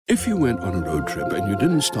If you went on a road trip and you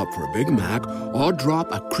didn't stop for a Big Mac or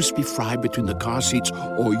drop a crispy fry between the car seats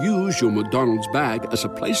or use your McDonald's bag as a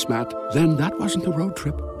placemat, then that wasn't a road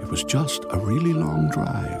trip. It was just a really long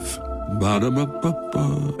drive.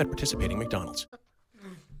 Ba-da-ba-ba-ba. At participating McDonald's.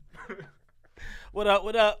 What up,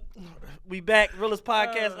 what up? We back, Realest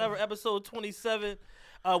Podcast ever, episode 27.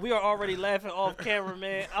 We are already laughing off camera,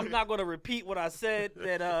 man. I'm not going to repeat what I said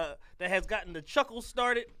that has gotten the chuckles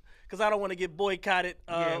started, because I don't want to get boycotted.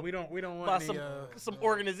 We don't want by any, some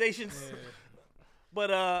organizations. Yeah.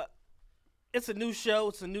 But it's a new show.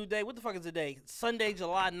 It's a new day. What the fuck is today? Sunday,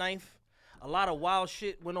 July 9th. A lot of wild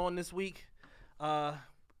shit went on this week.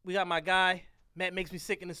 We got my guy, Matt Makes Me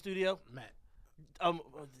Sick, in the studio. Matt.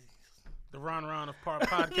 The Ron of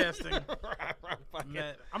podcasting.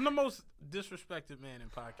 Matt. I'm the most disrespected man in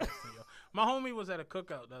podcasting, yo. My homie was at a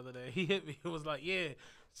cookout the other day. He hit me. It was like, yeah,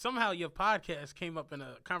 somehow your podcast came up in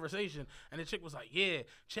a conversation, and the chick was like, yeah,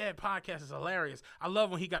 Chad podcast is hilarious. I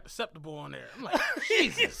love when he got Deceptible on there. I'm like,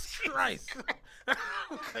 Jesus Christ.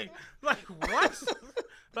 like what?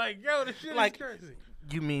 Like, yo, this shit is crazy.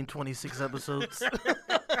 You mean 26 episodes?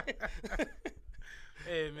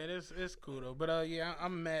 Hey, man, it's cool, though. But, yeah,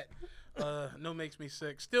 I'm Matt. No Makes Me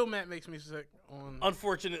Sick. Still Matt Makes Me Sick on...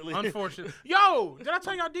 Unfortunately. Yo, did I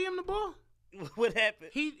tell you I DM'd the boy? What happened?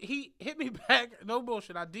 He hit me back. No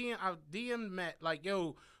bullshit. I DM'd Matt like,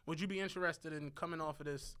 yo, would you be interested in coming off of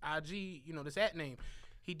this IG, this at name?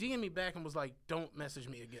 He DM'd me back and was like, don't message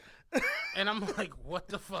me again. And I'm like, what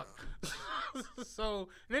the fuck? So,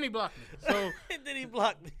 and then he blocked me. So And then he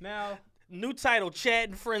blocked me. Now... New title, Chad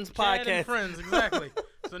and Friends Podcast. Chad and Friends, exactly.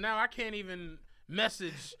 So now I can't even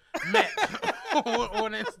message Matt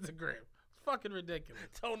on Instagram. It's fucking ridiculous.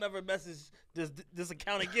 Don't ever message this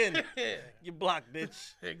account again. You're blocked,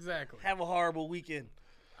 bitch. Exactly. Have a horrible weekend.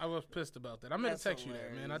 I was pissed about that. I meant to text you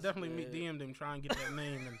that, man. I definitely DM'd him trying to get that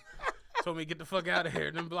name and told me get the fuck out of here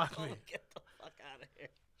and then blocked me. Get the fuck out of here.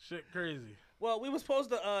 Shit crazy. Well, we were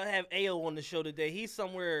supposed to have Ayo on the show today. He's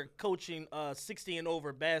somewhere coaching 60 and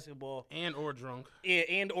over basketball. And or drunk. Yeah,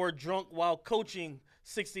 and or drunk while coaching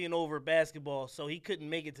 60 and over basketball, so he couldn't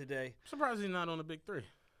make it today. I'm surprised he's not on the Big Three.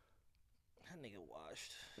 That nigga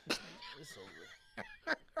washed. It's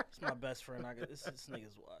over. It's my best friend. This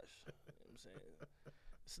nigga's washed. You know what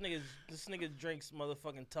I'm saying? This nigga drinks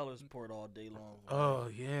motherfucking Teller's Port all day long. Oh,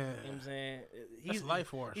 yeah. You know what I'm saying? That's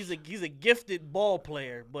life wash. He's a gifted ball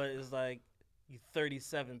player, but it's like, you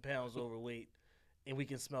 37 pounds overweight, and we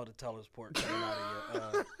can smell the Teller's Port coming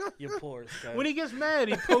out of your pores. Guys. When he gets mad,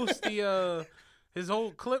 he posts his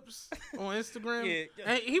old clips on Instagram. Yeah.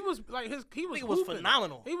 And he was like he was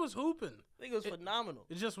phenomenal. He was hooping. I think it was phenomenal.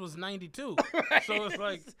 It just was 92. Right. So it's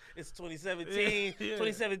like it's 2017. Yeah.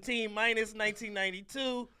 2017 minus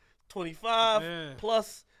 1992. 25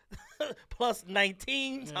 plus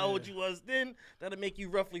 19. How old you was then? That'll make you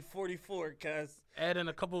roughly 44, cuz. Add in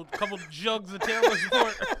a couple jugs of Taylor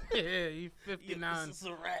Sport. Yeah, you 59. It's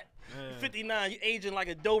a rat. Yeah. 59. You aging like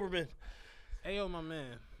a Doberman. Ayo, my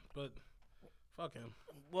man. But fuck him.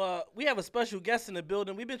 Well, we have a special guest in the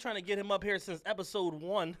building. We've been trying to get him up here since episode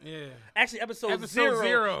 1. Yeah. Actually, episode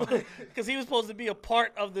 0. Because he was supposed to be a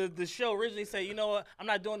part of the show. Originally say, you know what? I'm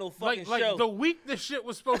not doing no fucking show. Like the week the shit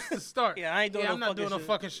was supposed to start. Yeah, I ain't doing no I'm not doing no shit.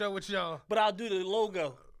 fucking show with y'all. But I'll do the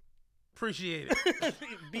logo. Appreciate it.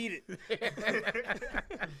 Beat it.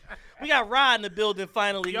 We got Rah in the building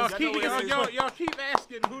finally. Y'all keep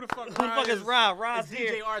asking who the fuck Who the fuck is Rah? Rah's it's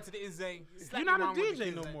here. DJ R to the Izzy. You're not a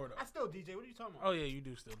DJ no more, though. I still DJ. What are you talking about? Oh, yeah, you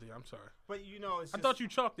do still DJ. I'm sorry. But, it's just... I thought you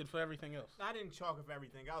chalked it for everything else. I didn't chalk it for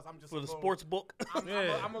everything else. I'm just for the sports book.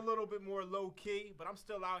 I'm a little bit more low-key, but I'm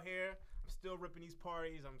still out here. I'm still ripping these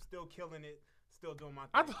parties. I'm still killing it. Still doing my thing.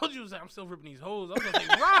 I thought you was like, I'm still ripping these hoes. I was going to say,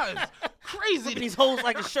 Rah is crazy. Ripping these hoes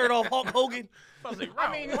like a shirt off Hulk Hogan. I was like,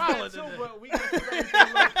 I mean, it's too, but we got to keep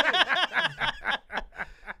everything low-key.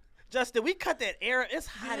 Justin, we cut that air. It's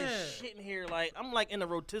hot as shit in here. Like, I'm like in a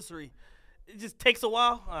rotisserie. It just takes a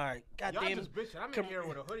while. All right. Goddamn. Y'all just bitching. I'm in here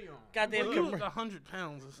with a hoodie on. Goddamn. Well, you was 100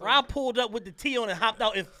 pounds or something. Rah pulled up with the tee on and hopped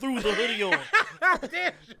out and threw the hoodie on.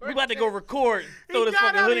 Damn, We about to go record. He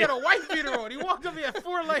got out, he had a white beater on. He walked up, he had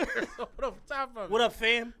 4 layers on top of it. What up,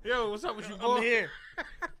 fam? Yo, what's up with you, boy? I'm here.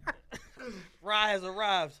 Rah has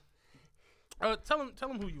arrived. Tell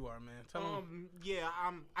him who you are, man. Tell him. Yeah,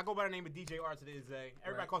 I go by the name of DJ R to the Izzy.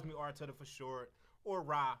 Everybody calls me R to the for short, or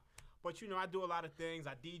Rah. But I do a lot of things.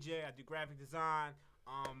 I DJ, I do graphic design.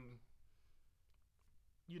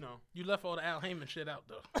 You left all the Al Heyman shit out,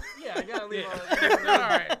 though. Yeah, I gotta leave. All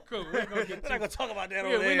right, cool. We're not gonna talk about that.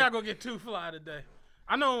 We're not gonna get too fly today.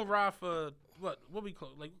 I know Rah for what we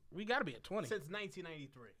close. Like we gotta be at 20 since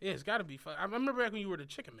 1993. Yeah, it's gotta be fun. I remember back when you were the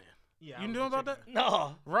Chicken Man. Yeah, You knew about that?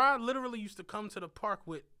 No. Rah literally used to come to the park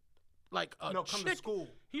with like a come chicken. to school.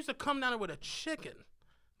 He used to come down there with a chicken.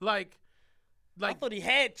 Like I thought he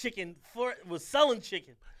had chicken was selling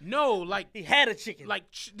chicken. no, like He had a chicken. like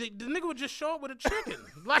the nigga would just show up with a chicken.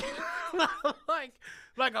 like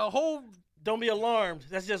a whole Don't be alarmed.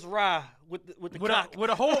 That's just Rah with the cock. with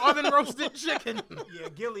a whole oven roasted chicken. Yeah,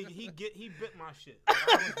 Gilly, he bit my shit. I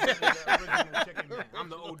was really the original chicken man. I'm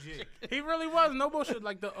the OG. He really was. No bullshit.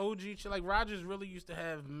 Like the OG shit. Like Rogers really used to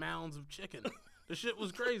have mounds of chicken. The shit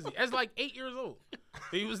was crazy. As like 8 years old,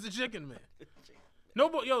 he was the chicken man. No,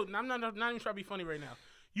 but yo, I'm not even trying to be funny right now.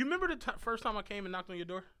 You remember the first time I came and knocked on your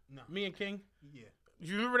door? No. Me and King. Yeah.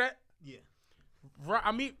 You remember that? Yeah.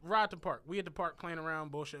 I meet Rah at the park. We at the park playing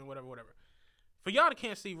around, bullshitting, whatever. For y'all that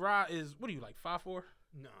can't see, Rah is, what are you, like 5'4"?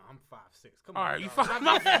 No, I'm 5'6". Come All on. right, you dog.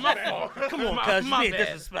 5'. My fault. Come on, My cuz you being bad.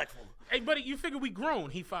 disrespectful. Hey, buddy, you figure we grown.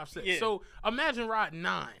 He 5'6". Yeah. So imagine Rah at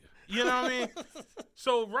 9. You know what I mean?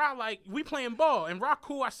 So Rah, like, we playing ball, and Rah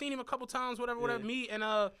cool. I seen him a couple times, whatever. Me and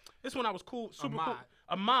this one I was cool, super cool.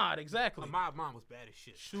 Ahmad, exactly. Ahmad mom was bad as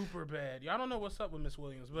shit. Super bad. Y'all don't know what's up with Miss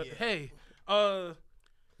Williams, but Yeah. hey,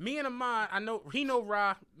 me and Ahmad, I know he know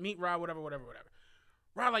Rah, meet Rah, whatever.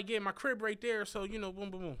 Rah like, yeah, my crib right there, so you know,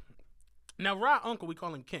 boom. Now Rah uncle, we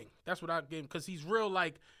call him King. That's what I gave him because he's real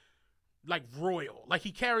like royal. Like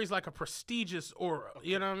he carries like a prestigious aura.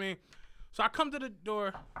 You know what I mean? So I come to the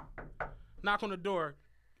door, knock on the door.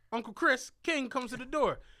 Uncle Chris King comes to the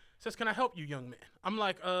door, says, "Can I help you, young man?" I'm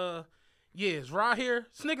like, yeah, is Rah here?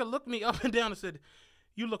 This nigga looked me up and down and said,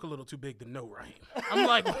 "You look a little too big to know, Raheem." I'm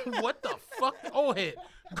like, what the fuck? Go ahead.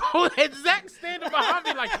 Zach standing behind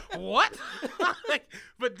me like, what?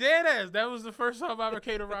 But dead ass, that was the first time I ever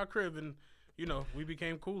came to Rah crib, and you know, we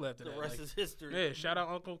became cool after that. The rest is history. Yeah, shout out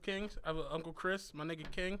Uncle Kings. I have Uncle Chris, my nigga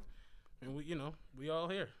King, and we all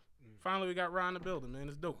here. Finally, we got Rah in the building, man.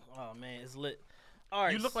 It's dope. Oh man, it's lit. All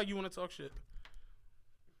right. You look like you want to talk shit.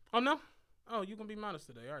 Oh no? Oh, you gonna be modest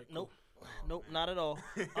today? All right. Cool. Nope, not at all.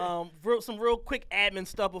 Some real quick admin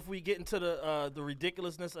stuff before we get into the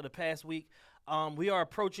ridiculousness of the past week. We are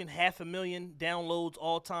approaching 500,000 downloads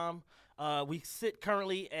all time. We sit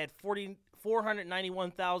currently at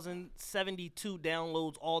 491,072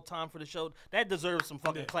 downloads all time for the show. That deserves some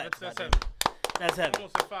fucking claps. That's goddamn. heavy. That's heavy.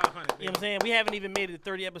 Almost at 500. You know what I'm saying? We haven't even made it to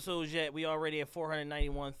 30 episodes yet. We already at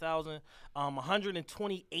 491,000.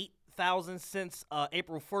 128,000 since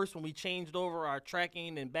April 1st when we changed over our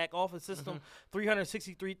tracking and back office system.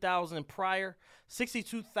 363,000 prior.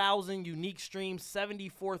 62,000 unique streams.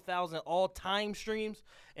 74,000 all-time streams.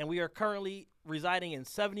 And we are currently residing in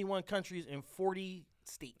 71 countries and 40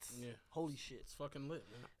 states. Yeah. Holy shit. It's fucking lit,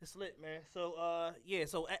 man. It's lit, man. So, yeah.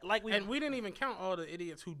 So, like we... And we didn't even count all the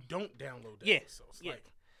idiots who don't download that. Yeah. So it's Yeah.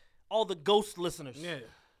 like, all the ghost listeners. yeah.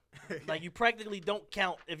 Like, you practically don't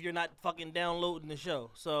count if you're not fucking downloading the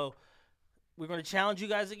show. So, we're going to challenge you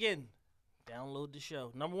guys again. Download the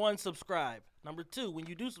show. Number 1, subscribe. Number 2, when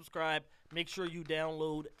you do subscribe, make sure you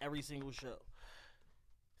download every single show.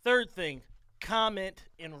 Third thing, comment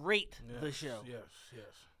and rate the show. Yes.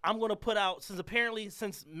 I'm going to put out,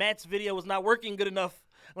 since Matt's video was not working good enough,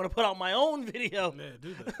 I'm going to put out my own video. Yeah,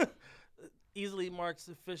 do that. Easily marks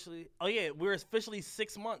officially. Oh, yeah, we're officially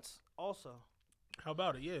 6 months also. How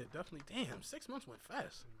about it? Yeah, definitely. Damn, 6 months went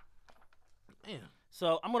fast. Damn.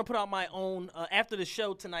 So I'm going to put out my own, after the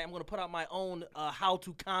show tonight, I'm going to put out my own how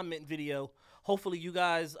to comment video. Hopefully you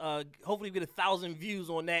guys, hopefully you get 1,000 views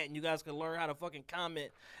on that and you guys can learn how to fucking comment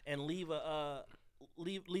and leave a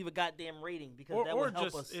goddamn rating because that will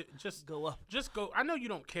help us just go up. Just go. I know you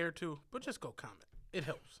don't care to, but just go comment. It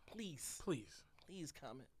helps. Please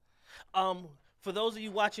comment. For those of you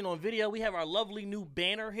watching on video, we have our lovely new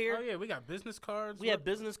banner here. Oh yeah, we got business cards. We have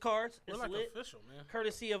business cards. We're It's like lit. official, man.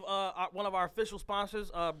 Courtesy of one of our official sponsors,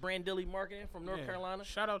 Brandilly Marketing from North Carolina.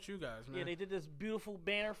 Shout out you guys, man. Yeah, they did this beautiful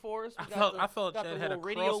banner for us. I felt got Chad the had a little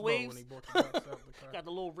radio crossbow waves. when he bought the box out of the car. Got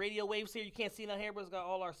the little radio waves here. You can't see it on here, but it's got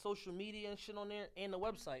all our social media and shit on there and the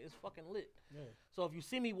website. It's fucking lit. Yeah. So if you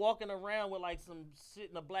see me walking around with like some shit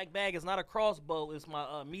in a black bag, it's not a crossbow. It's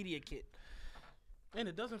my media kit. And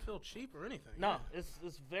it doesn't feel cheap or anything. No, Yeah.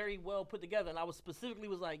 it's very well put together. And I was specifically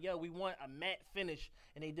like, yo, we want a matte finish,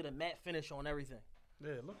 and they did a matte finish on everything.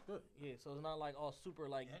 Yeah, it looks good. Yeah, so it's not like all super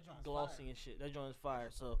like that joint's glossy fire. and shit. That joint is fire.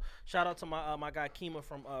 So shout out to my guy Kima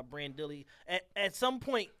from Brandilly. At some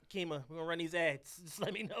point, Kima, we're gonna run these ads. Just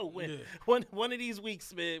let me know when. Yeah. One of these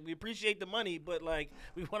weeks, man. We appreciate the money, but like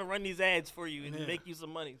we want to run these ads for you and make you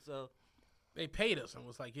some money. So They paid us and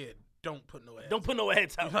was like, yeah, don't put no ads. don't put no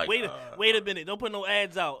ads out. Like, wait a minute. Don't put no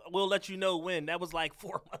ads out. We'll let you know when. That was like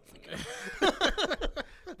 4 months ago.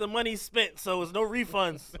 The money's spent, so it's no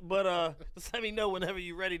refunds. But just let me know whenever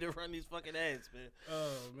you're ready to run these fucking ads, man.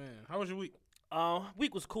 Oh man, how was your week?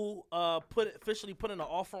 Week was cool. Officially put in an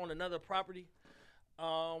offer on another property.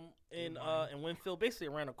 In Winfield, basically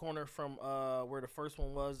around the corner from where the first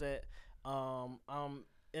one was at. I'm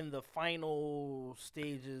in the final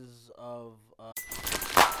stages of.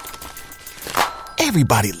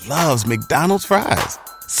 Everybody loves McDonald's fries.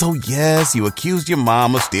 So yes, you accused your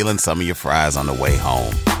mom of stealing some of your fries on the way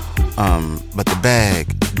home. But the bag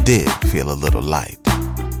did feel a little light.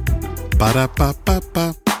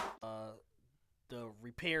 Ba-da-ba-ba-ba. The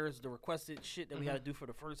repairs, the requested shit that we got to do for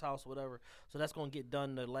the first house, whatever. So that's gonna get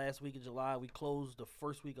done the last week of July. We closed the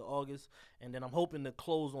first week of August, and then I'm hoping to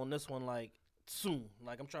close on this one like soon.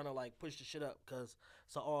 Like I'm trying to like push the shit up because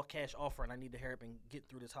it's an all cash offer, and I need to hurry up and get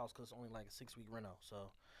through this house because it's only like a 6-week rent out.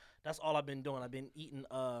 So that's all I've been doing. I've been eating.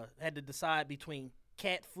 Had to decide between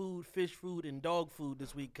cat food, fish food, and dog food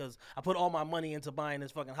this week because I put all my money into buying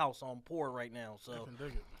this fucking house. So I'm poor right now. So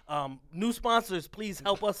new sponsors, please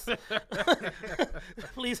help us.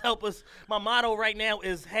 Please help us. My motto right now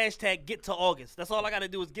is #get to August. That's all I got to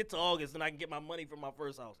do is get to August, and I can get my money from my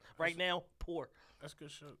first house. Right now, poor. That's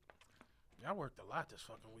good shit. Yeah, I worked a lot this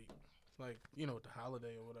fucking week. Like, with the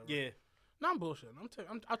holiday or whatever. Yeah. No, I'm bullshitting.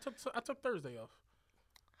 I took Thursday off.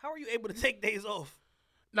 How are you able to take days off?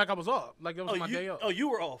 Like I was off. Like it was my day off. Oh, you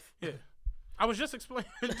were off. Yeah. I was just explaining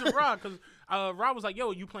to Rah because Rah was like,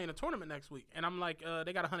 "Yo, you playing a tournament next week?" And I'm like,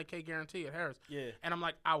 "They got a $100K guarantee at Harris." Yeah. And I'm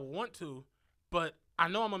like, "I want to, but I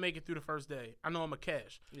know I'm gonna make it through the first day. I know I'm gonna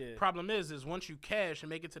cash." Yeah. Problem is once you cash and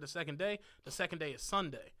make it to the second day is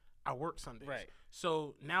Sunday. I work Sundays. Right.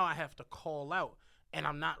 So now I have to call out, and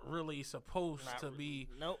I'm not really supposed to be.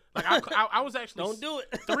 Nope. Like I was actually Don't do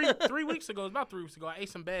it. 3 weeks ago. It was about 3 weeks ago. I ate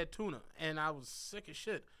some bad tuna, and I was sick as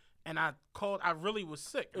shit. And I called. I really was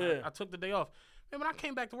sick. Yeah. I took the day off. And when I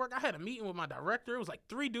came back to work, I had a meeting with my director. It was like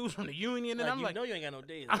 3 dudes from the union, and I'm like, you ain't got no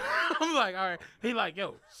days. I'm like, all right. He like,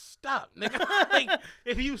 yo, stop, nigga. Like,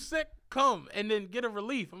 if you sick, come and then get a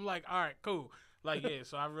relief. I'm like, all right, cool. Like, yeah.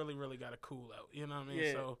 So I really, really got to cool out. You know what I mean?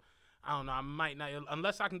 Yeah. So I don't know. I might not,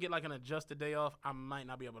 unless I can get like an adjusted day off. I might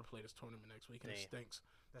not be able to play this tournament next week, and it stinks.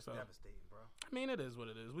 That's so devastating, bro. I mean, it is what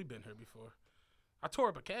it is. We've been here before. I tore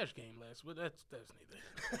up a cash game last, but that's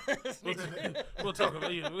neither. We'll talk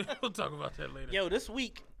about that later. Yo, this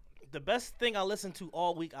week, the best thing I listened to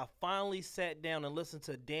all week, I finally sat down and listened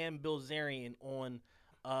to Dan Bilzerian on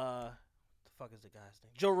the fuck is the guy's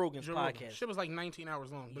name? Joe Rogan's podcast. Shit was like 19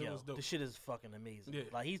 hours long, but it was dope. The shit is fucking amazing. Yeah.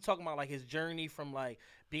 Like he's talking about like his journey from like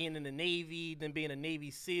being in the Navy, then being a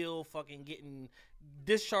Navy SEAL, fucking getting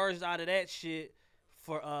discharged out of that shit.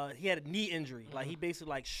 For he had a knee injury. Like he basically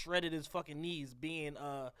like shredded his fucking knees being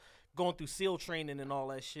going through SEAL training and all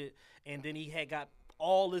that shit. And then he had got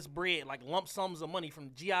all this bread, like lump sums of money from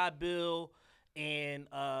GI Bill and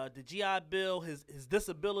the GI Bill, his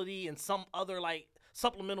disability and some other like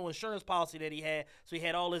supplemental insurance policy that he had. So he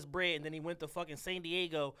had all this bread, and then he went to fucking San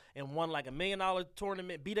Diego and won like $1 million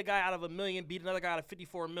tournament, beat a guy out of $1 million, beat another guy out of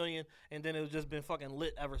 $54 million, and then it's just been fucking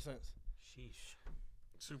lit ever since. Sheesh.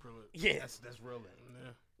 Super lit. Yeah, that's real lit.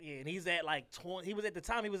 Yeah, and he's at like 20. He was at the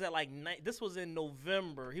time. He was at like this was in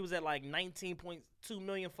November. He was at like 19.2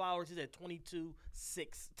 million followers. He's at 22.6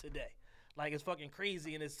 today. Like it's fucking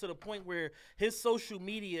crazy, and it's to the point where his social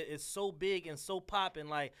media is so big and so popping.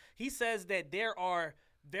 Like he says that there are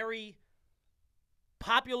very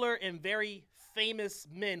popular and very famous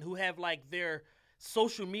men who have like their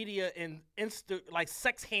social media and like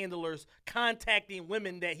sex handlers contacting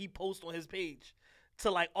women that he posts on his page to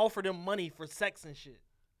like offer them money for sex and shit.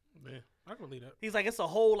 Yeah, I can believe that. He's like, it's a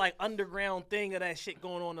whole like underground thing of that shit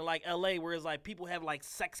going on in like LA, where it's like people have like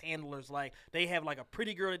sex handlers, like they have like a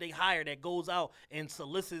pretty girl that they hire that goes out and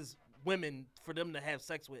solicits women for them to have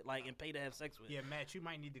sex with, like, and pay to have sex with. Yeah, Matt, you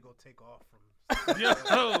might need to go take off from.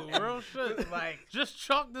 Real shit. Like, just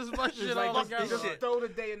chalk this bunch shit like, all together. just throw the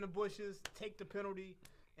day in the bushes, take the penalty,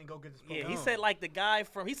 and go get this. Yeah, he said like the guy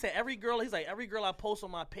from. He said every girl I post on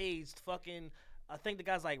my page, fucking. I think the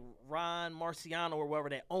guy's like Ron Marciano or whoever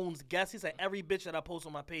that owns guests. He said every bitch that I post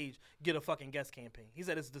on my page get a fucking guest campaign. He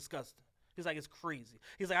said it's disgusting. He's like, it's crazy.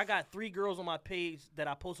 He's like, I got 3 girls on my page that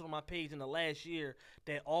I posted on my page in the last year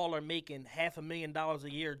that all are making $500,000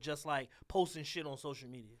 a year just like posting shit on social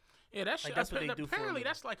media. Yeah, that shit. Like, that's what they do for apparently, a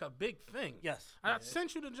that's like a big thing. Yes. I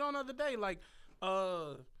sent you the John the other day. Like,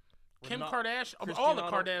 Kim Kardashian, all the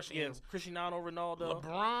Cristiano, Kardashians, yeah, Cristiano Ronaldo,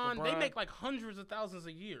 LeBron, they make like hundreds of thousands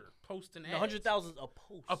a year posting ads. 100,000 a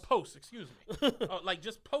post. A post, excuse me. Like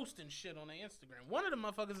just posting shit on their Instagram. One of the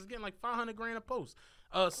motherfuckers is getting like $500,000 a post.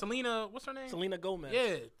 Selena, what's her name? Selena Gomez.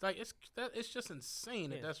 Yeah, like it's just insane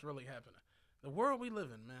that that's really happening. The world we live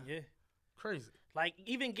in, man. Yeah. Crazy. Like,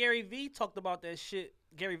 even Gary V talked about that shit.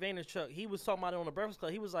 Gary Vaynerchuk, he was talking about it on the Breakfast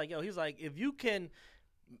Club. He was like, if you can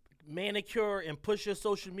manicure and push your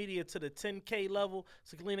social media to the 10K level,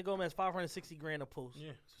 Selena Gomez, $560,000 a post.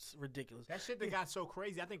 Yeah. It's ridiculous. That shit that got so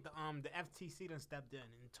crazy. I think the FTC done stepped in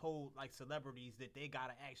and told like celebrities that they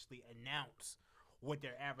gotta actually announce what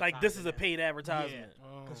they're advertising. Like, this is a paid advertisement.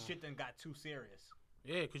 Yeah, because shit done got too serious.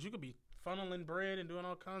 Yeah, because you could be funneling bread and doing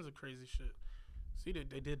all kinds of crazy shit. See,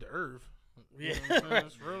 they did the Irv. Yeah.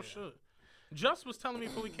 That's real shit. Just was telling me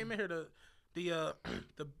before we came in here the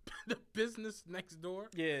business next door.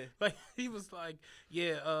 Yeah. Like, he was like,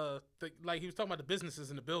 yeah, like he was talking about the businesses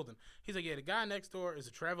in the building. He's like, yeah, the guy next door is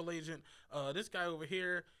a travel agent. This guy over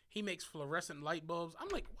here, he makes fluorescent light bulbs. I'm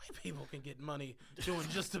like, white people can get money doing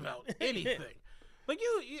just about anything. Like,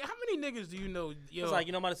 how many niggas do you know? Yo, It's like,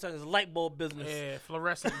 I'm about to start this light bulb business. yeah,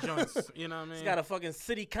 fluorescent joints. You know what I mean? It's got a fucking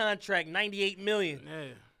city contract, $98 million.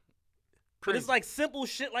 Yeah. But it's like simple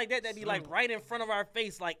shit like that be like right in front of our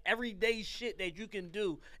face, like everyday shit that you can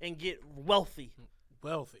do and get wealthy.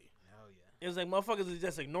 Wealthy. Hell yeah. It was like motherfuckers is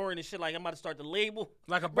just ignoring this shit. Like, I'm about to start the label.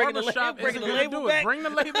 Like a Bringing the barbershop label- isn't bringing the going to label do back. it. Bring the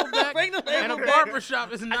label back. Bring the label and a back.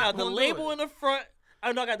 barbershop is I not got the going to label do it. in the front.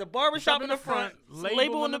 I got the barbershop in the front,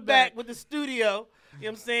 label in the back with the studio. You know what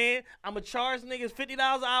I'm saying? I'm going to charge niggas $50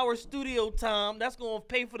 an hour studio time. That's going to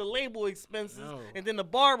pay for the label expenses. No. And then the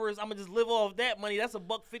barbers, I'm going to just live off that money. That's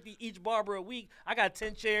 $1.50 each barber a week. I got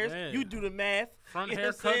 10 chairs. Man. You do the math. Front You know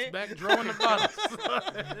what I'm haircuts, saying? back drawing the bottles.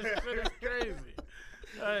 This shit is crazy.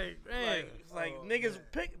 Like, man. It's like niggas,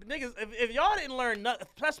 if y'all didn't learn nothing,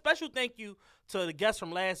 special thank you to the guest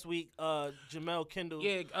from last week, Jamel Kendall.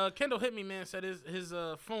 Yeah, Kendall hit me, man. Said his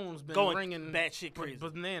phone's been Going ringing batshit crazy.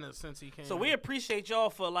 bananas since he came. So we appreciate y'all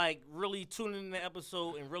for like really tuning in the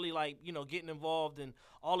episode and really like getting involved, and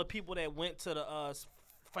all the people that went to the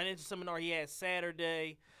financial seminar he had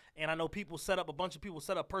Saturday. And I know a bunch of people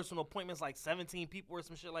set up personal appointments, like 17 people or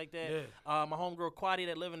some shit like that. Yeah. My homegirl Quadi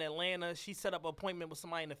that live in Atlanta, she set up an appointment with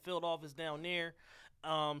somebody in the field office down there.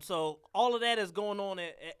 So all of that is going on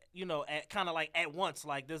at kind of like at once,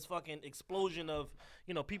 like this fucking explosion of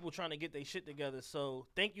people trying to get their shit together. So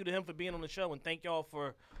thank you to him for being on the show, and thank y'all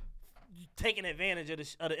for taking advantage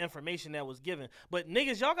of the information that was given. But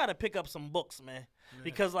niggas, y'all gotta pick up some books, man,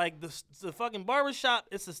 because like the fucking barbershop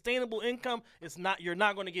is sustainable income. You're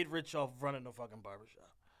not gonna get rich off running a fucking barbershop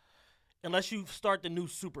unless you start the new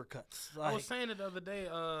supercuts. I was saying it the other day.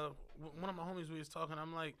 One of my homies, we was talking.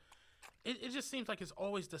 I'm like, it just seems like it's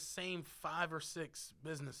always the same 5 or 6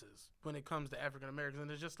 businesses when it comes to African Americans,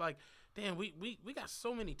 and it's just like, damn, we got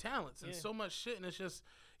so many talents and so much shit, and it's just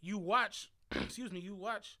you watch, you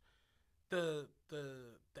watch the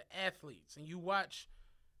athletes, and you watch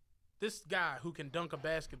this guy who can dunk a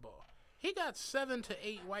basketball. He got 7 to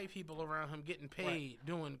 8 white people around him getting paid,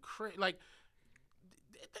 doing like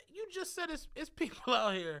you just said. It's people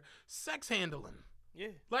out here sex handling. Yeah,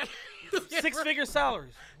 like 6-figure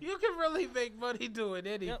salaries. You can really make money doing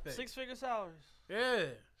anything. Yep, 6-figure salaries. Yeah,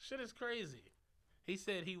 shit is crazy. He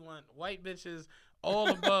said he want white bitches all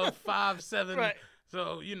above 5'7". Right.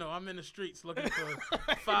 So, I'm in the streets looking for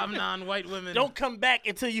 5'9" white women. Don't come back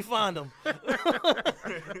until you find them.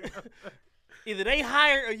 Either they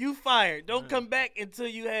hired or you fired. Don't come back until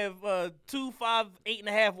you have 2, 5,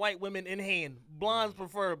 8.5 white women in hand. Blondes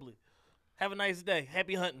preferably. Have a nice day.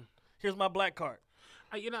 Happy hunting. Here's my black card.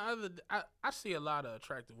 I see a lot of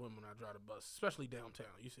attractive women when I drive the bus, especially downtown.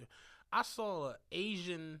 You see, I saw an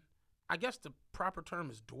Asian, I guess the proper term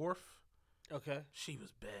is dwarf. Okay. She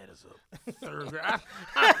was bad as a third grade.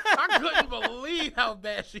 I couldn't believe how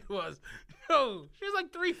bad she was. Yo, she was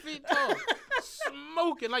like 3 feet tall,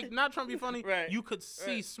 smoking, like not trying to be funny. Right. You could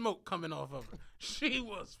see smoke coming off of her. She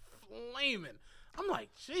was flaming. I'm like,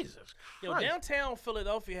 Jesus Christ. Yo, downtown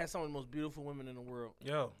Philadelphia has some of the most beautiful women in the world.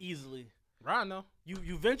 Yo. Easily. Right now.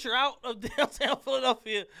 You venture out of downtown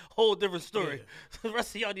Philadelphia, whole different story. Yeah. The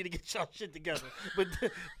rest of y'all need to get y'all shit together. But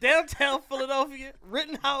downtown Philadelphia,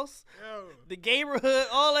 Rittenhouse, the neighborhood,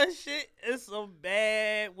 all that shit, it's some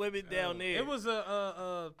bad women down there. It was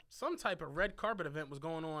some type of red carpet event was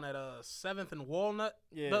going on at 7th and Walnut.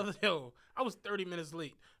 Yeah. I was 30 minutes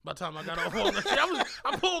late by the time I got off Walnut.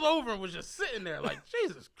 I pulled over and was just sitting there like,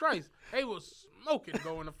 Jesus Christ. They was smoking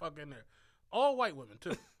going the fuck in there. All white women,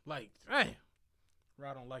 too. Like, hey,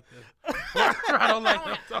 I don't like that. I don't like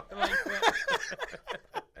them talking like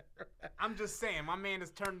that. I'm just saying, my man is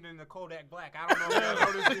turned into Kodak Black. I don't know if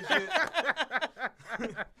y'all noticed this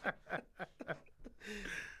shit.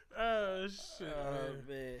 Oh, shit,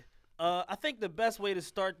 man. I think the best way to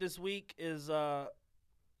start this week is, I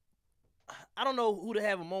don't know who to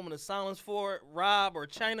have a moment of silence for, Rob or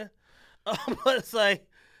China. But it's like,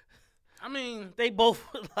 I mean, they both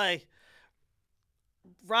like.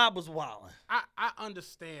 Rob was wilding. I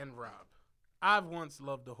understand Rob. I've once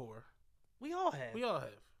loved a whore. We all have. We all have.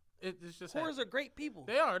 It's just Whores happened. are great people.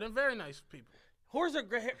 They are. They're very nice people. Whores are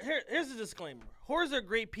great. Here's a disclaimer. Whores are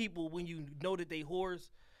great people when you know that they whores,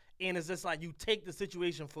 and it's just like you take the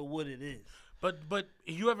situation for what it is. But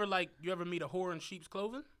you ever meet a whore in sheep's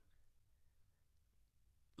clothing?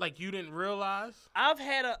 Like you didn't realize? I've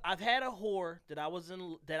had a whore that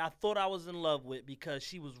I thought I was in love with because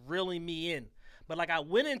she was reeling me in. But like I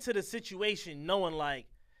went into the situation knowing like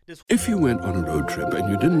this. If you went on a road trip and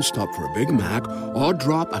you didn't stop for a Big Mac or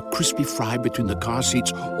drop a crispy fry between the car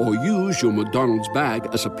seats or use your McDonald's bag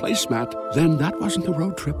as a placemat, then that wasn't a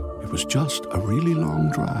road trip. It was just a really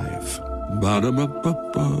long drive.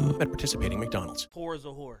 Ba-da-ba-ba-ba. At participating McDonald's. Whore is a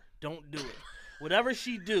whore. Don't do it. Whatever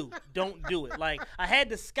she do, don't do it. Like, I had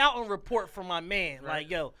the scouting report from my man. Right. Like,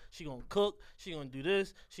 yo, she gonna cook, she gonna do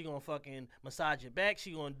this, she gonna fucking massage your back,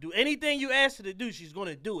 she gonna do anything you ask her to do, she's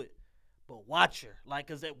gonna do it. But watch her. Like,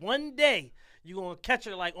 because that one day, you're gonna catch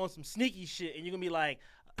her, like, on some sneaky shit, and you're gonna be like,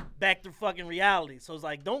 back to fucking reality. So it's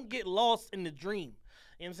like, don't get lost in the dream.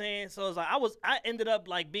 You know what I'm saying? So it's like, I ended up,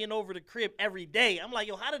 like, being over the crib every day. I'm like,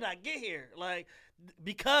 yo, how did I get here? Like,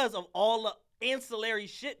 because of all the ancillary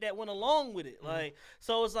shit that went along with it. Like,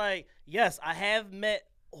 so it's like, yes, I have met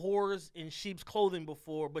whores in sheep's clothing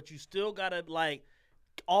before, but you still gotta like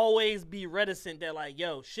always be reticent that like,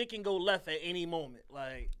 yo, shit can go left at any moment.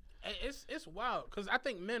 Like, it's wild because I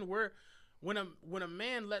think men when a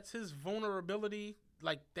man lets his vulnerability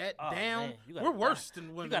like that down, we're worse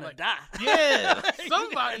than women. You gotta like, die. Yeah,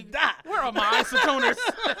 somebody die. Where are my isotoners?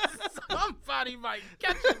 Somebody might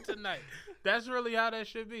catch it tonight. That's really how that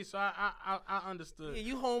should be. So I understood. Yeah,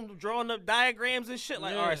 you home drawing up diagrams and shit.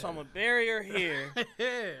 Like, all right, so I'm going to bury her here. Yeah, real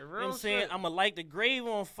you know what I'm saying? shit. I'm going to light the grave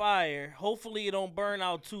on fire. Hopefully it don't burn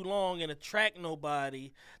out too long and attract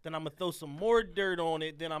nobody. Then I'm going to throw some more dirt on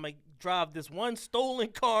it. Then I'm going to drive this one stolen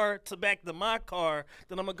car back to my car.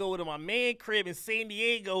 Then I'm going to go to my man crib in San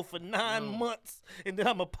Diego for 9 months. And then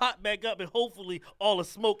I'm going to pop back up and hopefully all the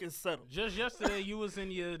smoke is settled. Just yesterday, you was in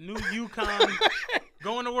your new Yukon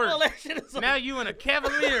going to work. All that shit is Now you in a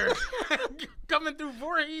Cavalier coming through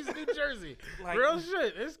Voorhees, New Jersey. Like, real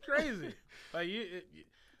shit. It's crazy. Like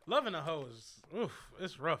loving a hose. Oof,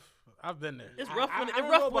 it's rough. I've been there. It's rough I when don't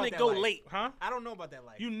know about it that go life. late. Huh? I don't know about that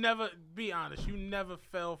life. You never, be honest, you never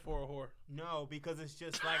fell for a whore. No, because it's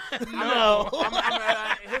just like No.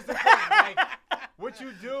 Here's the thing. Like, what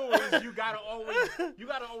you do is you gotta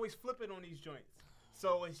always flip it on these joints.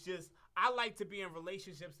 So it's just I like to be in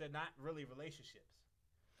relationships that are not really relationships.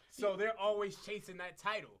 So they're always chasing that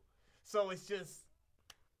title. So it's just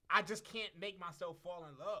I just can't make myself fall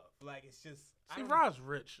in love. Like it's just. See, Rah's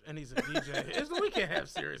rich and he's a DJ. We can have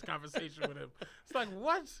serious conversation with him. It's like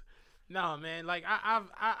what? No, man. Like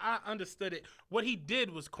I understood it. What he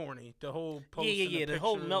did was corny. The whole post. Yeah. And The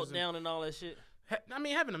whole meltdown and all that shit. I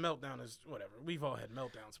mean, having a meltdown is whatever. We've all had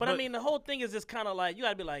meltdowns. But I mean, the whole thing is just kind of like you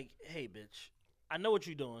gotta be like, hey, bitch, I know what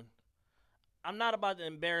you're doing. I'm not about to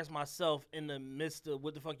embarrass myself in the midst of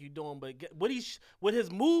what the fuck you doing, but what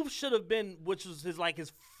his move should have been, which was his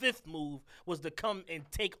fifth move, was to come and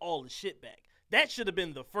take all the shit back. That should have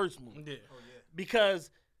been the first move. Yeah.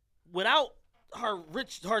 Because without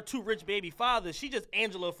her two rich baby fathers, she just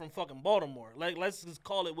Angela from fucking Baltimore. Like, let's just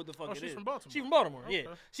call it what the fuck it is. She's from Baltimore. She's from Baltimore, Okay.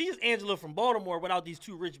 yeah. She's just Angela from Baltimore without these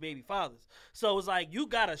two rich baby fathers. So it's like you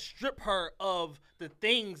gotta strip her of the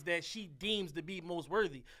things that she deems to be most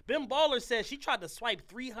worthy. Ben Baller says she tried to swipe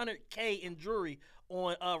 $300K in jewelry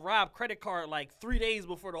on Rob credit card like 3 days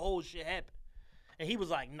before the whole shit happened. And he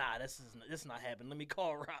was like, nah, this is not happening. Let me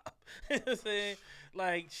call Rob. You know what I'm saying?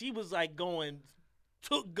 Like, she was like going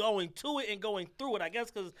to it and going through it. I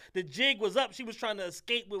guess because the jig was up. She was trying to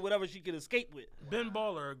escape with whatever she could escape with. Ben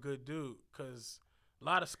Baller a good dude because a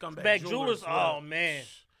lot of scumbag Back jewelers. oh, man.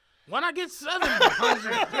 Why not get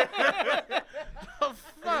 700? The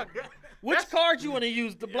fuck? Which card you want to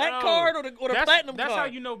use? The black card or the platinum card? That's how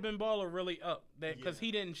you know Ben Baller really up. Because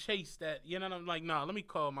he didn't chase that. You know what I'm like, nah, let me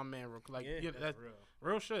call my man real quick. Like, that's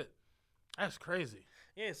real shit. That's crazy.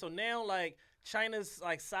 Yeah, so now, like, China's,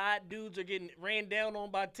 like, side dudes are getting ran down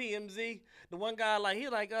on by TMZ. The one guy, like,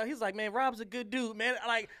 he's like, man, Rob's a good dude, man.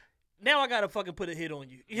 Like, now I gotta fucking put a hit on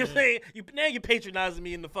you. You know what I'm saying? Now you're patronizing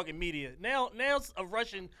me in the fucking media. Now a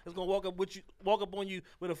Russian is gonna walk up on you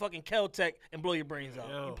with a fucking Kel-Tec and blow your brains out.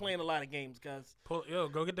 Yo. You're playing a lot of games, guys.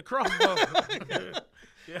 Go get the crossbow.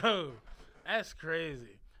 Yo, that's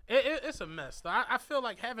crazy. It's a mess. I feel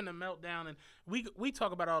like having a meltdown, and we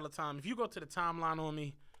talk about it all the time. If you go to the timeline on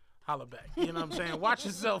me, holla back. You know what I'm saying? Watch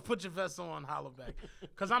yourself, put your vest on, holla back.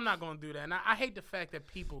 Because I'm not going to do that. And I hate the fact that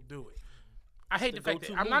people do it. I hate the fact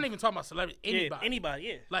that I'm not even talking about celebrities. Anybody. Yeah, anybody,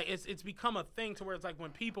 yeah. Like, it's become a thing to where it's like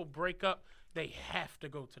when people break up, they have to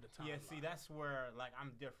go to the timeline. Yeah, see, that's where, like,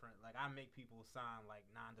 I'm different. Like, I make people sign, like,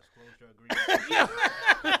 non-disclosure agreements.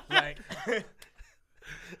 Like,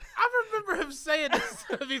 I remember him saying this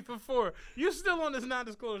to me before. You still on this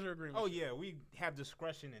non-disclosure agreement? oh, yeah, we have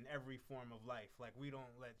discretion in every form of life. Like, we don't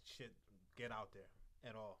let shit get out there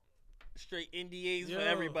at all. Straight NDAs Yo. for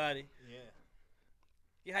everybody. Yeah.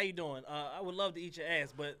 Yeah, how you doing? I would love to eat your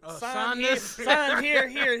ass, but sign here, this. sign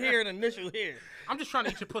here, and initial here. I'm just trying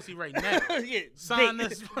to eat your pussy right now. Yeah, Sign date.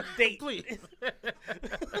 this, Date. please.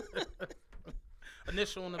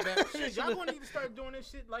 Initial on the back. Shit, y'all gonna need to start doing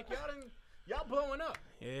this shit like y'all blowing up.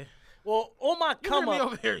 Yeah. Well, on my You come hear me up,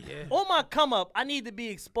 over here, yeah. on my come up, I need to be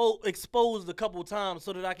exposed a couple times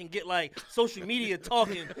so that I can get like social media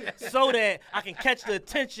talking, so that I can catch the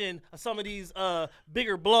attention of some of these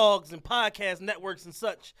bigger blogs and podcast networks and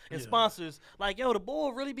such and sponsors. Like, yo, the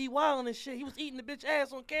boy really be wilding and shit. He was eating the bitch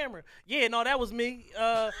ass on camera. Yeah, no, that was me.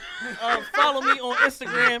 Follow me on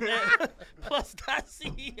Instagram at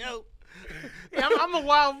plus.ceo. Yeah, I'm a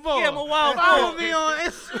wild boy. Yeah, I'm a wild Follow boy. me on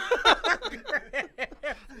Instagram.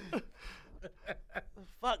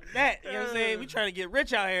 Fuck that. You know what I'm saying? We trying to get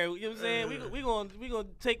rich out here. You know what I'm saying? We gonna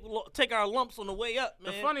take our lumps on the way up,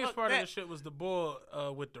 man. The funniest Fuck part that. of the shit was the boy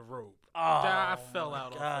with the robe. Oh, I fell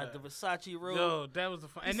out God, off the that. Versace robe. Yo, that was the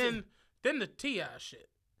fun. And then the T.I. shit.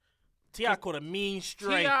 T.I. caught a mean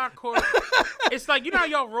strike. T.I. caught. It's like, you know how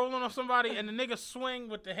y'all rolling on somebody and the nigga swing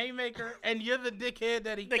with the haymaker and you're the dickhead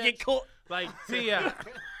that he They catch? get caught. Like T.I.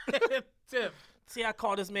 Tip. T.I.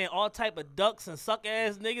 called this man all type of ducks and suck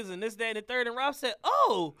ass niggas and this, that, and the third. And Rob said,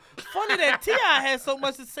 "Oh, funny that T.I. had so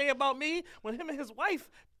much to say about me when him and his wife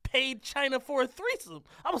paid China for a threesome."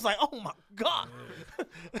 I was like, "Oh my God."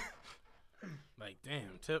 Like,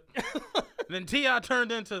 damn, Tip. And then T.I.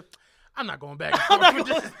 turned into, I'm not going back and forth with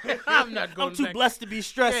this. I'm not going I'm too back. blessed to be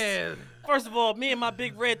stressed. Yeah. First of all, me and my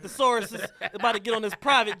big red thesaurus is about to get on this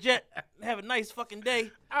private jet and have a nice fucking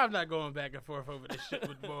day. I'm not going back and forth over this shit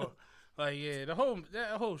with Ball. Like, yeah, that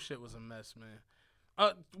whole shit was a mess, man.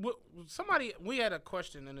 We had a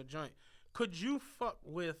question in the joint. Could you fuck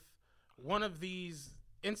with one of these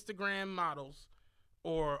Instagram models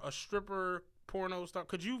or a stripper porno star?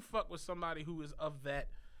 Could you fuck with somebody who is of that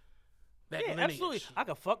Yeah, lineage? absolutely. I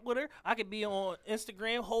could fuck with her. I could be on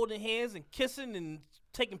Instagram holding hands and kissing and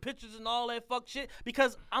taking pictures and all that fuck shit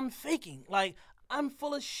because I'm faking. Like, I'm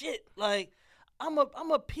full of shit. Like, I'm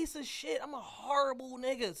a piece of shit. I'm a horrible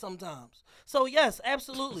nigga sometimes. So yes,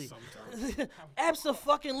 absolutely.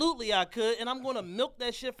 Absolutely I could, and I'm gonna milk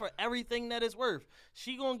that shit for everything that it's worth.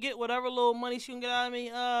 She gonna get whatever little money she gonna get out of me.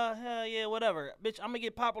 Hell yeah, whatever. Bitch, I'm gonna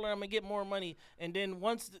get popular, I'm gonna get more money, and then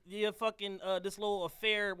once the fucking this little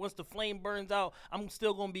affair, once the flame burns out, I'm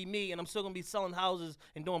still gonna be me, and I'm still gonna be selling houses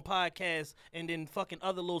and doing podcasts and then fucking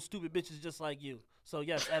other little stupid bitches just like you. So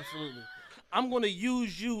yes, absolutely. I'm gonna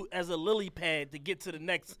use you as a lily pad to get to the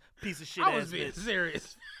next piece of shit. I was being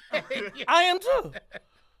serious. I am too.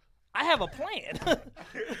 I have a plan. I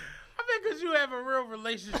think because you have a real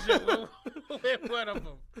relationship with one of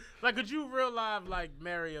them. Like, could you real life, like,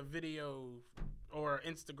 marry a video or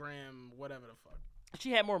Instagram, whatever the fuck?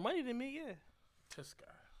 She had more money than me, yeah. This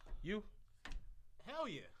guy. You? Hell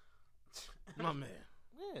yeah. My man.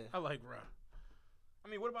 Yeah. I like Rah. I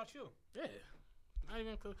mean, what about you? Yeah. Not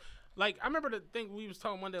even close. Like, I remember the thing we was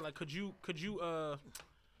talking one day, like, could you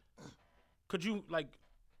like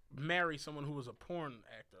marry someone who was a porn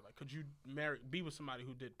actor? Like, could you be with somebody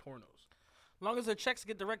who did pornos? As long as her checks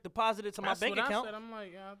get direct deposited to my That's bank what account. I said. I'm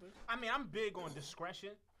like, yeah. I mean, I'm big on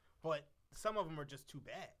discretion, but some of them are just too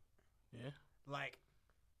bad. Yeah. Like,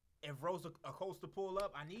 if Rosa Acosta pull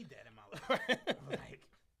up, I need that in my life. Like,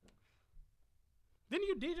 Didn't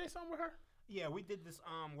you DJ something with her? yeah, we did this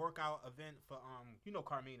workout event for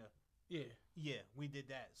Carmina. Yeah. Yeah, we did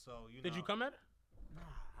that. So Did you come at her? Nah,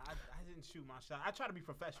 I didn't shoot my shot. I try to be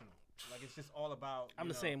professional. Like, it's just all about. I'm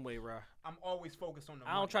the same way, Rah. I'm always focused on the.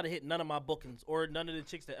 I don't try to hit none of my bookings or none of the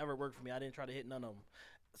chicks that ever worked for me. I didn't try to hit none of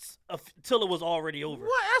them till it was already over.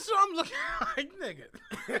 What? That's what I'm looking like, nigga.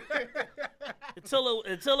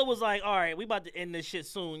 Until it was like, all right, we about to end this shit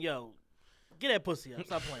soon. Yo, get that pussy up.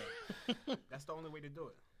 Stop playing. That's the only way to do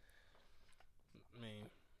it. I mean,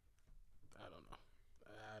 I don't know.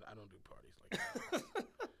 I don't do parties like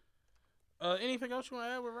that. Anything else you want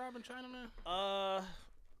to add with Rob and China, man?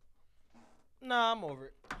 Nah, I'm over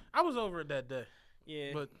it. I was over it that day.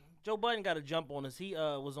 Yeah, But Joe Budden got a jump on us. He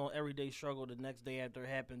was on Everyday Struggle the next day after it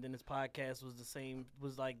happened. Then his podcast was the same.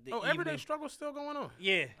 Was like the Everyday evening. Struggle's still going on.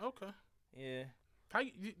 Yeah. Okay. Yeah.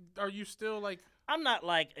 Are you still like? I'm not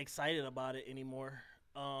like excited about it anymore.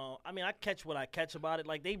 I mean, I catch what I catch about it.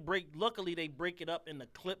 Like luckily they break it up into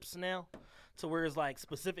clips now, to where it's like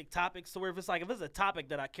specific topics. So where if it's a topic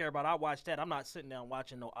that I care about, I watch that. I'm not sitting down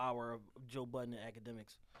watching no hour of Joe Budden and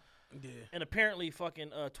Academics. Yeah. And apparently,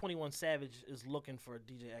 fucking 21 Savage is looking for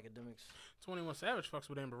DJ Academics. 21 Savage fucks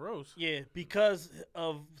with Amber Rose. Yeah, because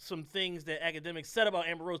of some things that Academics said about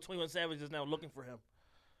Amber Rose, 21 Savage is now looking for him.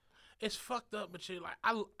 It's fucked up, but like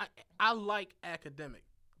I like Academic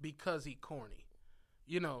because he corny.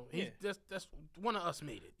 You know, that's one of us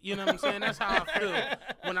made it. You know what I'm saying? That's how I feel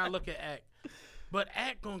when I look at Act. But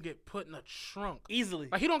Act gonna get put in a trunk Easily.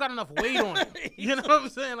 Like he don't got enough weight on him. You know what I'm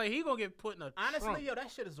saying? Like he gonna get put in a Honestly, trunk. yo,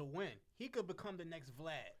 that shit is a win. He could become the next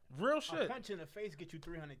Vlad. Real shit. A punch in the face get you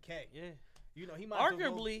 300K. Yeah. You know, he might as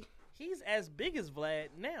well Arguably, he's as big as Vlad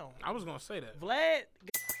now. I was gonna say that. Vlad.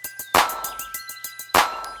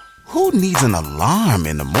 Who needs an alarm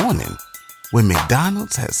in the morning when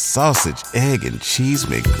McDonald's has sausage, egg, and cheese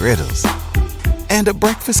McGriddles and a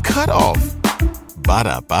breakfast cutoff?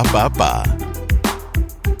 Ba-da-ba-ba-ba.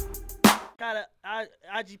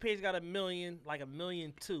 IG page got 1 million, like 1.2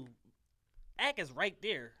 million. Ack is right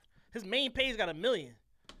there. His main page got 1 million.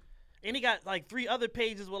 And he got like 3 other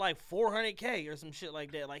pages with like 400K or some shit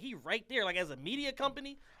like that. Like he right there. Like as a media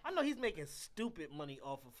company, I know he's making stupid money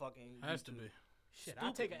off of fucking Has YouTube. to be. Shit,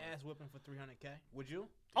 I'll take an ass whipping for 300K. Would you?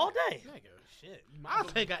 All day. Nigga. Shit. I'll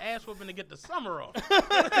take an ass whooping to get the summer off.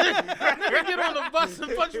 Nigga, get on the bus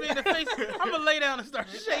and punch me in the face. I'm gonna lay down and start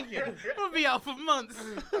shaking. I'm gonna be out for months.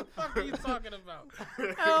 What the fuck are you talking about?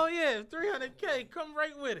 Hell yeah, 300K, come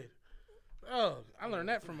right with it. Oh, I learned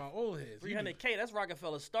that from my old heads. 300K, that's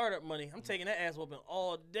Rockefeller startup money. I'm taking that ass whooping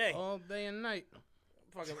all day. All day and night.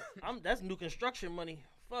 Fucking, that's new construction money.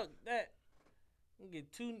 Fuck that.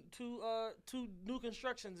 Get two new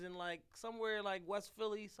constructions in like somewhere like West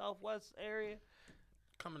Philly, Southwest area.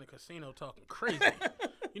 Coming to casino talking crazy.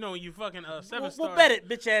 You know when you fucking 7 stars. We'll bet it,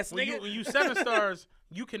 bitch ass nigga. When you 7 stars,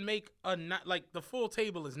 you can make like the full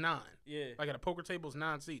table is 9. Yeah. Like at a poker table is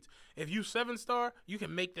 9 seats. If you 7-star, you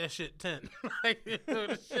can make that shit 10. Like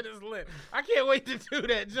the shit is lit. I can't wait to do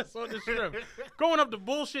that just on the strip. Going up to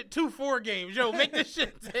bullshit 2-4 games, yo, make this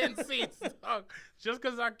shit 10 seats, dog. Just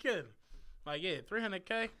cause I can. Like, yeah,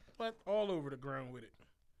 300K, but all over the ground with it.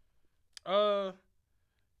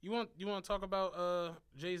 You want to talk about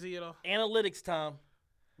Jay-Z at all? Analytics time.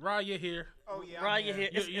 Rah, you're here. Oh, yeah. Rah, you're here.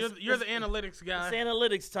 You're the analytics guy. It's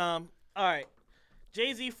analytics time. All right.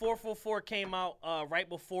 Jay-Z 444 came out right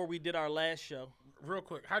before we did our last show. Real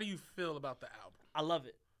quick, how do you feel about the album? I love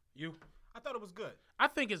it. You? I thought it was good. I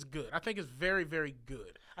think it's good. I think it's very, very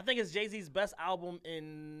good. I think it's Jay-Z's best album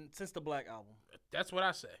since the Black Album. That's what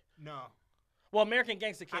I say. No. Well, American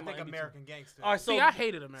Gangster came I out. think in between. American Gangster. All right, so See, I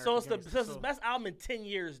hated American So it's Gangster, it's his best album in 10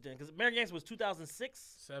 years then, because American Gangster was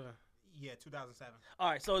 2006. 7. Yeah, 2007.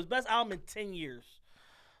 All right, so his best album in 10 years.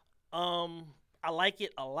 I like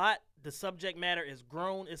it a lot. The subject matter is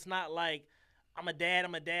grown. It's not like I'm a dad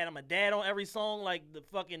on every song like the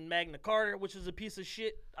fucking Magna Carta, which is a piece of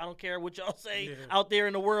shit. I don't care what y'all say out there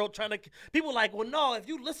in the world trying to. People like, well, no, if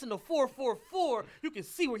you listen to 444, you can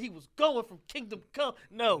see where he was going from Kingdom Come.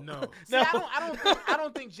 No. See, I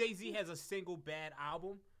don't think Jay-Z has a single bad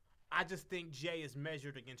album. I just think Jay is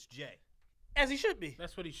measured against Jay. As he should be.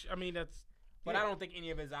 That's what he. I mean, that's. But I don't think any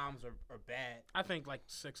of his albums are bad. I think like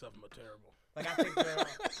 6 of them are terrible. Like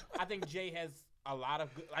I think Jay has a lot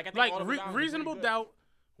of good. Like I think Like all of his albums are Reasonable pretty good. Doubt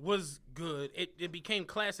was good. It became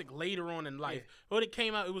classic later on in life. When it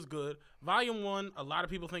came out, it was good. Volume 1, a lot of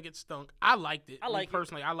people think it stunk. I liked it. I like Me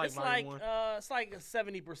personally. I like it's Volume 1. It's like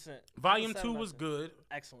 70%. Volume It's 2 7 was out of 10. good.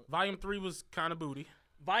 Excellent. Volume 3 was kind of booty.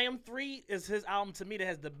 Volume 3 is his album to me that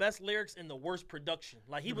has the best lyrics and the worst production.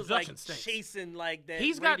 Like he The was like production stinks. chasing like that.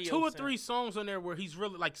 He's got radio 2 or sound. 3 songs on there where he's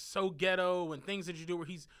really like so ghetto and things that you do where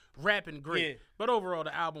he's rapping great. Yeah. But overall,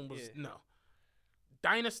 the album was Yeah. no.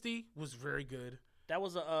 Dynasty was very good. That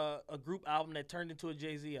was a group album that turned into a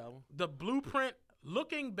Jay-Z album. The Blueprint,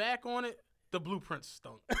 looking back on it, the Blueprint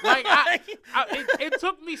stunk. Like it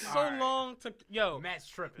took me so long to Matt's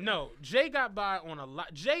tripping. No, Jay got by on a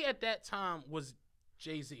lot. Jay at that time was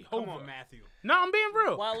Jay-Z. Come on, Matthew. No, I'm being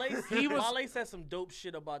real. Wale said some dope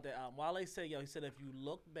shit about that album. Wale said, he said, if you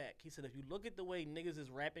look back, he said, if you look at the way niggas is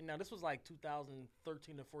rapping now, this was like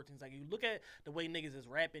 2013 or 14. It's like, you look at the way niggas is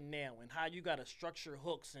rapping now and how you got to structure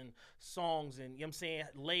hooks and songs and, you know what I'm saying,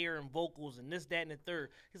 layer and vocals and this, that, and the third.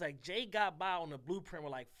 He's like, Jay got by on the Blueprint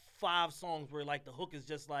with like 5 songs where like the hook is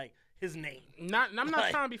just like his name. I'm not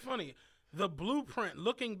trying to be funny. The Blueprint,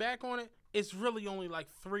 looking back on it, it's really only like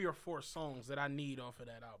 3 or 4 songs that I need off of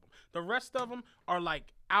that album. The rest of them are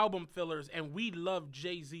like album fillers, and we love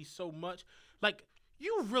Jay-Z so much. Like,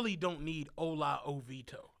 you really don't need Ola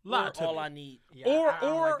Ovito. All I need. Yeah, I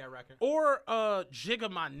don't like that record. Or Jigga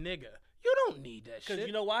My Nigga. You don't need that shit. Because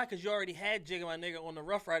you know why? Because you already had Jigga My Nigga on the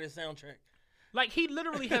Rough Riders soundtrack. Like, he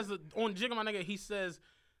literally has on Jigga My Nigga, he says,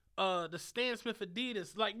 the Stan Smith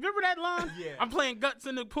Adidas. Like, remember that line? Yeah. I'm playing guts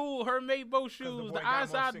in the pool, Hermaid bow shoes, the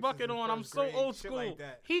eyes bucket on. I'm so old school. Like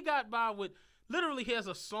that. He got by with, literally, he has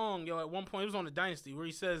a song, at one point, it was on the Dynasty, where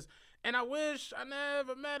he says, and I wish I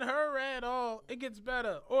never met her at all. It gets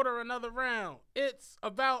better. Order another round. It's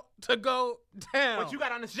about to go down. But you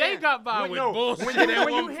gotta understand. Jay got by with bullshit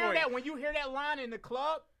when you hear that line in the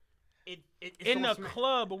club, it's in the smack.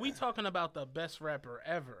 club, but we talking about the best rapper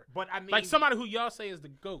ever. But I mean, like somebody who y'all say is the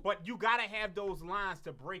GOAT. But you gotta have those lines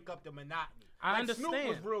to break up the monotony. I like understand. Snoop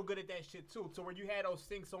was real good at that shit too. So when you had those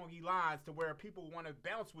sing-songy lines to where people want to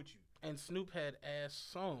bounce with you. And Snoop had ass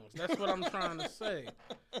songs. That's what I'm trying to say.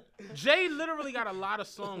 Jay literally got a lot of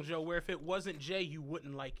songs, where if it wasn't Jay, you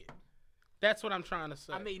wouldn't like it. That's what I'm trying to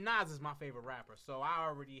say. I mean, Nas is my favorite rapper, so I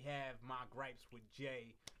already have my gripes with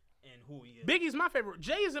Jay and who he is. Biggie's my favorite.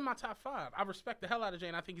 Jay is in my top 5. I respect the hell out of Jay,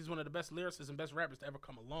 and I think he's one of the best lyricists and best rappers to ever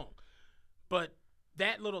come along. But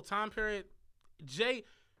that little time period, Jay,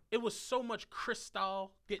 it was so much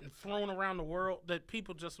crystal getting thrown around the world that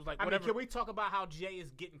people just was like, whatever. I mean, can we talk about how Jay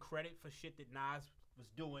is getting credit for shit that Nas was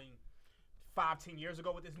doing 5-10 years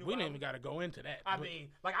ago with this new We album? ain't even got to go into that. I mean,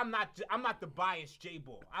 like, I'm not the biased Jay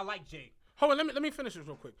bull. I like Jay. Hold on, let me finish this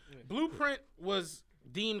real quick. Blueprint was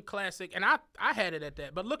deemed classic, and I had it at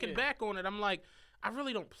that. But looking back on it, I'm like, I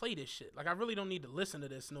really don't play this shit. Like, I really don't need to listen to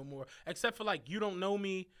this no more. Except for, like, You Don't Know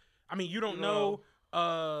Me. I mean, You Don't Know.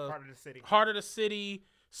 Heart of the City. Heart of the City.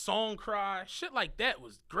 Song Cry. Shit like that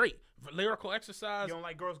was great. Lyrical Exercise. You don't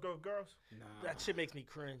like Girls, Girls, Girls? Nah. That shit makes me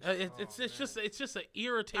cringe. It's just an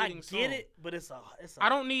irritating I song. get it, but it's a I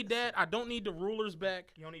don't need that. I don't need the Rulers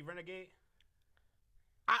back. You don't need Renegade?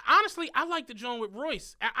 Honestly, I like the joint with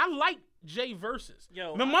Royce. I like Jay verses.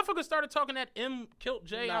 Yo, when motherfuckers started talking that M killed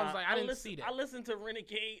Jay, I was like, I didn't see that. I listened to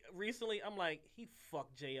Renegade recently. I'm like, he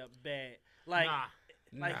fucked Jay up bad. Like,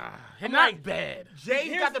 Nah, I'm not like, bad.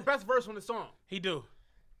 Jay's got the best verse on the song. He do.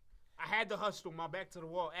 I had to hustle my back to the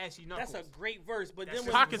wall, ashy knuckles. that's a great verse. But then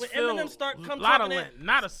Pockets when filled. Eminem start come lot of talking lint, that,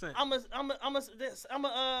 not a cent. I'm a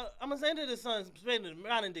send to the son, spending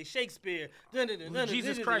modern day Shakespeare.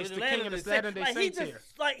 Jesus Christ, the king of the Saturday Saints here.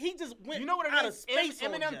 Like he just went You know what it out is? of space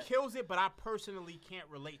on Eminem Jay. kills it, but I personally can't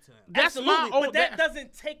relate to him. That's Absolutely, my but that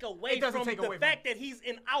doesn't take away from the from fact that he's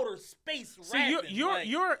in outer space. See, rapping.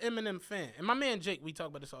 you're an Eminem fan, and my man Jake, we talk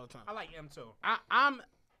about this all the time. I like M too.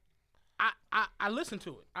 I listen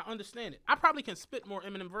to it. I understand it. I probably can spit more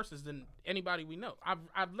Eminem verses than anybody we know.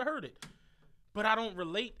 I've heard it, but I don't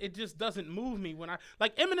relate. It just doesn't move me when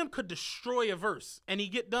like Eminem could destroy a verse and he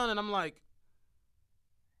get done and I'm like,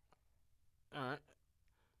 all right.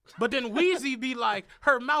 But then Weezy be like,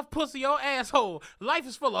 her mouth, pussy, or asshole. Life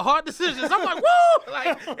is full of hard decisions. I'm like, woo!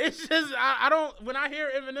 Like, it's just, I don't, when I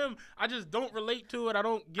hear Eminem, I just don't relate to it. I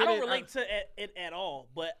don't get it. I don't relate to it at all,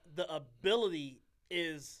 but the ability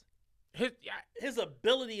is... His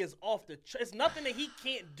ability is off the. It's nothing that he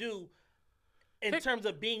can't do in terms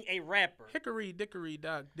of being a rapper. Hickory dickory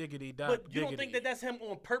dock diggity dock. But you don't think that that's him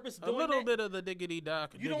on purpose doing a little that? bit of the diggity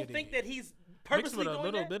dock. You don't think that he's mixed purposely with a doing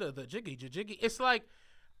little that? bit of the jiggy. It's like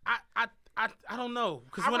I don't know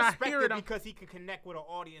because I when I respect hear it it, because he can connect with an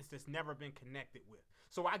audience that's never been connected with.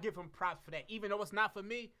 So I give him props for that. Even though it's not for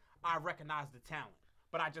me, I recognize the talent.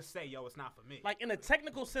 But I just say, yo, it's not for me. Like in a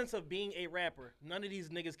technical sense of being a rapper, none of these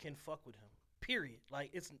niggas can fuck with him. Period.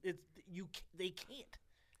 Like they can't.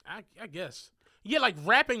 I guess. Yeah, like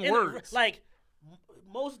rapping words. Like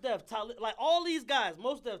Mos Def, Talib, like all these guys.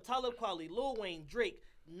 Mos Def, Talib Kweli, Lil Wayne, Drake,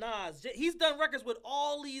 Nas. He's done records with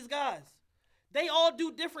all these guys. They all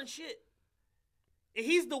do different shit. And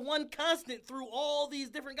he's the one constant through all these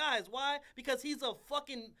different guys. Why? Because he's a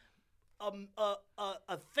fucking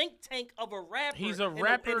a think tank of a rapper. He's a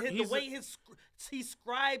rapper. The way he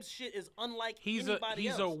scribes shit is unlike anybody else.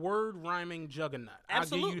 He's a word rhyming juggernaut.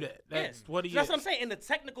 Absolutely. I'll give you that. That's what he is. That's what I'm saying. In the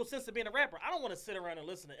technical sense of being a rapper, I don't want to sit around and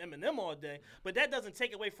listen to Eminem all day, but that doesn't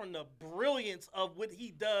take away from the brilliance of what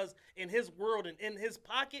he does in his world and in his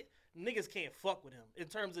pocket. Niggas can't fuck with him in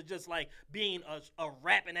terms of just like being a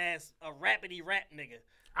rapidy rap nigga.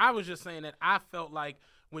 I was just saying that I felt like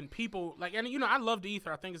when people like, and I love the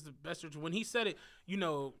Ether. I think it's the best. When he said it,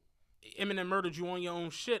 Eminem murdered you on your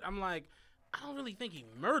own shit. I'm like, I don't really think he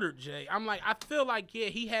murdered Jay. I'm like, I feel like, yeah,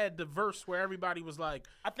 he had the verse where everybody was like,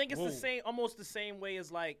 I think it's whoa. the same, almost the same way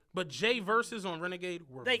as like But Jay verses on Renegade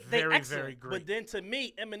were they very, excellent. very great. But then to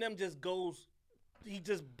me, Eminem just goes, he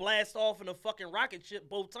just blasts off in a fucking rocket ship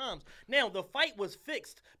both times. Now the fight was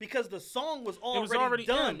fixed because the song was already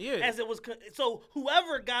done. Yeah. As it was, so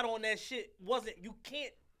whoever got on that shit wasn't. You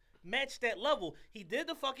can't match that level. He did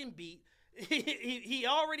the fucking beat. He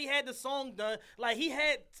already had the song done. Like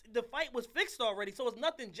the fight was fixed already, so it's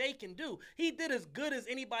nothing Jay can do. He did as good as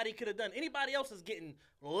anybody could have done. Anybody else is getting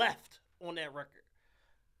left on that record.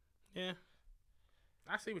 Yeah,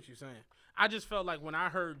 I see what you're saying. I just felt like when I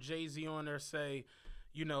heard Jay-Z on there say,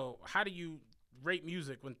 you know, how do you rate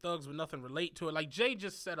music when thugs with nothing relate to it? Like, Jay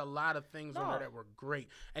just said a lot of things on there that were great.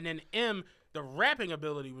 And then M, the rapping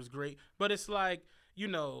ability was great, but it's like, you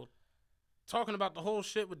know, talking about the whole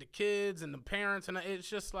shit with the kids and the parents, and it's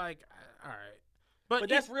just like, all right. But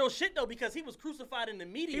that's real shit, though, because he was crucified in the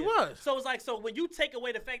media. He was. So it's like, so when you take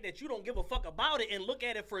away the fact that you don't give a fuck about it and look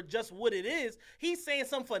at it for just what it is, he's saying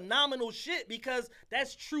some phenomenal shit because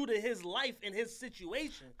that's true to his life and his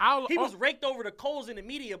situation. He was raked over the coals in the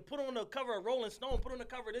media, put on the cover of Rolling Stone, put on the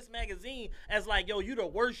cover of this magazine as like, yo, you the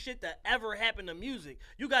worst shit that ever happened to music.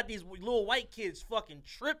 You got these little white kids fucking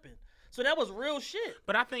tripping. So that was real shit.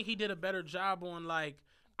 But I think he did a better job on, like,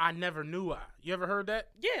 I Never Knew I. You ever heard that?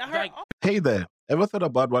 Yeah, I heard. Like, Hey there, ever thought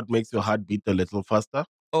about what makes your heart beat a little faster?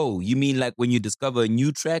 Oh, you mean like when you discover a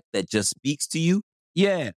new track that just speaks to you?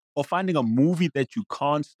 Yeah, or finding a movie that you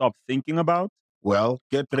can't stop thinking about? Well,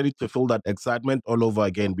 get ready to feel that excitement all over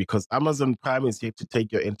again because Amazon Prime is here to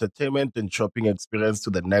take your entertainment and shopping experience to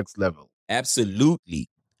the next level. Absolutely.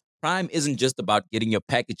 Prime isn't just about getting your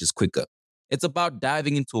packages quicker. It's about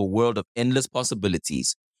diving into a world of endless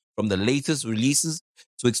possibilities, from the latest releases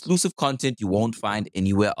to exclusive content you won't find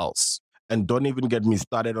anywhere else. And don't even get me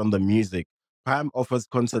started on the music. Prime offers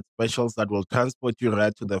concert specials that will transport you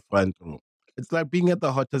right to the front row. It's like being at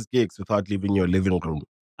the hottest gigs without leaving your living room.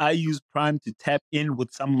 I use Prime to tap in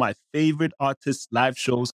with some of my favorite artists' live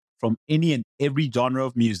shows from any and every genre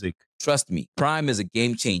of music. Trust me, Prime is a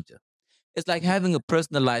game changer. It's like having a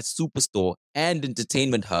personalized superstore and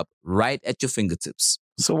entertainment hub right at your fingertips.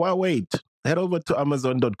 So why wait? Head over to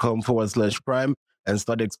amazon.com/Prime and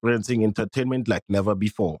start experiencing entertainment like never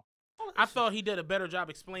before. I thought he did a better job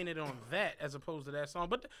explaining it on that as opposed to that song,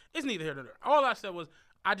 but it's neither here nor there. All I said was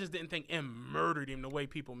I just didn't think M murdered him the way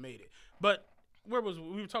people made it. But we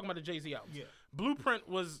were talking about the Jay-Z album. Yeah. Blueprint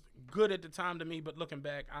was good at the time to me, but looking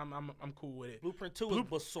back, I'm cool with it. Blueprint 2 was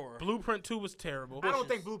Basura. Blueprint 2 was terrible. I don't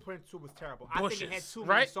think Blueprint 2 was terrible. I think it had too many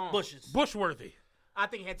right? songs. Bushworthy. I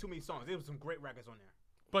think it had too many songs. There was some great records on there.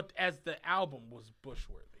 But as the album was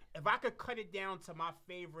Bushworthy. If I could cut it down to my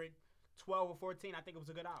favorite 12 or 14, I think it was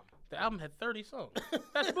a good album. The album had 30 songs.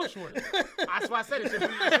 That's Bushworthy. That's why I said it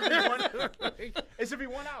should be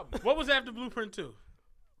one album. What was after Blueprint 2?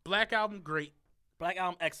 Black Album, great. Black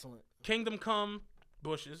Album, excellent. Kingdom Come,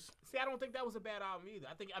 Bushes. See, I don't think that was a bad album either.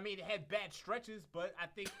 I mean, it had bad stretches, but I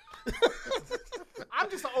think I'm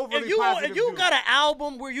just an overly positive If you dude. got an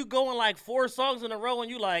album where you going like 4 songs in a row and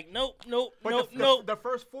you like, nope. The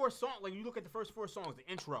first 4 songs, like you look at the first 4 songs, the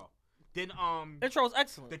intro, then intro is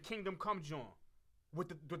excellent. The Kingdom Come joint with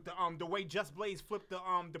the way Just Blaze flipped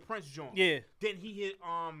the Prince joint. Yeah. Then he hit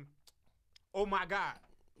Oh My God.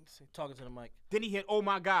 Let's see, talking to the mic. Then he hit Oh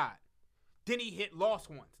My God. Then he hit Lost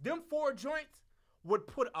Ones. Them 4 joints would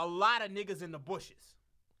put a lot of niggas in the bushes.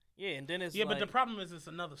 Yeah, and then it's but the problem is it's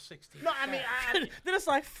another 16. No, I mean, then it's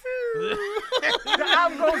like, the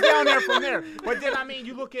album goes down there from there. But then, I mean,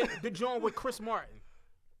 you look at the joint with Chris Martin.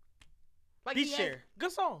 Like Beat Share.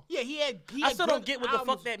 Good song. Yeah, he had I still don't get what albums.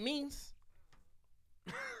 the fuck that means.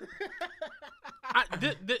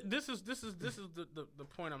 This is the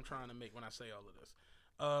point I'm trying to make when I say all of this.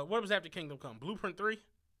 What was after Kingdom Come? Blueprint 3?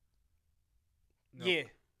 No. Yeah.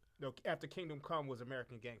 No, after Kingdom Come was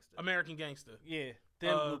American Gangster. American Gangster. Yeah.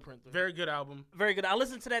 Then Blueprint 3. Very good album. Very good. I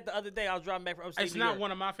listened to that the other day. I was driving back from upstate It's New not York.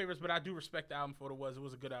 one of my favorites, but I do respect the album for what it was. It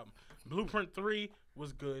was a good album. Blueprint 3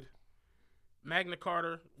 was good. Magna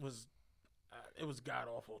Carta was it was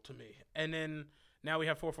god-awful to me. And then now we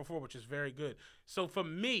have 444, which is very good. So for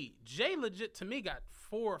me, Jay legit to me got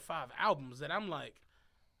 4 or 5 albums that I'm like,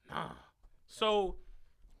 nah. So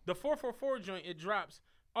the 444 joint, it drops.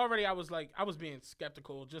 Already I was being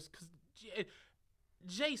skeptical just because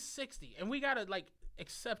Jay's 60. And we got to, like,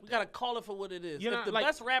 accept We it. gotta call it for what it is. You know, If the like-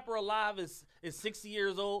 best rapper alive is 60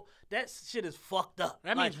 years old, that shit is fucked up.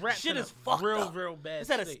 That Like, means rap's shit in a is fucked real, up. real bad It's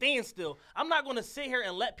at a state. standstill. I'm not gonna sit here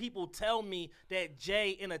and let people tell me that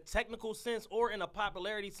Jay, in a technical sense or in a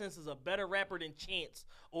popularity sense, is a better rapper than Chance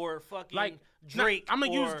or fucking Like, Drake. I'm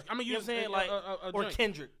gonna or, use you know what I'm saying? Like, or joint.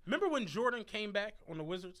 Kendrick. Remember when Jordan came back on the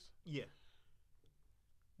Wizards? Yeah.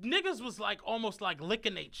 Niggas was like almost like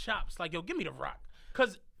licking their chops, like, yo, give me the rock.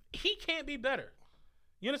 Because he can't be better.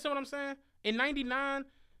 You understand what I'm saying? In 99,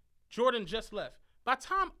 Jordan just left. By the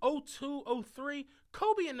time 02, 03,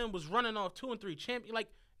 Kobe and them was running off 2 and 3 champion. Like,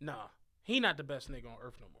 nah, he not the best nigga on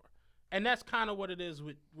earth no more. And that's kind of what it is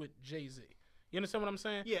with Jay-Z. You understand what I'm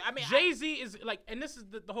saying? Yeah, I mean, Jay-Z is like, and this is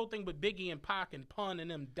the whole thing with Biggie and Pac and Pun and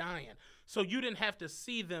them dying. So you didn't have to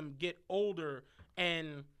see them get older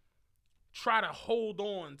and try to hold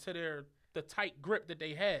on to the tight grip that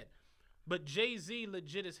they had. But Jay-Z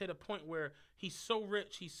legit has hit a point where he's so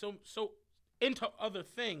rich, he's so into other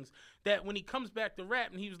things that when he comes back to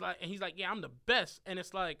rap and he's like, yeah, I'm the best. And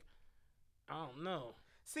it's like, I don't know.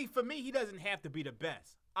 See, for me, he doesn't have to be the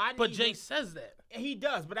best. But Jay says that. He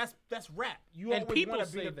does, but that's rap. You And always people wanna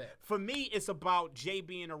be say the, that. For me, it's about Jay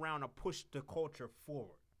being around to push the culture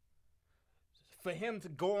forward. For him to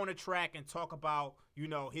go on a track and talk about,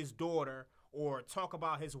 his daughter or talk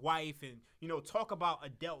about his wife and, talk about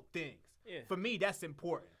adult things. Yeah. For me, that's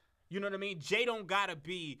important. You know what I mean? Jay don't gotta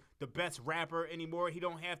be the best rapper anymore. He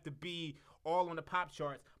don't have to be all on the pop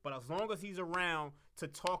charts. But as long as he's around to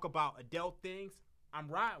talk about adult things, I'm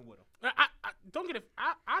riding with him. I don't get it.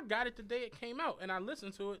 I got it the day it came out, and I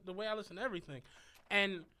listened to it the way I listen to everything.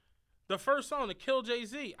 And the first song, "To Kill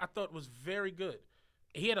Jay-Z," I thought was very good.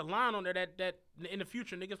 He had a line on there that in the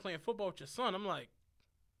future niggas playing football with your son. I'm like,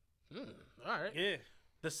 all right. Yeah.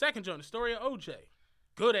 The second joint, "The Story of OJ,"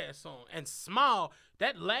 good ass song. And "Smile,"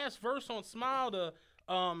 that last verse on "Smile," the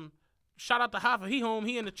shout out to Hoffa, he home,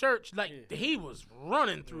 he in the church. Like, he was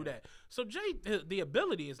running through that. So Jay, the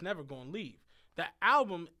ability is never gonna leave. The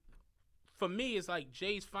album, for me, is like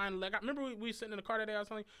Jay's finally. Like, I remember we were sitting in the car today. I was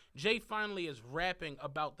telling you, Jay finally is rapping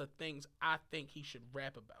about the things I think he should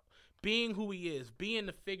rap about. Being who he is, being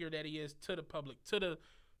the figure that he is to the public, to the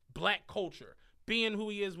black culture, being who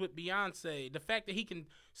he is with Beyonce, the fact that he can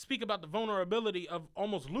speak about the vulnerability of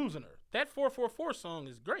almost losing her. That 444 song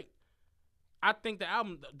is great. I think the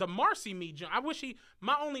album, the Marcy Me,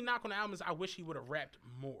 my only knock on the album is I wish he would have rapped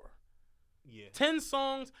more. Yeah. 10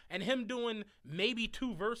 songs and him doing maybe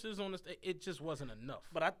 2 verses on this, it just wasn't enough.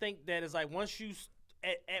 But I think that is like once you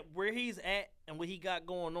at where he's at and what he got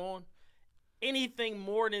going on, anything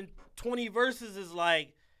more than 20 verses is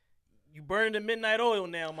like you burning the midnight oil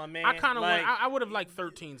now, my man. I kind of like, I would have liked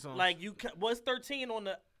 13 songs. like what's 13 on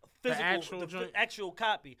the physical, actual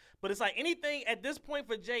copy. But it's like anything at this point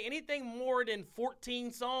for Jay, anything more than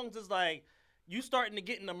 14 songs is like you starting to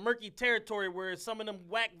get in the murky territory where some of them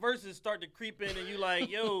whack verses start to creep in, and you like,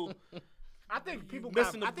 yo, I think people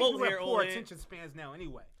missing the boat people here, have poor old head. attention spans now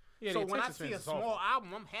anyway. Yeah, so the when I attention see a spans is awful. small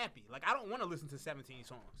album, I'm happy. Like, I don't want to listen to 17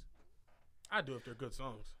 songs. I do if they're good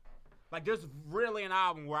songs. Like, there's rarely an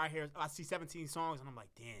album where I see 17 songs and I'm like,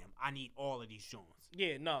 damn, I need all of these joints.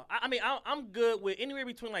 yeah, no. I mean, I'm good with anywhere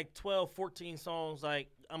between like 12, 14 songs. Like,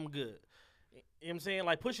 I'm good. You know what I'm saying?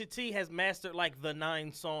 Like Pusha T has mastered like the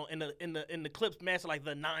 9 song in the clips mastered like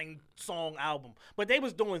the 9 song album. But they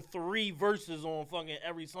was doing 3 verses on fucking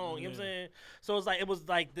every song, you know what I'm saying? So it was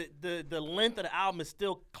like the length of the album is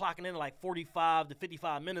still clocking in like 45 to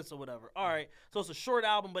 55 minutes or whatever. All right. So it's a short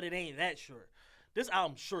album, but it ain't that short. This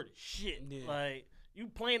album's short as shit. Yeah. Like you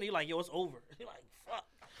playing it, you're like, yo, it's over. You're like, fuck.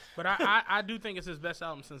 But I do think it's his best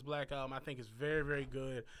album since Black Album. I think it's very, very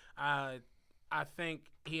good. I think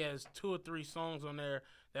he has 2 or 3 songs on there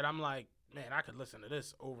that I'm like, man, I could listen to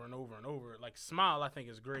this over and over and over. Like "Smile," I think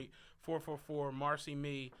is great. 444, "Marcy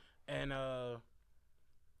Me," and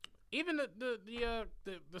even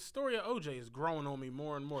the story of OJ is growing on me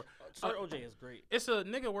more and more. Story OJ is great. It's a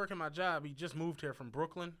nigga working my job. He just moved here from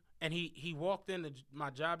Brooklyn, and he walked into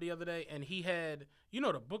my job the other day, and he had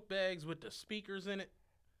the book bags with the speakers in it.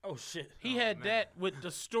 Oh shit. He had that with the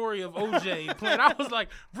story of OJ playing. I was like,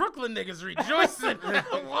 Brooklyn niggas rejoicing,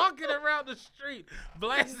 walking around the street,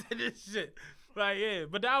 blasting this shit. Like, yeah,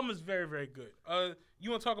 but the album is very, very good. You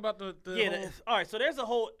want to talk about the whole... All right, so there's a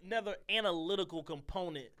whole another analytical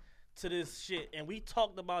component to this shit, and we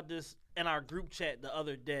talked about this in our group chat the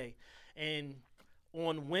other day. And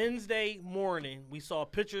on Wednesday morning, we saw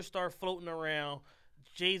pictures start floating around.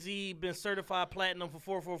 Jay-Z been certified platinum for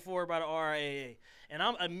 444 by the RIAA. And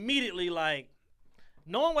I'm immediately like,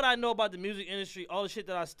 knowing what I know about the music industry, all the shit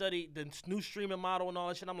that I studied, the new streaming model and all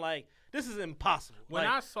that shit, I'm like, this is impossible. When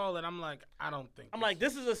like, I saw it, I'm like, I don't think. I'm like,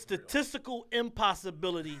 this is a statistical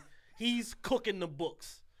impossibility. He's cooking the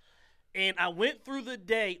books. And I went through the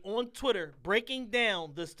day on Twitter breaking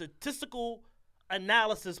down the statistical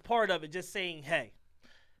analysis part of it, just saying, hey,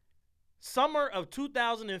 summer of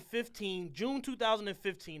 2015, June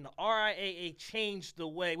 2015, the RIAA changed the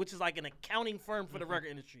way, which is like an accounting firm for the record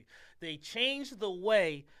industry. They changed the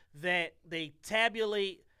way that they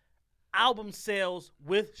tabulate album sales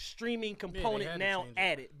with streaming component now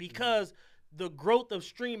added because the growth of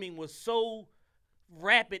streaming was so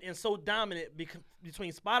rapid and so dominant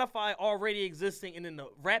between Spotify already existing and then the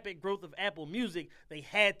rapid growth of Apple Music. They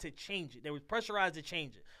had to change it. They were pressurized to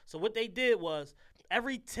change it. So what they did was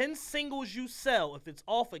every 10 singles you sell, if it's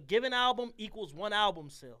off a given album, equals one album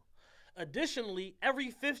sale. Additionally, every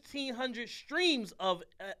 1,500 streams of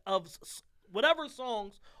whatever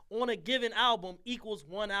songs on a given album equals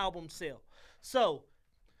one album sale. So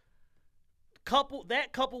coupled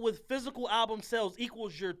with physical album sales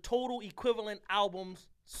equals your total equivalent albums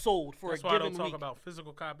sold for That's a given week. That's why I don't talk about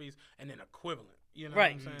physical copies and then equivalent. You know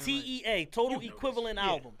right. what I'm saying? TEA, total equivalent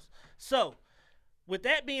albums. So with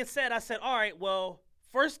that being said, I said, all right, well,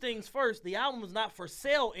 first things first, the album is not for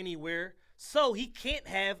sale anywhere, so he can't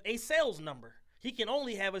have a sales number. He can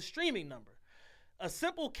only have a streaming number. A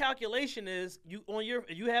simple calculation is you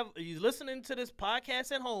listening to this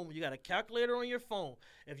podcast at home, you got a calculator on your phone.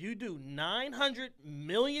 If you do 900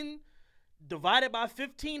 million divided by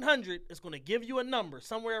 1,500, it's going to give you a number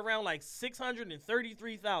somewhere around like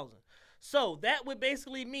 633,000. So that would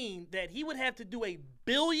basically mean that he would have to do 1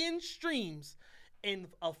 billion streams in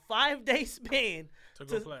a 5-day span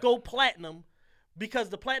to go platinum. Because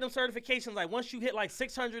the platinum certification is like once you hit like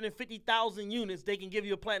 650,000 units, they can give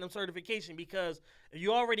you a platinum certification because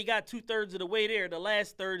you already got 2/3 of the way there. The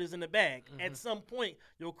last third is in the bag. At some point,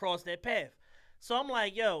 you'll cross that path. So I'm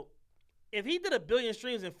like, yo, if he did 1 billion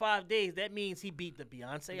streams in 5 days, that means he beat the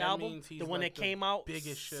Beyonce album, the one that came out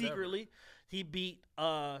secretly. He beat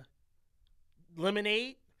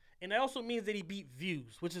Lemonade. And that also means that he beat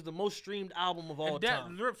Views, which is the most streamed album of all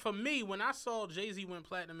time. For me, when I saw Jay-Z went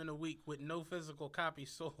platinum in a week with no physical copy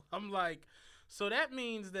sold, I'm like, so that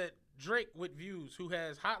means that Drake with Views, who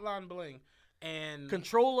has Hotline Bling and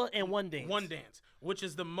Controller and One Dance. One Dance, which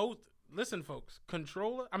is the most, listen folks,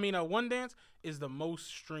 One Dance is the most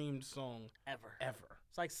streamed song ever.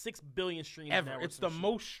 It's like 6 billion streams ever. It's the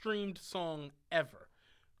most streamed song ever.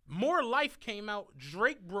 More Life came out.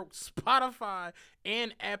 Drake broke Spotify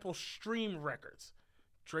and Apple stream records.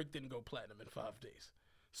 Drake didn't go platinum in 5 days.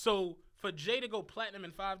 So for Jay to go platinum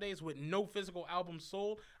in 5 days with no physical album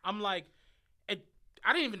sold, I'm like, I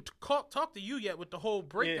didn't even talk to you yet with the whole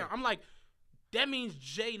breakdown. Yeah. I'm like, that means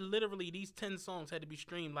Jay literally, these 10 songs had to be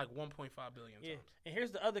streamed like 1.5 billion times. And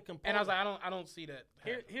here's the other component. And I was like, I don't see that.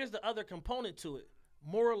 Here's the other component to it.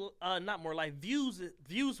 Views,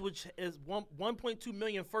 which is 1.2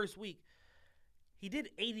 million first week, he did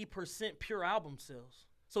 80% pure album sales.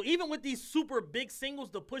 So even with these super big singles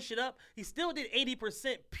to push it up, he still did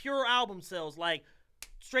 80% pure album sales, like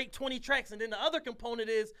straight 20 tracks. And then the other component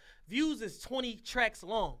is Views is 20 tracks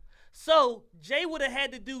long. So Jay would have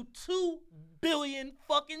had to do 2 billion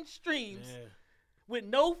fucking streams with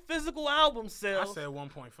no physical album sales. I said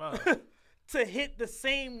 1.5 to hit the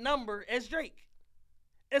same number as Drake.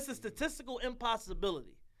 It's a statistical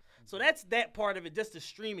impossibility. So that's that part of it, just the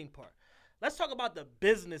streaming part. Let's talk about the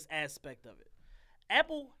business aspect of it.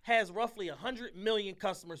 Apple has roughly 100 million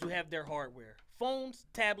customers who have their hardware. Phones,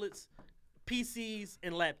 tablets, PCs,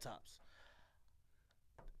 and laptops.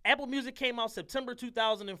 Apple Music came out September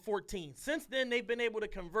 2014. Since then, they've been able to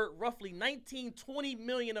convert roughly 20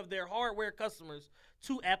 million of their hardware customers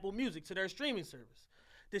to Apple Music, to their streaming service.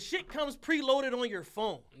 The shit comes preloaded on your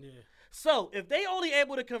phone. Yeah. So if they only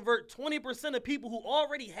able to convert 20% of people who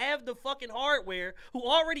already have the fucking hardware, who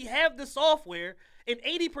already have the software, and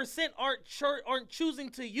 80% aren't choosing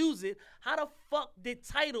to use it, how the fuck did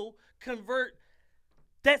Tidal convert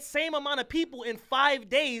that same amount of people in 5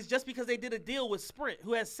 days just because they did a deal with Sprint,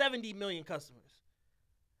 who has 70 million customers?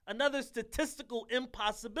 Another statistical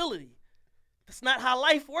impossibility. That's not how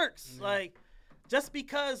life works. Yeah. Like, just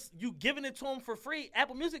because you giving it to them for free,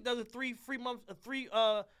 Apple Music does a 3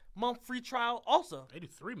 month free trial also. They do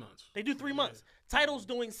 3 months. They do 3 months. Tidal's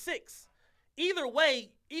doing 6. Either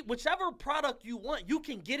way, whichever product you want, you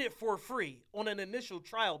can get it for free on an initial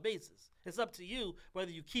trial basis. It's up to you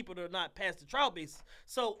whether you keep it or not past the trial basis.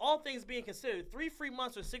 So all things being considered, 3 free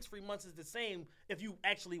months or 6 free months is the same if you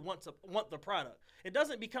actually want the product. It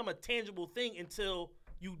doesn't become a tangible thing until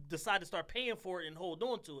you decide to start paying for it and hold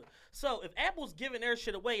on to it. So if Apple's giving their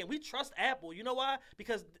shit away, and we trust Apple, you know why?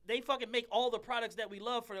 Because they fucking make all the products that we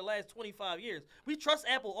love for the last 25 years. We trust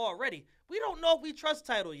Apple already. We don't know if we trust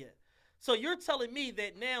Tidal yet. So you're telling me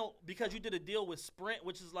that now, because you did a deal with Sprint,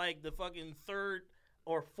 which is like the fucking third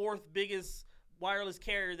or fourth biggest wireless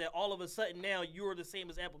carrier, that all of a sudden now you're the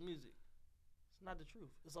same as Apple Music. It's not the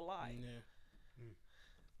truth. It's a lie.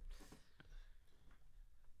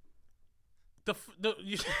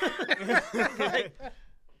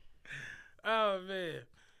 Oh man,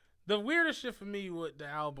 the weirdest shit for me with the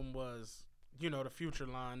album was, the Future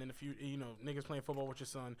line, and the few, niggas playing football with your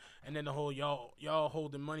son, and then the whole y'all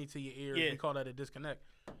holding money to your ears. We call that a disconnect.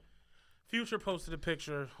 Future posted a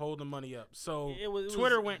picture holding money up, so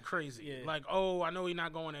Twitter went crazy. Yeah. Like, oh, I know he's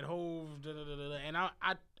not going at Hove, and I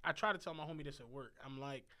try to tell my homie this at work. I'm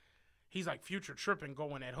like, he's like, Future tripping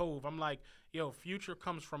going at Hove. I'm like, yo, Future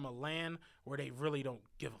comes from a land where they really don't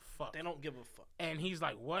give a fuck. They don't give a fuck. And he's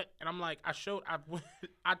like, what? And I'm like, I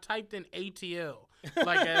typed in ATL,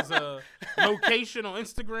 like as a location on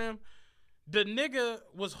Instagram. The nigga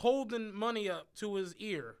was holding money up to his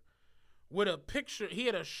ear with a picture. He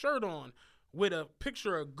had a shirt on with a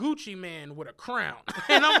picture of Gucci Man with a crown.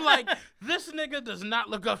 And I'm like, this nigga does not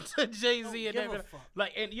look up to Jay-Z. And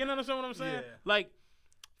like, and you understand what I'm saying? Yeah. Like,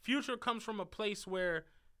 Future comes from a place where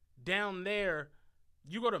down there,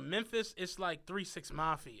 you go to Memphis, it's like 3-6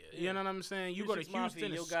 Mafia. Yeah. You know what I'm saying? You go to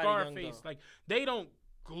Houston, it's Scarface. Like, they don't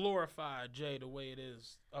glorify Jay the way it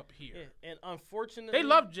is up here. Yeah. And unfortunately, they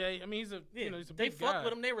love Jay. I mean, he's a he's a big guy. They fuck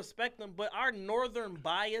with him, they respect him, but our northern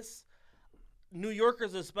bias, New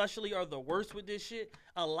Yorkers especially, are the worst with this shit,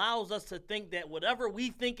 allows us to think that whatever we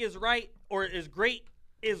think is right or is great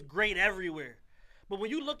everywhere. But when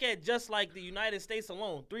you look at just like the United States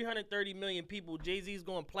alone, 330 million people, Jay-Z's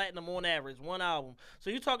going platinum on average, one album. So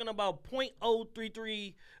you're talking about 0.033%,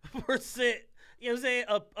 you know what I'm saying,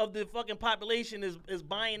 of the fucking population is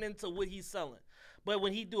buying into what he's selling. But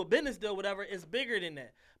when he do a business deal, whatever, it's bigger than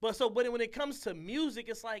that. But when it comes to music,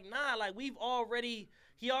 it's like, nah, like he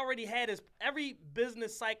already had every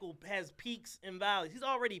business cycle has peaks and valleys. He's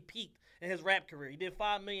already peaked in his rap career. He did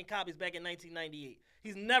 5 million copies back in 1998.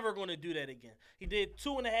 He's never going to do that again. He did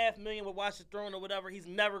 2.5 million with Watch the Throne or whatever. He's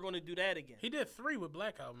never going to do that again. He did 3 with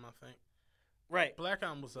Black Album, I think. Right. Black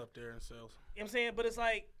Album was up there in sales. You know what I'm saying? But it's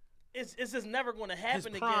like, it's just never going to happen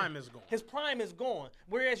again. His prime is gone. His prime is gone.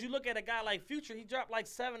 Whereas you look at a guy like Future, he dropped like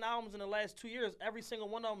 7 albums in the last 2 years. Every single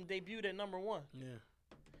one of them debuted at number 1. Yeah.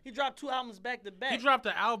 He dropped 2 albums back to back. He dropped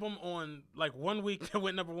an album on like 1 week that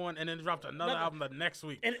went number 1, and then dropped another album the next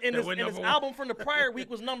week. And his album from the prior week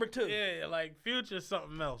was number 2. Yeah, like Future's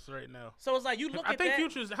something else right now. So it's like you look I think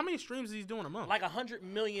Future's, how many streams is he doing a month? Like 100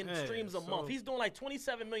 million streams a month. He's doing like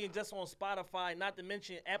 27 million just on Spotify, not to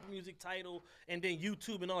mention Apple Music, Tidal, and then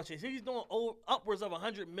YouTube and all that shit. So he's doing upwards of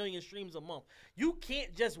 100 million streams a month. You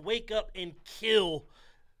can't just wake up and kill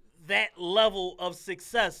that level of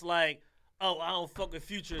success like, oh, I don't fuck with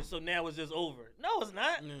Future, so now it's just over. No, it's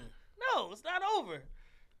not. Yeah. No, it's not over.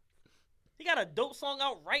 He got a dope song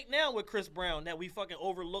out right now with Chris Brown that we fucking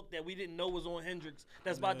overlooked that we didn't know was on Hendrix.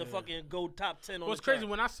 That's about to fucking go top 10 on What's the chart. crazy,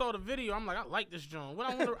 when I saw the video, I'm like, I like this joint.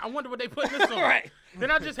 I wonder what they put this on. Right. Then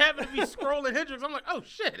I just happened to be scrolling Hendrix. I'm like, oh,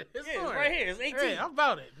 shit. It's right here. It's 18. Hey, how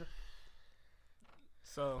about it?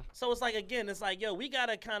 So it's like, again, it's like, yo, we got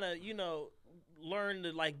to kind of, learn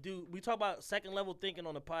to we talk about second level thinking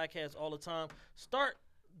on the podcast all the time. Start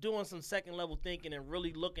doing some second level thinking and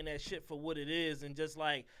really looking at shit for what it is, and just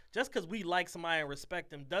because we like somebody and respect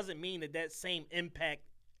them doesn't mean that same impact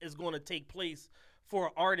is going to take place for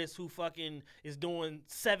an artist who fucking is doing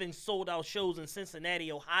 7 sold out shows in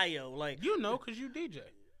Cincinnati, Ohio. Like, because you DJ.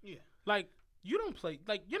 Yeah. Like, you don't play,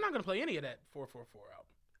 like, you're not going to play any of that 444 album.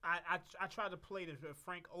 I tried to play the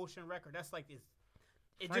Frank Ocean record. That's like his.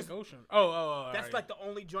 Frank Ocean. Oh. That's like the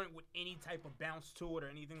only joint with any type of bounce to it or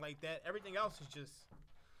anything like that. Everything else is just.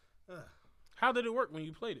 How did it work when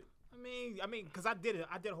you played it? I mean, because I did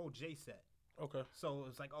a whole Jay set. Okay. So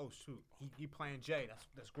it's like, oh shoot, he playing Jay.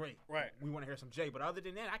 That's great. Right. We want to hear some Jay, but other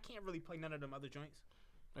than that, I can't really play none of them other joints.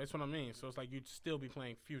 That's what I mean. So it's like you'd still be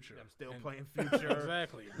playing Future. I'm still playing Future.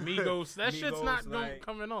 Exactly. Migos. That shit's not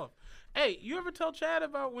coming off. Hey, you ever tell Chad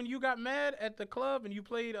about when you got mad at the club and you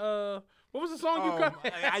played what was the song you got?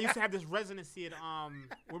 I used to have this residency at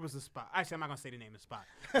where was the spot? Actually, I'm not gonna say the name of the spot.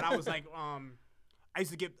 But I was like I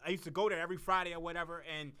used to go there every Friday or whatever,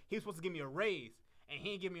 and he was supposed to give me a raise, and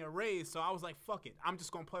he didn't give me a raise, so I was like, fuck it, I'm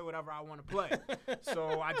just gonna play whatever I want to play.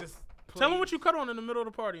 So I just tell him what you cut on in the middle of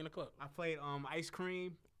the party in the club. I played Ice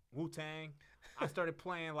Cream, Wu-Tang. I started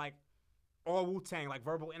playing like all Wu-Tang, like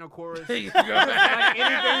verbal intercourse. There you go. Like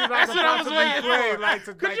anything you That's what I was waiting play, for. like,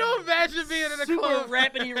 to, Could like, you imagine being in a Super club?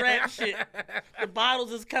 rappity rap shit. The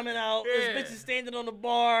bottles is coming out. Yeah. This bitch is standing on the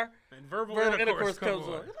bar. And verbal Verbal intercourse comes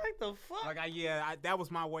on. on. It's like the fuck. like that was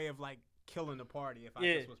my way of like killing the party if I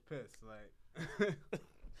Yeah. just was pissed. Like,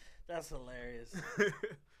 That's hilarious.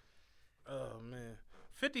 Oh man,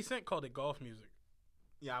 50 Cent called it golf music.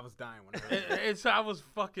 yeah, I was dying when I heard it. I was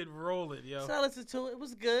fucking rolling, yo. So I listened to it. It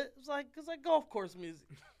was good. It was like golf course music.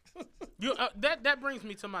 That brings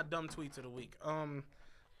me to my dumb tweets of the week.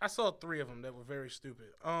 I saw 3 of them that were very stupid.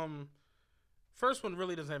 First one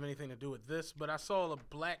really doesn't have anything to do with this, but I saw a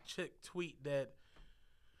black chick tweet that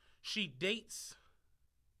she dates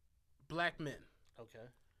black men, Okay.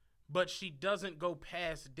 but she doesn't go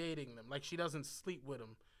past dating them. Like she doesn't sleep with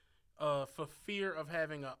them for fear of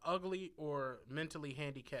having an ugly or mentally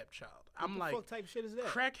handicapped child. I'm What like, the fuck type shit is that?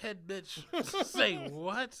 crackhead bitch. Say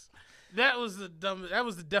what? That was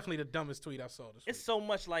definitely the dumbest tweet I saw this week. It's so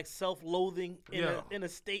much like self-loathing Yeah. in a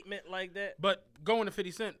statement like that. But going to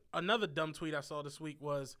 50 Cent, another dumb tweet I saw this week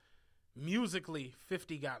was musically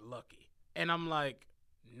 50 got lucky. And I'm like,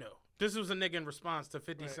 no. This was a nigga in response to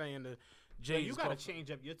 50 saying to Yo, Jay's you gotta change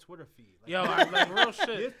up your Twitter feed. Like, Yo, I like real your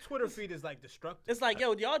shit. Twitter feed is like destructive. It's like,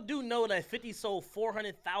 yo, y'all do know that 50 sold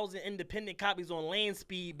 400,000 independent copies on land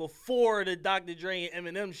speed before the Dr. Dre and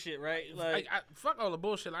Eminem shit, right? Like, Fuck all the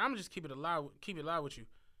bullshit. Like, I'm just keep it alive with you.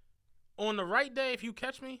 On the right day, if you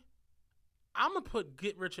catch me, I'm gonna put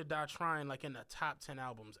Get Rich or Die Trying like in the top 10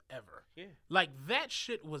 albums ever. yeah, Like that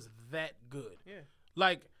shit was that good. yeah.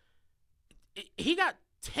 Like he got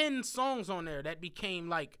 10 songs on there that became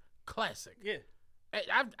like classic. Yeah.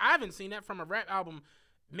 I haven't seen that from a rap album,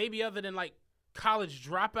 maybe other than like College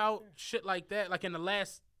Dropout, shit like that, like in the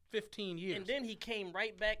last 15 years. And then he came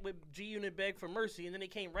right back with G Unit Beg for Mercy, and then he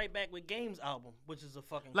came right back with Games album, which is a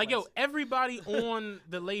fucking like, classic. yo, everybody on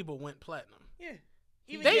the label went platinum. Yeah.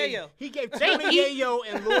 Even They- Yayo. He gave Tony Yayo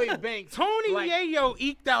and Lloyd Banks. Tony like, Yayo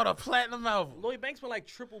eked out a platinum album. Lloyd Banks went like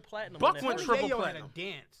triple platinum. Buck on that went album. triple Yayo had platinum. a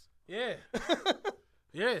dance. Yeah.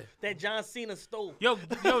 Yeah. That John Cena stole. Yo,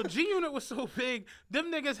 G Unit was so big,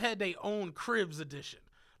 them niggas had their own Cribs edition.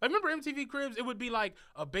 Like, remember MTV Cribs? It would be like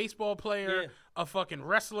a baseball player, Yeah. a fucking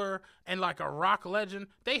wrestler, and like a rock legend.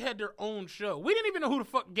 They had their own show. We didn't even know who the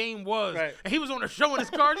fuck Game was. Right. And he was on the show in his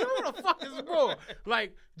car. You know who the fuck is Raw?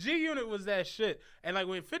 Like, G Unit was that shit. And like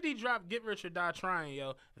when 50 dropped Get Rich or Die Trying,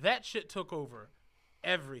 yo, that shit took over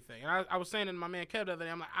everything. And I was saying to my man Kev the other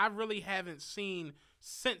day, I'm like, I really haven't seen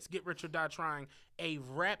since Get Rich or Die Trying a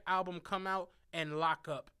rap album come out and lock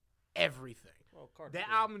up everything. Oh, Carter That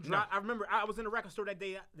did. album dropped. I remember I was in the record store that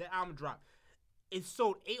day. That album dropped. It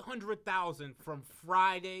sold 800,000 from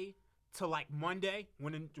Friday to like Monday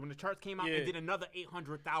when the charts came out, Yeah. and then another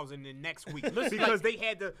 800,000 the next week because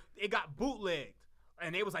it got bootlegged,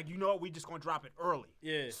 and they was like, you know what, we just gonna drop it early.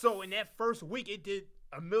 Yeah. So in that first week, it did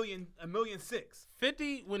a million 6.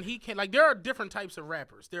 50, when he came, like, there are different types of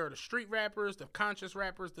rappers. There are the street rappers, the conscious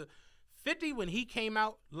rappers. The 50, when he came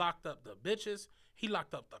out, locked up the bitches. He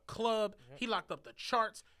locked up the club. He locked up the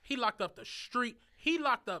charts. He locked up the street. He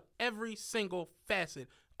locked up every single facet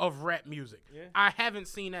of rap music. Yeah. I haven't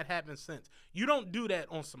seen that happen since. You don't do that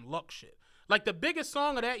on some luck shit. Like, the biggest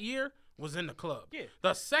song of that year was In the Club. Yeah.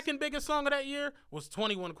 The second biggest song of that year was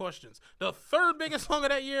 21 Questions. The third biggest song of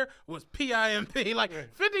that year was PIMP. Like,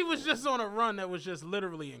 50 was just on a run that was just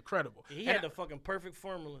literally incredible. He And had the fucking perfect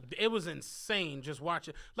formula. it was insane just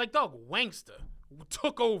watching. Like, dog, Wanksta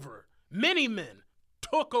took over. Many Men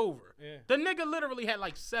took over. Yeah. The nigga literally had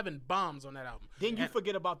like 7 bombs on that album. Then you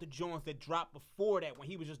forget about the joints that dropped before that when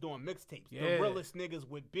he was just doing mixtapes. Yeah. The realest niggas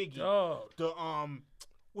with Biggie. Dog. The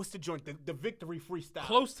what's the joint? The Victory Freestyle.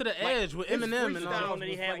 Close to the Like, edge with his Eminem and The freestyle all. joint that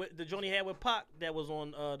he was had like- with the joint he had with Pac that was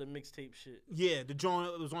on the mixtape shit. Yeah, the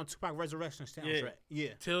joint that was on Tupac Resurrection soundtrack. Yeah.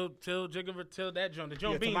 Till that joint. The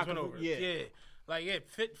joint Yeah, Beans Tomako- went over. yeah. Like, yeah,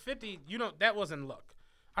 50, you know, that wasn't luck.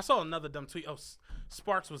 I saw another dumb tweet. Oh,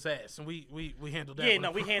 Sparks was ass, and we handled that. Yeah, one.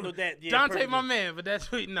 no, we handled that. Yeah, Dante, my perfectly. man, but that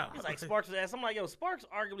tweet, no. He's like Sparks was ass. I'm like, yo, Sparks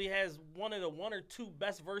arguably has one of the 1 or 2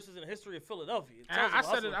 best verses in the history of Philadelphia. It And tells I you said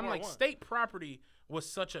Hustle it. I'm Part like, One. State Property was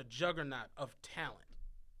such a juggernaut of talent.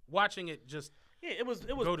 Watching it just Yeah, it was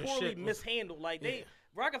Go to poorly shit was- mishandled. Like Yeah.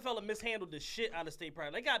 Rockefeller mishandled the shit out of State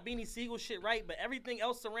Property. They got Beanie Siegel shit right, but everything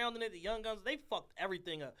else surrounding it, the Young Guns, they fucked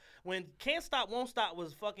everything up. When Can't Stop Won't Stop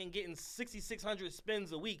was fucking getting 6,600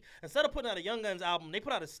 spins a week, instead of putting out a Young Guns album, they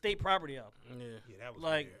put out a State Property album. Yeah, that was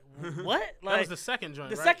Like weird. what? Like that was the second joint.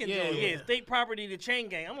 the right? second joint, yeah, State Property, the Chain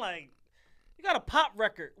Gang. I'm like, you got a pop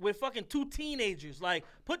record with fucking 2 teenagers. Like,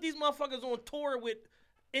 put these motherfuckers on tour with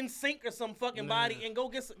In Sync or some fucking body and go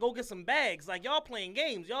get some bags. Like, y'all playing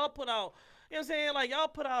games. Y'all put out, you know what I'm saying? Like, y'all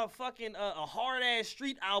put out fucking a hard-ass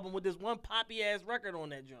street album with this one poppy-ass record on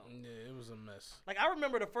that joint. Yeah, it was a mess. Like, I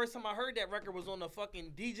remember the first time I heard that record was on the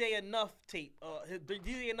fucking DJ Enough tape. The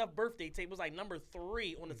DJ Enough birthday tape was like number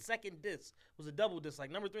 3 on the second disc. It was a double disc,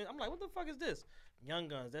 like number 3. I'm like, what the fuck is this? Young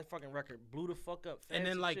Guns, that fucking record blew the fuck up. And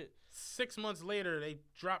then, like, shit. 6 months later, they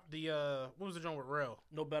dropped the, what was the joint with Rel?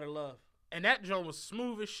 No Better Love. And that joint was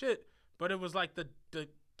smooth as shit, but it was like the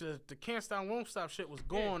Can't Stop Won't Stop shit was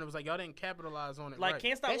gone. Yeah. It was like y'all didn't capitalize on it. Like right.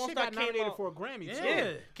 Can't Stop Won't Stop came out for a Grammy too.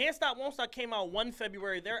 Yeah. Can't Stop Won't Stop came out 1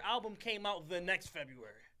 February. Their album came out the next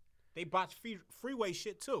February. They botched Freeway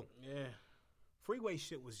shit too. Yeah. Freeway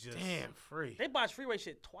shit was just damn free. They botched Freeway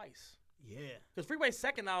shit twice. Yeah. Because Freeway's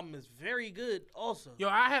second album is very good also. Yo,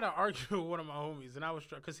 I had an argument with one of my homies, and I was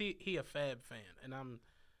because he a Fab fan, and I'm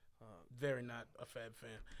very not a Fab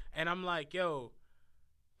fan, and I'm like, yo.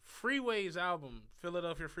 Freeway's album,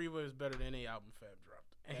 Philadelphia Freeway, is better than any album Fab dropped.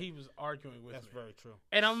 And he was arguing with me. That's very true.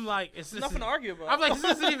 And I'm like, it's nothing to argue about. I'm like,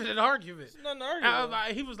 this isn't even an argument. It's nothing to argue about.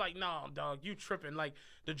 Like, he was like, no, dog, you tripping. Like,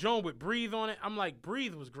 the joint with Breathe on it, I'm like,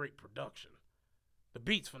 Breathe was great production. The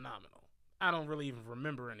beat's phenomenal. I don't really even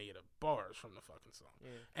remember any of the bars from the fucking song. Yeah.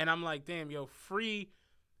 And I'm like, damn, yo, Free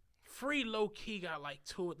low-key got like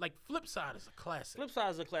to it. Like, Flipside is a classic.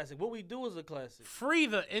 Flipside is a classic. What We Do is a classic. Free,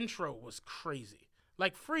 the intro was crazy.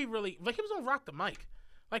 Like, Free really, like, he was on Rock the Mic.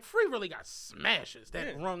 Like, Free really got smashes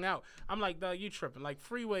that rung out. I'm like, dog, you tripping. Like,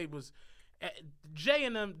 Freeway was, Jay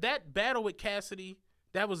and them, that battle with Cassidy,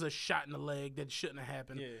 that was a shot in the leg that shouldn't have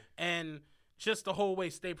happened. Yeah. And just the whole way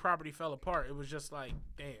State Property fell apart, it was just like,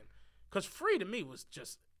 damn. Because Free, to me, was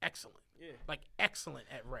just excellent. Yeah. Like, excellent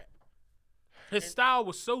at rap. His style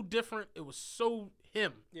was so different. It was so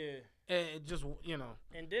him. Yeah. And it just, you know.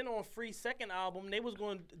 And then on Free's second album,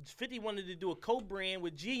 50 wanted to do a co-brand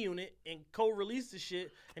with G-Unit and co-release the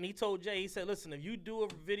shit. And he told Jay, he said, listen, if you do a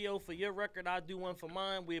video for your record, I'll do one for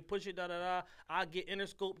mine. We'll push it, da-da-da. I'll get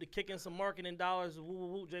Interscope to kick in some marketing dollars.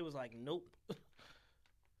 Woo-woo-woo. Jay was like, nope.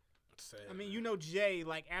 Sad. I mean, you know Jay,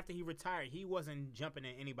 like, after he retired, he wasn't jumping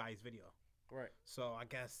in anybody's video. Right. So I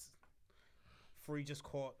guess Free just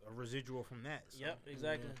caught a residual from that. So. Yep,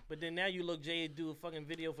 exactly. Yeah. But then now you look Jay do a fucking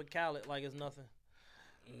video for Khaled like it's nothing.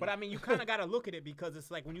 But I mean, you kind of got to look at it because it's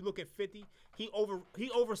like when you look at 50, he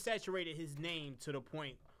oversaturated his name to the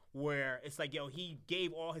point where it's like, yo, he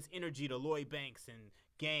gave all his energy to Lloyd Banks and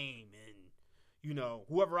Game and, you know,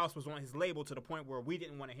 whoever else was on his label to the point where we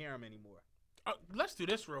didn't want to hear him anymore. Let's do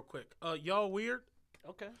this real quick. Y'all Weird?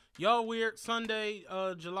 Okay. Y'all Weird, Sunday,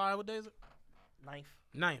 July, what day is it?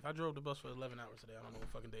 9th. I drove the bus for 11 hours today. I don't know what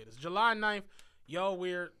fucking day it is. July 9th, Y'all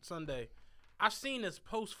Weird, Sunday. I've seen this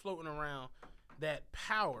post floating around that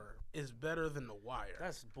Power is better than The Wire.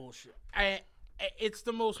 That's bullshit. It's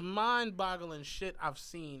the most mind-boggling shit I've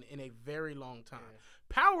seen in a very long time. Yeah.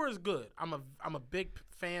 Power is good. I'm a big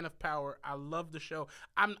fan of Power. I love the show.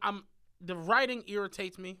 The writing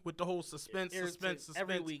irritates me with the whole suspense.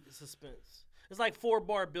 Every week, suspense. It's like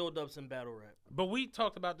 4-bar build-ups in battle rap. But we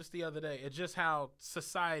talked about this the other day. It's just how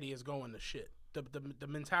society is going to shit. The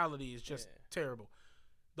mentality is just terrible.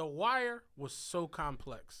 The Wire was so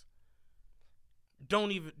complex.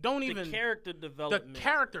 Don't even the character development. The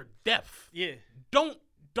character depth. Yeah. Don't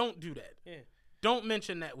do that. Yeah. Don't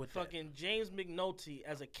mention that with fucking that. James McNulty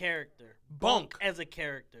as a character. Bunk as a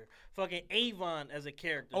character. Fucking Avon as a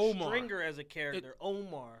character. Omar. Stringer as a character.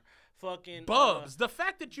 Omar. Fucking Bubs. The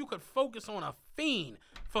fact that you could focus on a fiend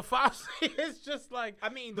for 5 seasons, it's just like. I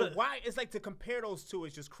mean, The Wire, it's like to compare those two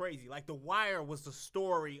is just crazy. Like, The Wire was the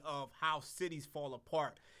story of how cities fall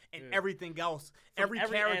apart and everything else. Every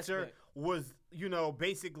character was, you know,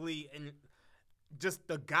 basically just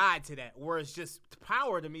the guide to that. Whereas just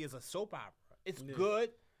Power to me is a soap opera. It's good,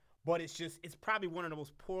 but it's probably one of the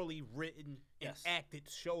most poorly written and acted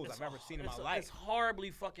shows I've ever seen in my life. It's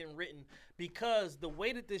horribly fucking written because the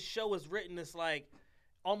way that this show is written is like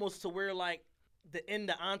almost to where like the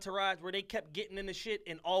end of Entourage where they kept getting into shit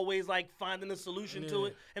and always like finding a solution to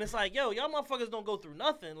it. And it's like, yo, y'all motherfuckers don't go through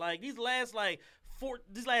nothing. Like these last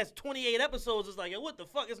 28 episodes is like, yo, what the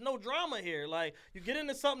fuck? There's no drama here. Like, you get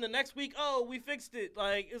into something the next week, oh, we fixed it.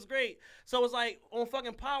 Like, it's great. So it's like, on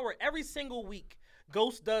fucking Power, every single week,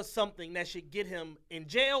 Ghost does something that should get him in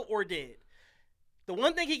jail or dead. The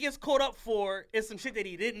one thing he gets caught up for is some shit that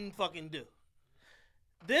he didn't fucking do.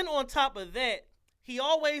 Then on top of that, he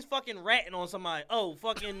always fucking ratting on somebody. Oh,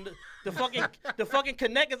 fucking the fucking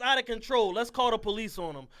Connect is out of control. Let's call the police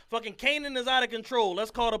on him. Fucking Kanan is out of control.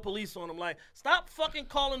 Let's call the police on him. Like, stop fucking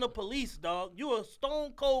calling the police, dog. You a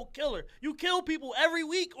stone cold killer. You kill people every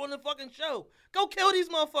week on the fucking show. Go kill these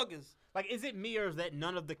motherfuckers. Like, is it me or is that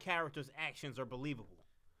none of the characters' actions are believable?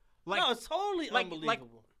 Like, No, it's totally unbelievable. Like,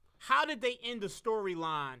 how did they end the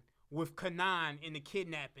storyline with Kanan and the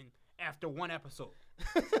kidnapping after one episode?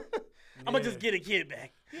 I'm gonna just get a kid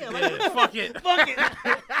back. Yeah, like, Fuck it. Fuck it.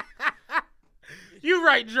 You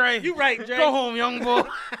right, Dre. You right, Dre. Go home, young boy.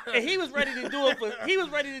 And he was ready to do it for. He was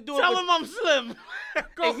ready to do it. Tell for, him I'm slim.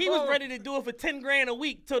 Go and he was home. ready to do it for $10,000 a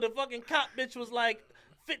week. Till the fucking cop bitch was like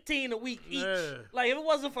 $15 a week each. Yeah. Like if it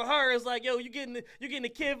wasn't for her, it's like yo, you getting the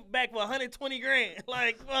kid back for $120,000.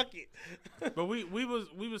 Like fuck it. But we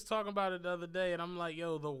was talking about it the other day, and I'm like,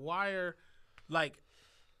 yo, The Wire, like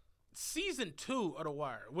season 2 of The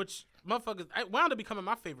Wire, which motherfuckers, it wound up becoming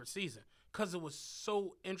my favorite season because it was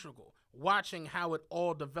so integral. Watching how it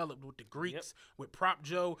all developed with the Greeks, with Prop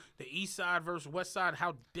Joe, the East Side versus West Side,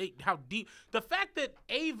 how deep. The fact that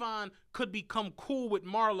Avon could become cool with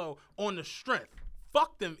Marlo on the strength.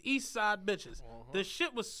 Fuck them East Side bitches. The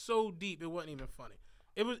shit was so deep, it wasn't even funny.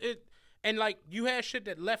 And like you had shit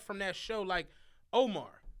that left from that show, like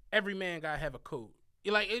Omar. Every man gotta have a code.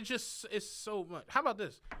 Like it's so much. How about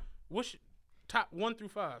this? What's your top 1 through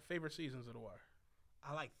 5 favorite seasons of The Wire?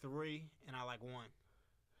 I like 3 and I like 1.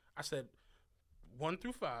 I said 1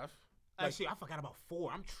 through 5. Actually, I forgot about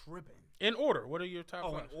 4. I'm tripping. In order. What are your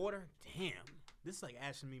top 5? In order? Damn. This is like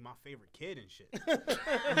asking me my favorite kid and shit.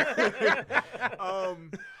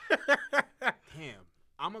 Damn.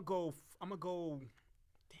 I'm gonna go. Damn.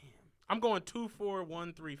 I'm going 2, 4,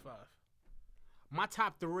 1, 3, 5. My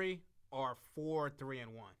top 3 are 4, 3,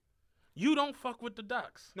 and 1. You don't fuck with the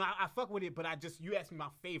Ducks. No, I fuck with it, but you asked me my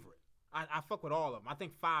favorite. I fuck with all of them. I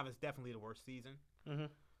think 5 is definitely the worst season. Mm-hmm.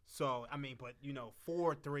 So I mean, but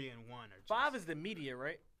 4, 3, and 1 are just, 5 is the media,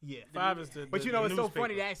 right? Yeah. 5 is the. But the it's so newspaper.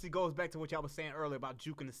 funny. That actually goes back to what y'all was saying earlier about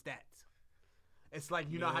juking the stats. It's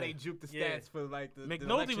like how they juke the stats for like the McNulty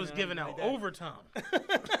election was and giving out everything like overtime.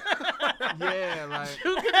 Yeah, like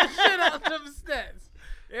Juking the shit out them stats.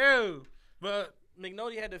 Ew. But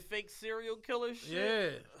McNulty had the fake serial killer shit. yeah,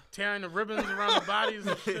 tearing the ribbons around the bodies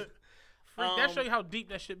and shit. Freak, that show you how deep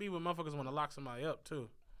that shit be when motherfuckers want to lock somebody up too.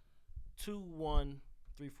 2, 1,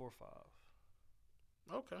 3, 4, 5.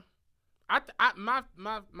 Okay. My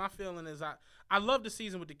feeling is I love the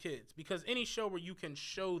season with the kids because any show where you can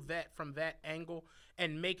show that from that angle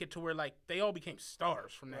and make it to where like they all became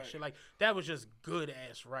stars from that shit, like that was just good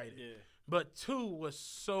ass writing. Yeah. But 2 was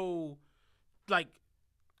so like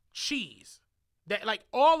cheese that like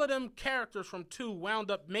all of them characters from 2 wound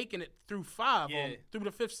up making it through 5 through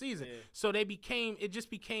the 5th season. Yeah. So it just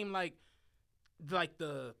became like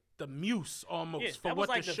the muse almost for what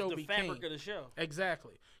like the show the became. fabric of the show.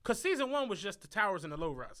 Exactly. Because season 1 was just the towers and the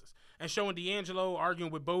low rises and showing D'Angelo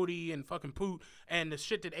arguing with Bodie and fucking Poot and the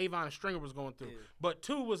shit that Avon and Stringer was going through. Yeah. But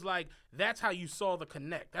 2 was like, that's how you saw the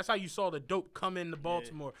connect. That's how you saw the dope come into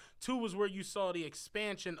Baltimore. 2 was where you saw the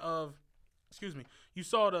expansion of, you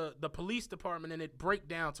saw the police department and it break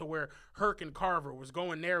down to where Herc and Carver was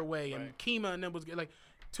going their way and Kima and them was like,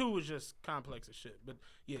 2 was just complex as shit. But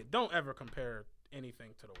yeah, don't ever compare anything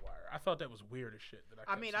to The Wire. I thought that was weird as shit.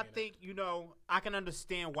 I think, I can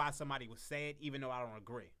understand why somebody would say it, even though I don't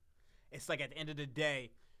agree. It's like at the end of the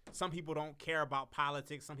day, some people don't care about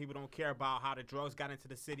politics. Some people don't care about how the drugs got into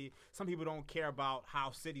the city. Some people don't care about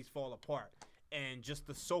how cities fall apart. And just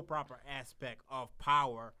the soap opera aspect of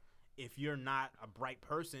power, if you're not a bright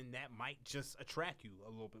person, that might just attract you a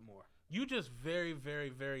little bit more. You just very, very,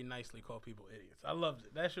 very nicely call people idiots. I loved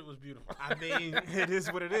it. That shit was beautiful. I mean, it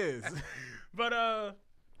is what it is. But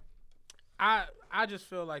I just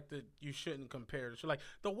feel like that you shouldn't compare it. Like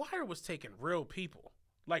The Wire was taking real people,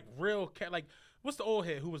 like real like what's the old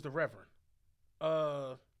head who was the Reverend,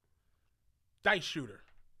 Dice Shooter.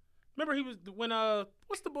 Remember he was when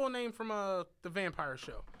what's the boy name from the Vampire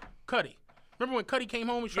show, Cuddy. Remember when Cuddy came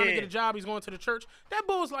home, he's trying to get a job, he's going to the church? That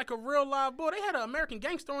boy was like a real live boy. They had an American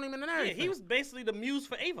gangster on him and everything. Yeah, he was basically the muse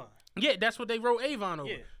for Avon. Yeah, that's what they wrote Avon over.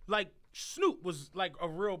 Yeah. Like Snoop was like a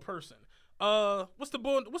real person. What's the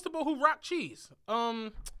boy who rocked cheese?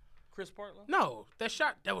 Chris Partlow? No, that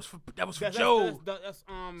was for Joe. That's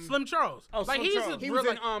Slim Charles. Oh, like Slim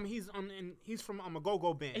Charles. He's from a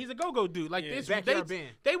go-go band. He's a go-go dude. Like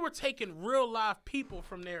they were taking real live people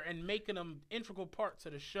from there and making them integral parts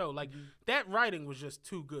of the show. Like that writing was just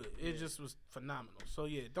too good. It just was phenomenal. So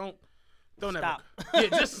yeah, don't stop. ever.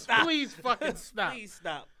 Yeah, just stop. Please fucking stop. Please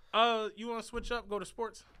stop. You want to switch up? Go to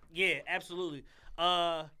sports? Yeah, absolutely.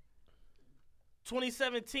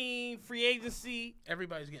 2017 free agency.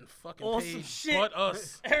 Everybody's getting fucking on paid, some shit. but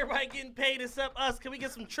us. Everybody getting paid except us. Can we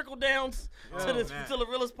get some trickle downs to the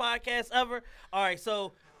realest podcast ever? All right,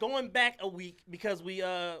 so going back a week because we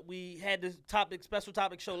had this special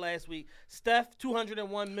topic show last week. Steph,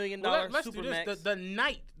 $201 million let's super do this. max.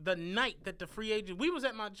 The night that the free agent, we was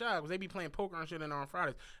at my job because they be playing poker and shit in there on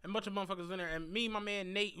Fridays, and a bunch of motherfuckers in there, and me and my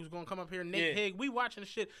man Nate, who's gonna come up here, Nate Higg, we watching the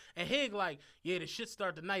shit, and Higg like, yeah, the shit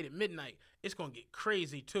start tonight at midnight. It's gonna get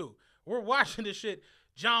crazy too. We're watching this shit.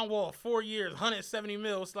 John Wall, 4 years, $170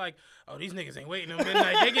 million. It's like, oh, these niggas ain't waiting until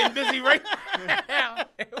midnight. They getting busy right now.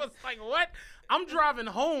 It was like, what? I'm driving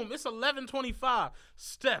home. It's 11:25.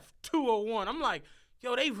 Steph, 201. I'm like,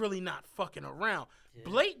 yo, they really not fucking around. Yeah.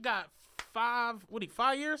 Blake got 5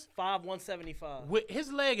 years? 175. With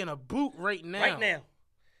his leg in a boot right now. Right now.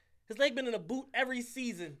 His leg been in a boot every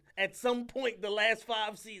season at some point the last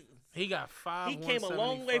 5 seasons. He got 5. He came a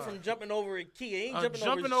long way from jumping over a Kia. He ain't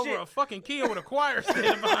jumping over a fucking Kia with a choir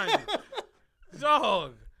standing behind you.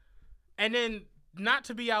 Dog. And then, not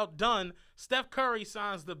to be outdone, Steph Curry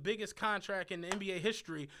signs the biggest contract in the NBA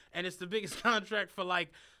history, and it's the biggest contract for like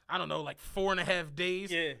 4.5 days.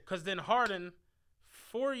 Yeah. Because then Harden,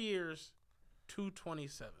 4 years,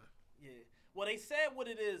 227. Yeah. Well, they said what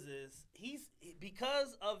it is he's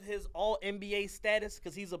because of his All-NBA status,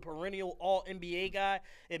 because he's a perennial All-NBA guy,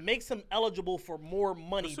 it makes him eligible for more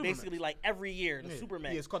money, basically like every year, the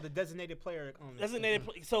Supermax. Yeah, it's called the designated player.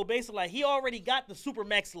 So basically, like, he already got the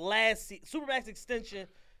Supermax Supermax extension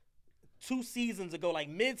 2 seasons ago, like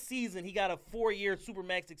mid-season, he got a 4-year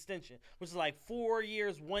Supermax extension, which is like 4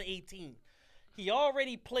 years, 118. He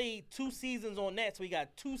already played 2 seasons on that, so he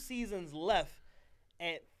got 2 seasons left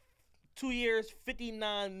at 2 years,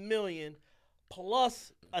 $59 million,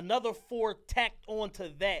 plus another 4 tacked onto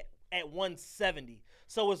that at 170.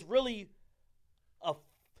 So it's really a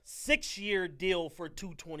 6-year deal for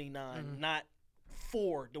 229, not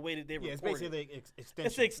 4. The way that they reported. It's basically extension.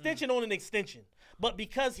 It's an extension on an extension. But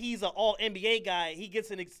because he's an All NBA guy, he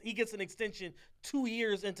gets an extension 2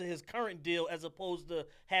 years into his current deal, as opposed to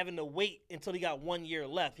having to wait until he got 1 year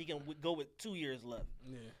left. He can go with 2 years left.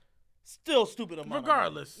 Yeah. Still stupid amount.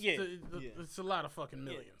 Regardless, yeah, it's a lot of fucking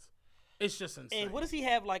millions. Yeah. It's just insane. And what does he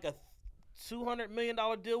have, like a $200 million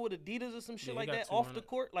deal with Adidas or some shit like that off the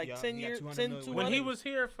court? Like 10 years, 200? When he was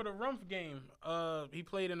here for the Rumph game, he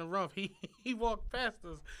played in the Rumph. He walked past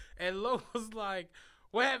us, and Lo was like,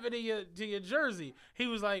 "What happened to your jersey?" He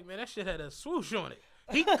was like, "Man, that shit had a swoosh on it."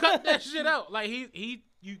 He cut that shit out. Like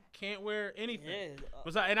you can't wear anything.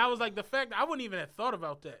 Yeah. And I was like, the fact I wouldn't even have thought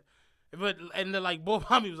about that. But and then like Bo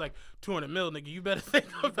Bobby was like, $200 million, nigga. You better think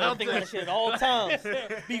about that shit at all times.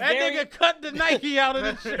 Nigga cut the Nike out of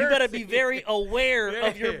the shirt. You better be very aware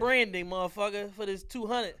of your branding, motherfucker, for this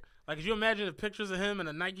 200. Like, could you imagine if pictures of him in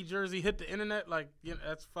a Nike jersey hit the internet? Like,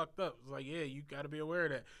 that's fucked up. It's like, yeah, you got to be aware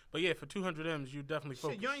of that. But yeah, for 200 M's, you definitely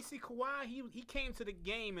focus. Shit, you ain't see Kawhi? He came to the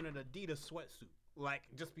game in an Adidas sweatsuit. Like,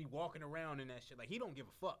 just be walking around in that shit. Like, he don't give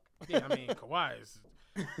a fuck. Yeah, I mean, Kawhi is.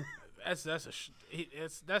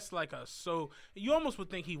 That's like a so you almost would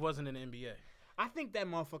think he wasn't in the NBA. I think that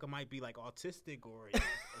motherfucker might be like autistic or.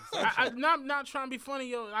 I'm not trying to be funny,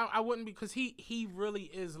 yo. I wouldn't be, because he really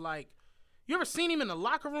is like. You ever seen him in the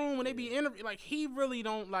locker room when they be interviewed? Like, he really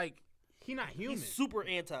don't like. He not human. He's super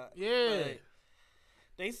anti. Yeah.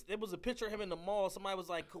 There was a picture of him in the mall. Somebody was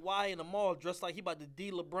like, Kawhi in the mall dressed like he about to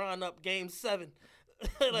D LeBron up Game 7.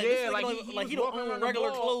 like he don't own regular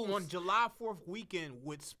clothes on July 4th weekend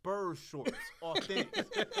with Spurs shorts, authentic.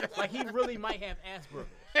 Like he really might have Asperger's.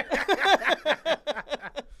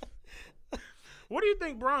 What do you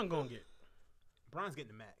think Bron gonna get? Bron's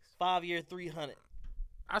getting the max. 5-year, 300.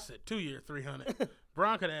 I said 2-year, 300.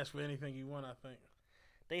 Bron could ask for anything he want, I think.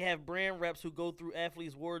 They have brand reps who go through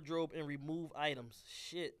athletes' wardrobe and remove items.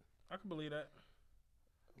 Shit. I can believe that.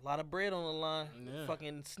 A lot of bread on the line. Yeah.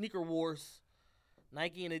 Fucking sneaker wars.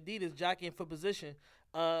 Nike and Adidas jockeying for position.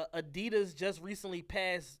 Adidas just recently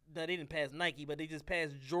passed. No, they didn't pass Nike, but they just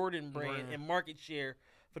passed Jordan brand in market share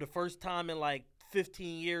for the first time in like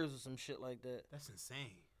 15 years or some shit like that. That's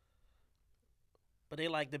insane. But they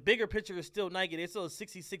like, the bigger picture is still Nike. They're still a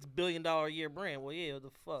 $66 billion a year brand. Well, yeah, what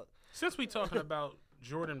the fuck. Since we talking about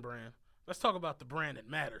Jordan brand, let's talk about the brand that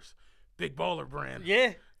matters. Big Baller brand.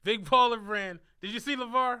 Yeah. Big Baller brand. Did you see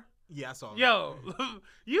LeVar? Yeah, I saw that. Yo,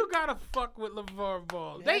 you gotta fuck with LeVar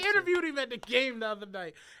Ball. They interviewed him at the game the other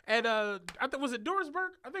night. And was it Doris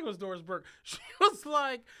Burke? I think it was Doris Burke. She was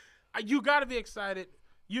like, you gotta be excited.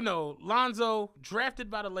 You know, Lonzo, drafted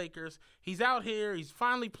by the Lakers. He's out here. He's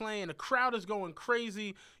finally playing. The crowd is going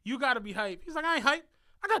crazy. You gotta be hyped. He's like, I ain't hyped.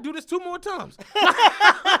 I gotta do this 2 more times.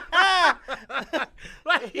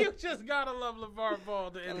 Like, you just gotta love LeVar Ball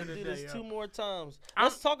at the end of the day. Do this 2 more times.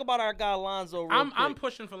 Let's talk about our guy Lonzo. I'm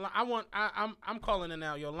pushing for. I'm calling it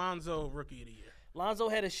now. Yo, Lonzo, Rookie of the Year. Lonzo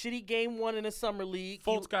had a shitty game 1 in the summer league.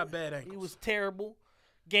 Fultz got bad ankles. He was terrible.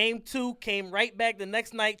 Game 2 came right back the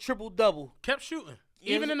next night, triple-double. Kept shooting,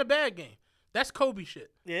 even in the bad game. That's Kobe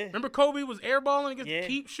shit. Yeah. Remember Kobe was airballing against Yeah.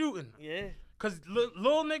 keep shooting. Yeah. Cause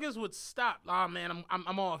little niggas would stop. Oh man,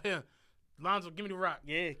 I'm off here. Lonzo, give me the rock.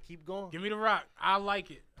 Yeah, keep going. Give me the rock. I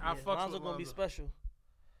like it. I fucks Lonzo with gonna be special.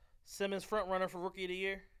 Simmons front runner for Rookie of the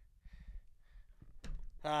Year.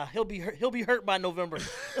 He'll be hurt by November.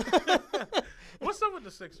 What's up with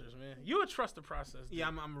the Sixers, man? You would trust the process. Dude. Yeah,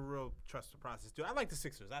 I'm a real trust the process dude. I like the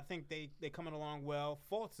Sixers. I think they coming along well.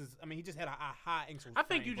 Fultz is. I mean, he just had a high ankle. I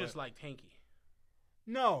think sprain, you just liked Hinkie.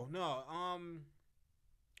 No.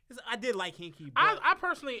 I did like Hinkie. But I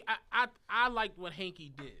personally, I liked what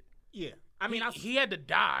Hinkie did. yeah. I mean, he had to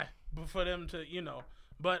die for them to,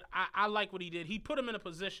 But I like what he did. He put him in a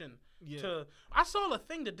position to. I saw a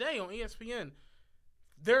thing today on ESPN.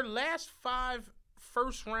 Their last 5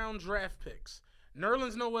 first-round draft picks.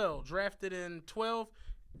 Nerlens Noel drafted in 12,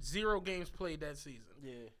 0 games played that season.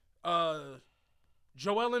 Yeah.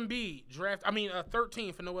 Joel Embiid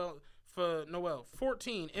 13 for Noel.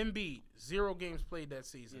 14 Embiid, 0 games played that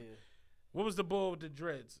season. Yeah. What was the bull with the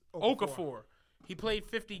dreads? Okafor. Okafor. He played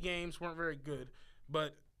 50 games, weren't very good.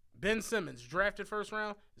 But Ben Simmons, drafted first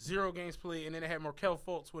round, 0 games played, and then they had Markelle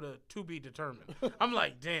Fultz with a to be determined. I'm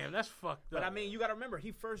like, damn, that's fucked up. But I mean, you got to remember,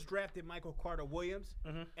 he first drafted Michael Carter Williams,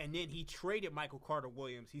 and then he traded Michael Carter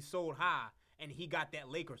Williams. He sold high, and he got that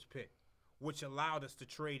Lakers pick, which allowed us to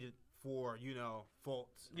trade it for,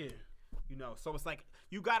 Fultz. Yeah. So it's like,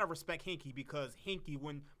 you got to respect Hinkie because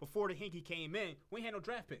before the Hinkie came in, we had no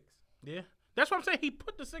draft picks. Yeah. That's what I'm saying. He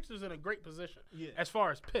put the Sixers in a great position as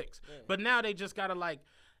far as picks. Yeah. But now they just got to,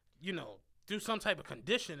 do some type of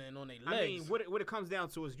conditioning on their legs. I mean, what it comes down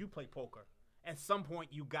to is you play poker. At some point,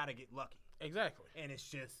 you got to get lucky. Exactly. And it's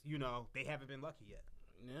just, they haven't been lucky yet.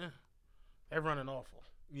 Yeah. They're running awful.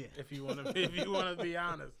 Yeah. If you want to be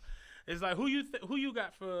honest. It's like, who you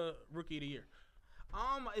got for Rookie of the Year?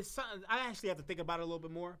 It's something, I actually have to think about it a little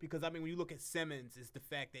bit more because, I mean, when you look at Simmons, it's the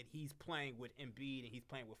fact that he's playing with Embiid and he's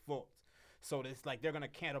playing with Fultz. So it's like they're going to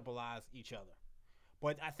cannibalize each other.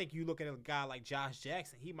 But I think you look at a guy like Josh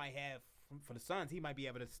Jackson, he might have, for the Suns, he might be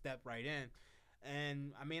able to step right in.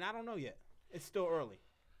 And, I mean, I don't know yet. It's still early.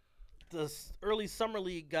 The early summer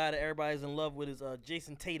league guy that everybody's in love with is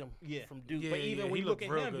Jason Tatum from Duke. Yeah, But even when he you look looked at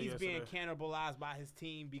real him, good he's being yesterday. cannibalized by his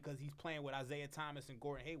team because he's playing with Isaiah Thomas and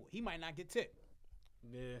Gordon Hayward. He might not get tipped.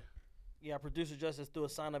 Yeah. Yeah, our producer Justice threw a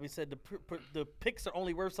sign up. He said the picks are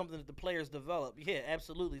only worth something that the players develop. Yeah,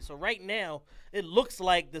 absolutely. So right now, it looks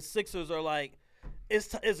like the Sixers are like,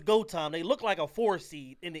 it's go time. They look like a 4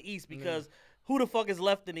 seed in the East because who the fuck is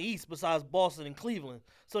left in the East besides Boston and Cleveland?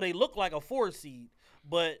 So they look like a 4 seed,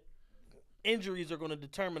 but injuries are going to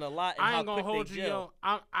determine a lot. I ain't gonna hold you, yo.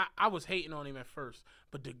 I was hating on him at first,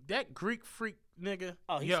 but that Greek freak nigga,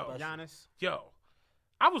 He's yo, special. Giannis. yo.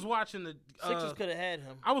 I was watching the Sixers could have had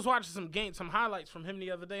him. I was watching some highlights from him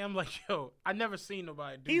the other day. I'm like, yo, I never seen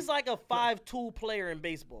nobody do. He's like a 5-tool player in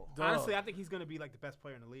baseball. Dog. Honestly, I think he's going to be like the best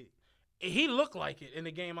player in the league. He looked like it in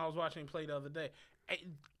the game I was watching him play the other day.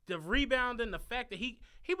 The rebounding, the fact that he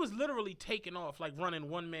was literally taking off, like running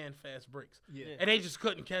one-man fast breaks. Yeah. And they just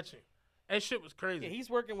couldn't catch him. That shit was crazy. Yeah,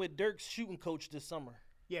 he's working with Dirk's shooting coach this summer.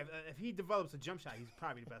 Yeah, if he develops a jump shot, he's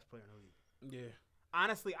probably the best player in the league. Yeah.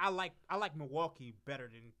 Honestly, I like Milwaukee better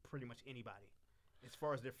than pretty much anybody as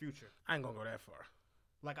far as their future. I ain't gonna go that far.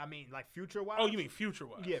 Like, I mean, like future-wise? Oh, you mean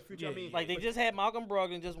future-wise? Yeah, future. I mean, Like they just had Malcolm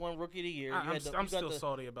Brogdon just won Rookie of the Year. I'm still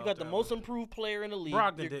salty about You got that the most one. improved player in the league.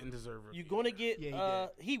 Brogdon didn't deserve it. You're gonna get. Yeah,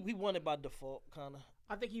 he won it by default, kind of.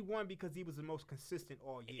 I think he won because he was the most consistent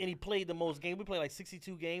all year. And he played the most games. We played like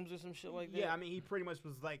 62 games or some shit like that. Yeah, I mean, he pretty much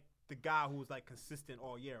was like the guy who was like consistent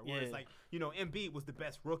all year. Whereas, Yeah. like, Embiid was the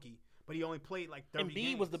best rookie, but he only played like 30 Embiid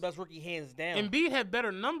games. was the best rookie hands down. Embiid had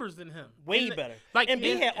better numbers than him. Way better. Like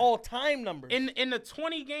Embiid had all-time numbers. In the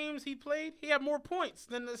 20 games he played, he had more points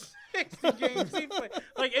than the 60 games he played.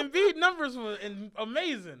 Like Embiid numbers were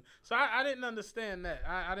amazing. So I didn't understand that.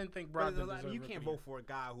 I didn't think But Brogdon it's like, deserved you Rookie can't of the vote for a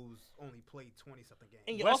guy who's only played 20-something games.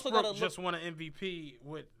 And you Year. also Westbrook got to just won an MVP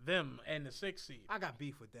with them and the 6th seed. I got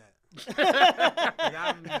beef with that.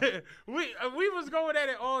 we was going at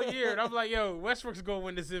it all year, and I'm like, yo, Westbrook's gonna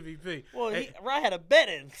win this MVP. Well, Rah had a bet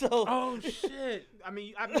in, so. Oh shit!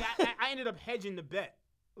 I ended up hedging the bet.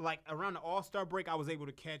 Like around the All-Star break, I was able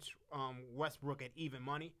to catch Westbrook at even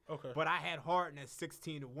money. Okay. But I had Harden at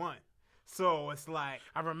 16-1. So it's like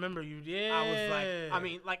I remember you. Yeah. I was like, I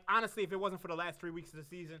mean, like honestly, if it wasn't for the last 3 weeks of the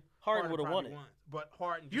season, Harden would've won probably it. But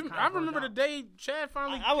Harden. I remember the day Chad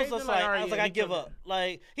finally. I was caved just in, like, all right, I was yeah, like, I he give took up. it.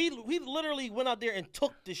 Like he literally went out there and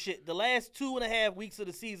took the shit. The last 2.5 weeks of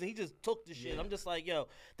the season, he just took the shit. Yeah. I'm just like, yo,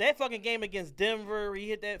 that fucking game against Denver, he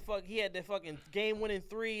had that fucking game-winning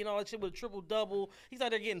 3 and all that shit with a triple-double. He's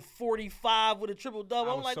out there getting 45 with a triple-double.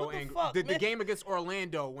 I I'm was like, so what angry. the fuck, The man? game against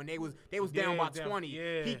Orlando when they was down by 20,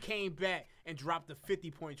 yeah. he came back and dropped a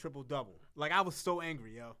 50-point triple-double. Like I was so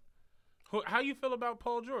angry, yo. How you feel about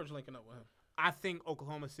Paul George linking up with him? I think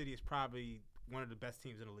Oklahoma City is probably one of the best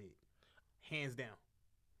teams in the league, hands down.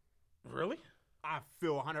 Really? I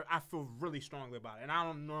feel really strongly about it, and I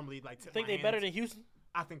don't normally like. Think they better than Houston?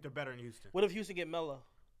 I think they're better than Houston. What if Houston get Melo?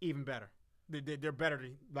 Even better. They're better.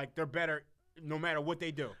 They're better no matter what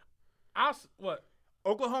they do. What?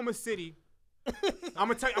 Oklahoma City. I'm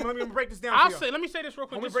gonna tell you. Let me break this down. Let me say this real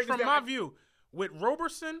quick. Let me This break is this from down. my view. With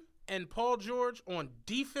Roberson and Paul George on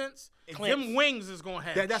defense, Clamps. them wings is gonna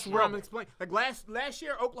have. That's where I'm trouble. explaining. Like last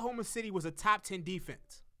year, Oklahoma City was a top 10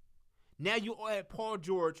 defense. Now you add Paul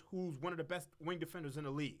George, who's one of the best wing defenders in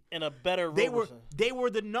the league. And a better They Roberson.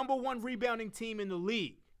 were the number 1 rebounding team in the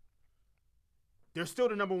league. They're still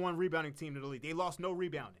the number 1 rebounding team in the league. They lost no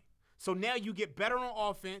rebounding. So now you get better on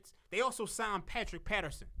offense. They also signed Patrick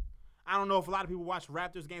Patterson. I don't know if a lot of people watch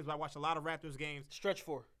Raptors games, but I watch a lot of Raptors games. Stretch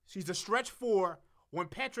 4. She's a stretch 4. When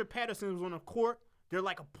Patrick Patterson was on the court, they're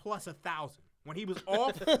like a plus 1,000. When he was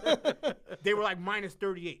off, they were like minus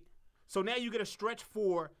 38. So now you get a stretch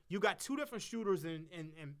 4. You got 2 different shooters in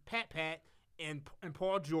Pat and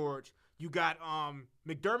Paul George. You got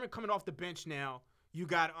McDermott coming off the bench now. You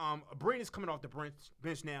got Abrines coming off the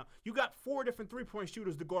bench now. You got 4 different 3-point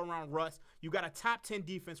shooters to go around Russ. You got a top 10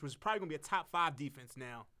 defense, which is probably going to be a top 5 defense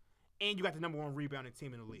now. And you got the number 1 rebounding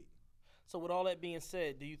team in the league. So with all that being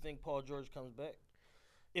said, do you think Paul George comes back?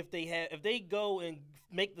 If they go and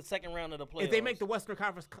make the second round of the playoffs. If they make the Western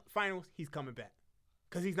Conference Finals, he's coming back.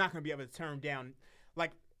 Because he's not going to be able to turn down.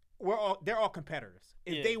 Like, they're all competitors.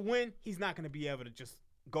 If they win, he's not going to be able to just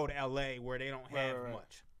go to L.A. where they don't have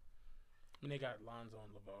much. I mean, they got Lonzo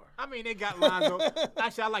and LeVar. I mean, they got Lonzo.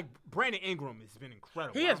 Actually, I like Brandon Ingram. Has been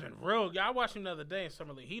incredible. He has been real good. I watched him the other day in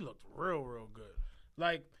Summer League. He looked real good.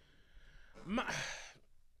 Like,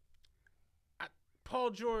 Paul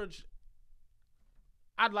George,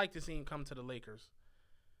 I'd like to see him come to the Lakers.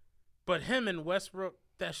 But him and Westbrook,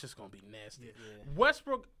 that's just going to be nasty. Yeah.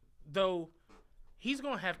 Westbrook, though, he's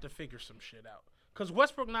going to have to figure some shit out. Because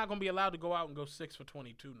Westbrook not going to be allowed to go out and go 6 for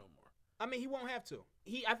 22 no more. I mean, he won't have to.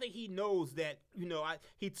 I think he knows that,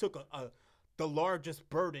 he took the largest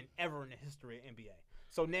burden ever in the history of NBA.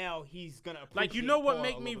 So now he's going to appreciate Like, you know what Paul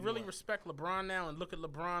make a me little really more. respect LeBron now and look at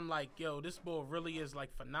LeBron like, yo, this boy really is,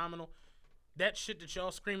 like, phenomenal? That shit that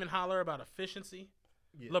y'all scream and holler about efficiency,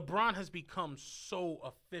 LeBron has become so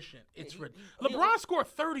efficient. It's LeBron scored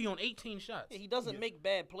 30 on 18 shots. He doesn't make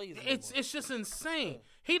bad plays anymore. It's just insane.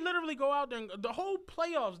 He literally go out there and the whole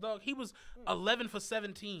playoffs, dog. He was 11 for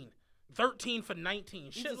 17, 13 for 19,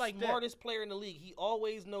 He's shit the like smartest player in the league. He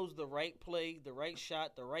always knows the right play, the right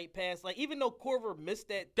shot, the right pass. Like, even though Korver missed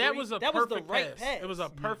that that. three, Was the right pass. It was a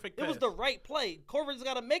perfect pass. It was the right play. Korver's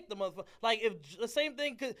got to make the motherfucker. Like, if the same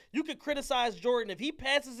thing, you could criticize Jordan. If he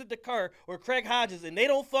passes it to Kerr or Craig Hodges and they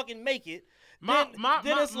don't fucking make it, then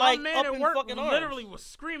it's like man up at in work fucking literally arms. was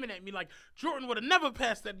screaming at me like, Jordan would have never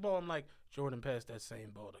passed that ball. I'm like, Jordan passed that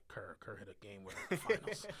same ball to Kerr. Kerr hit a game winner in the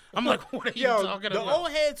finals. I'm like, what are you talking the about?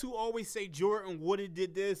 old heads who always say Jordan would have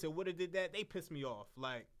did this and would have did that, they piss me off.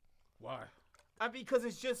 Like, why? Because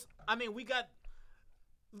it's just, we got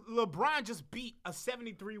LeBron just beat a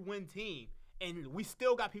 73-win team, and we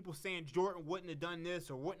still got people saying Jordan wouldn't have done this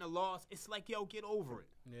or wouldn't have lost. It's like, yo, get over it.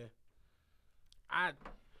 Yeah.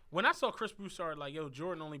 When I saw Chris Broussard, like, yo,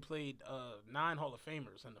 Jordan only played 9 Hall of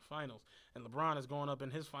Famers in the finals, and LeBron is going up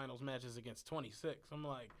in his finals matches against 26. I'm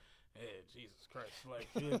like, hey, Jesus Christ.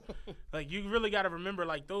 Like, like you really got to remember,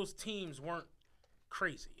 like, those teams weren't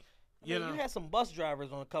crazy. You know? You had some bus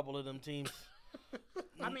drivers on a couple of them teams.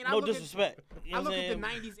 I no look disrespect. I look at the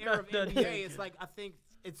 90s era of NBA, it's like, I think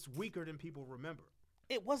it's weaker than people remember.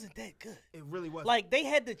 It wasn't that good. It really wasn't. Like, they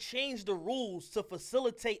had to change the rules to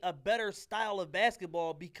facilitate a better style of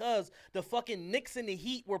basketball because the fucking Knicks and the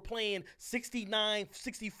Heat were playing 69,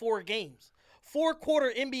 64 games.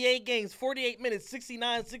 4-quarter NBA games, 48 minutes,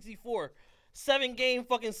 69, 64. 7-game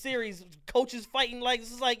fucking series, coaches fighting like,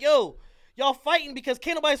 this is like, yo, y'all fighting because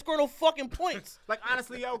can't nobody score no fucking points. Like,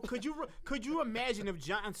 honestly, yo, could you imagine if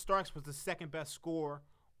John Starks was the second best scorer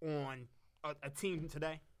on a team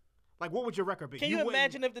today? Like, what would your record be? Can you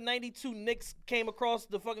imagine if the 92 Knicks came across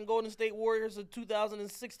the fucking Golden State Warriors in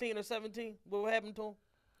 2016 or 17? What would happen to them?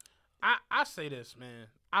 I say this, man.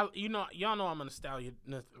 Y'all know I'm a nostalgia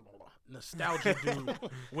dude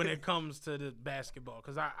when it comes to the basketball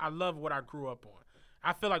because I love what I grew up on.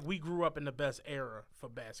 I feel like we grew up in the best era for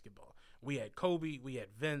basketball. We had Kobe, we had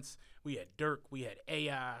Vince, we had Dirk, we had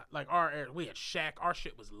AI. Like our era, we had Shaq. Our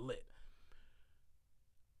shit was lit.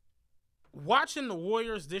 Watching the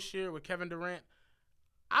Warriors this year with Kevin Durant,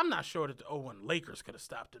 I'm not sure that the 0-1 Lakers could have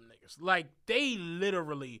stopped them niggas. Like, they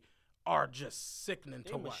literally are just sickening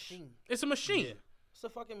to watch. It's a machine. Yeah. It's a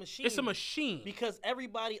fucking machine. It's a machine. Because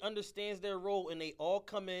everybody understands their role, and they all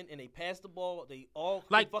come in, and they pass the ball. They all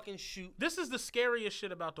like, fucking shoot. This is the scariest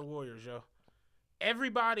shit about the Warriors, yo.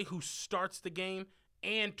 Everybody who starts the game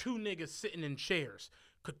and two niggas sitting in chairs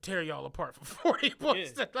could tear y'all apart for 40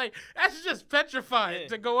 points. Yeah. Like, that's just petrifying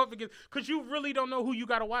to go up against, because you really don't know who you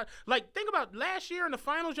got to watch. Like, think about last year in the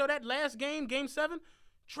finals, yo, that last game, Game 7,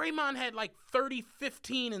 Draymond had like 30,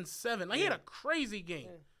 15, and 7. Like, he had a crazy game.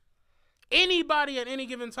 Yeah. Anybody at any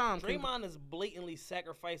given time. Draymond is blatantly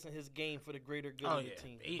sacrificing his game for the greater good of the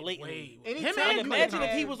team. Blatantly. Imagine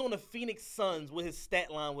if he was on the Phoenix Suns, what his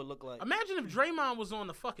stat line would look like. Imagine if Draymond was on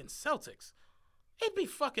the fucking Celtics. It'd be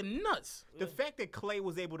fucking nuts. The fact that Clay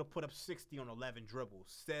was able to put up 60 on 11 dribbles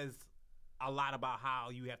says a lot about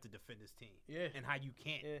how you have to defend this team. Yeah. And how you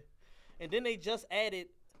can't. Yeah. And then they just added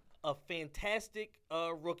a fantastic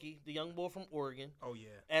rookie, the young boy from Oregon. Oh, yeah.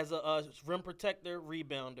 As a rim protector,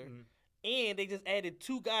 rebounder. Mm-hmm. And they just added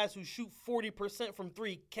two guys who shoot 40% from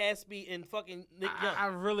three, Caspi and fucking Nick Young. I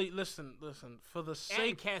really listen. For the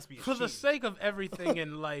sake of everything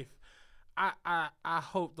in life, I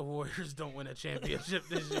hope the Warriors don't win a championship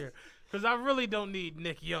this year because I really don't need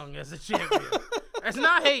Nick Young as a champion. It's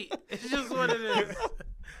not hate. It's just what it is.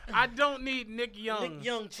 I don't need Nick Young. Nick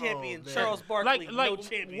Young champion, Charles Barkley no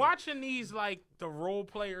champion. Watching these like the role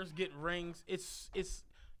players get rings,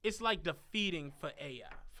 it's like defeating for AI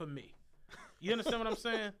for me. You understand what I'm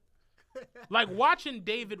saying? Like watching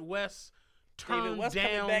David West turn down.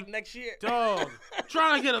 Coming back next year. Dog.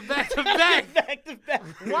 Trying to get a back-to-back. Back-to-back.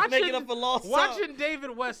 Making up for lost watching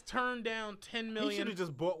David West turn down $10 million. He should have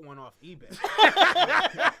just bought one off eBay.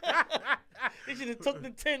 He should have took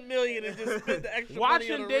the $10 million and just spent the extra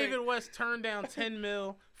money on Watching David West turn down $10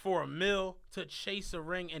 million for $1 million to chase a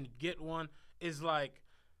ring and get one is like,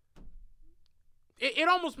 it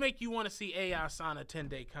almost make you want to see AI sign a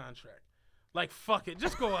 10-day contract. Like, fuck it.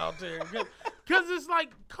 Just go out there. Because it's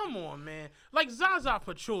like, come on, man. Like, Zaza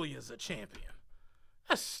Pachulia's a champion.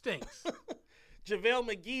 That stinks. JaVale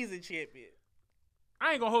McGee's a champion.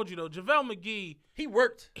 I ain't going to hold you, though. JaVale McGee. He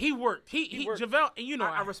worked. He worked. JaVale, you know.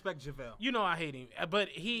 I respect JaVale. You know I hate him. But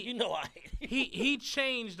he. You know I hate him. He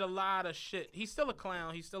changed a lot of shit. He's still a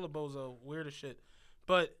clown. He's still a bozo. Weird as shit.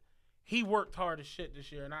 But he worked hard as shit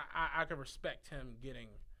this year. And I can respect him getting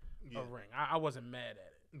a ring. I wasn't mad at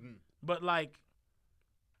it. Mm-hmm. But, like,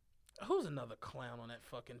 who's another clown on that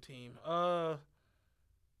fucking team?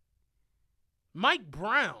 Mike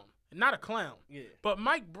Brown. Not a clown. Yeah. But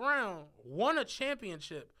Mike Brown won a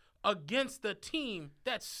championship against the team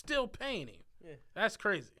that's still paying him. Yeah. That's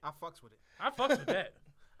crazy. I fucks with it. I fucks with that.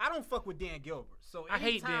 I don't fuck with Dan Gilbert. So I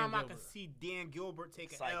hate Dan anytime I Gilbert. can see Dan Gilbert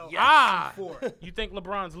take an L. You think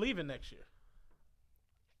LeBron's leaving next year?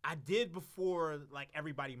 I did before, like,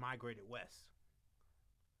 everybody migrated west.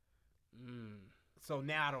 So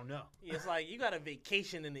now I don't know. Yeah, it's like you got a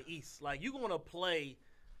vacation in the East. Like, you're going to play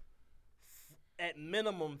at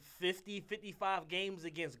minimum 50, 55 games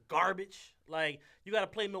against garbage. Like, you got to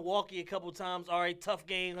play Milwaukee a couple times. All right, tough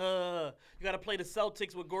game. You got to play the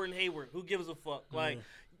Celtics with Gordon Hayward. Who gives a fuck? Like,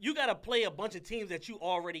 you got to play a bunch of teams that you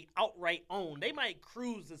already outright own. They might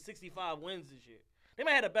cruise to 65 wins this year. They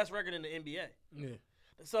might have the best record in the NBA. Yeah.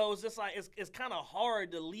 So it's just like it's kind of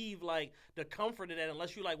hard to leave like the comfort of that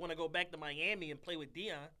unless you like want to go back to Miami and play with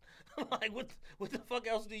Dion. Like what the fuck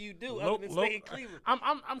else do you do other than stay in Cleveland?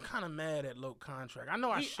 I'm kind of mad at Loke contract. I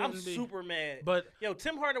know I shouldn't be. I'm super mad. But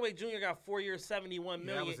Tim Hardaway Jr. got 4 years, $71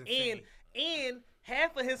 million, and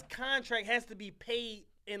half of his contract has to be paid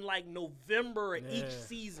in like November of each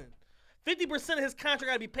season. 50% of his contract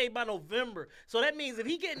got to be paid by November. So that means if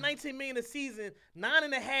he get $19 million a season,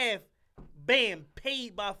 9.5. Bam,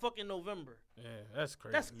 paid by fucking November. Yeah, that's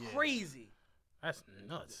crazy. That's crazy. That's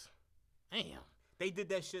nuts. Damn. They did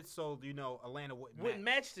that shit so, Atlanta wouldn't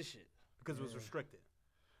match the shit. Because it was restricted.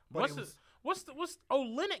 But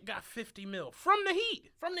Olynyk got $50 million from the Heat.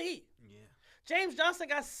 From the Heat. Yeah. James Johnson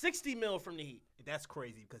got $60 million from the Heat. That's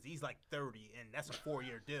crazy because he's like 30, and that's a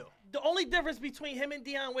 4-year deal. The only difference between him and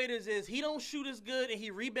Deion Waiters is he don't shoot as good and he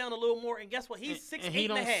rebound a little more. And guess what? He's 6'8" and he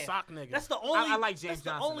and a don't half. sock niggas. That's the only. I like James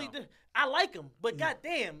Johnson. I like him, but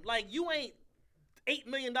goddamn, like you ain't $8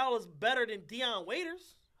 million better than Deion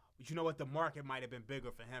Waiters. But you know what? The market might have been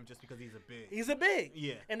bigger for him just because he's a big. He's a big.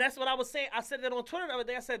 Yeah. And that's what I was saying. I said that on Twitter the other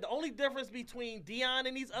day. I said the only difference between Deion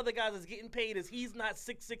and these other guys is getting paid is he's not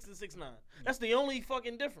 6'6" and 6'9". That's the only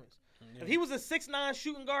fucking difference. Yeah. If he was a 6'9"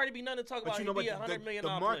 shooting guard, it'd be nothing to talk about. You know He'd be what? $100 million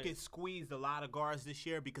The market player. squeezed a lot of guards this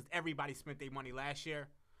year because everybody spent their money last year.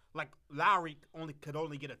 Like Lowry could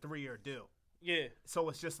only get a 3-year deal. Yeah. So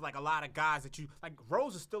it's just like a lot of guys that like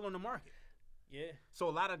Rose is still on the market. Yeah. So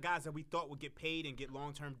a lot of guys that we thought would get paid and get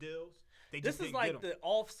long-term deals, they This just is didn't like get them. the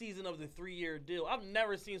off season of the 3-year deal. I've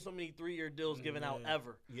never seen so many 3-year deals given out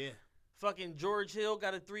ever. Yeah. Fucking George Hill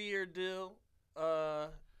got a 3-year deal.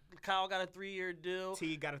 Kyle got a 3-year deal.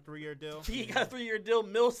 T got a 3-year deal. T got a 3-year deal.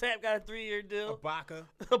 Millsap got a 3-year deal. Ibaka.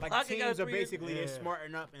 Ibaka Like got a teams are 3-year basically deal.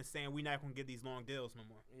 smarting up and saying we're not gonna get these long deals no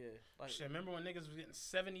more. Yeah. Like, Shit, remember when niggas was getting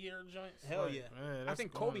 7-year joints? Hell Like, yeah. man, I that's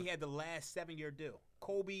think going Kobe on. had the last 7-year deal.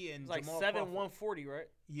 Kobe and it's like Jamal 7, Crawford. 140, right?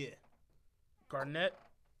 Yeah. Garnett.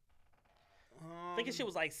 I think his shit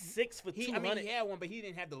was like 6 for 200. I mean, he had one, but he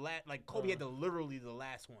didn't have the last. Like Kobe had literally the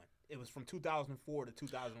last one. It was from 2004 to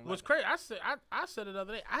 2011. What's crazy? I said it the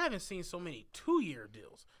other day. I haven't seen so many 2-year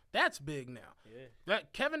deals. That's big now. Yeah.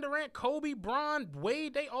 That Kevin Durant, Kobe, Bron,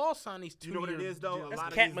 Wade, they all signed these 2-year. You know what it is though? That's A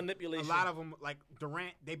lot cat of manipulation. A lot of them, like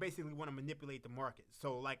Durant, they basically want to manipulate the market.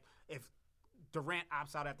 So like, if Durant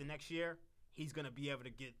opts out after next year, he's gonna be able to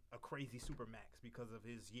get a crazy supermax because of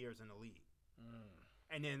his years in the league.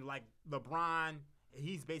 And then like LeBron,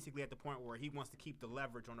 he's basically at the point where he wants to keep the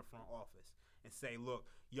leverage on the front office and say, look,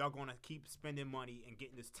 y'all gonna keep spending money and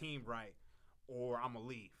getting this team right, or I'm gonna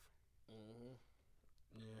leave.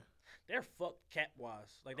 Yeah. They're fucked cap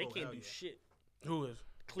wise. Like they Oh, can't hell do yeah. shit. Who is?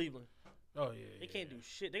 Cleveland. Oh yeah. They can't do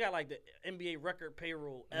shit. They got like the NBA record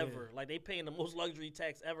payroll ever. Like they paying the most luxury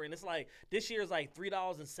tax ever, and it's like this year is like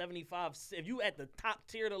 $3.75. If you at the top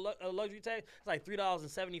tier of the luxury tax, it's like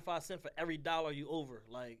 $3.75 for every dollar you over.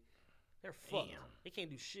 Like they're fucked. Damn. They can't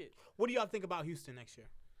do shit. What do y'all think about Houston next year?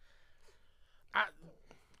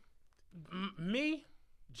 Me,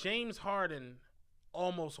 James Harden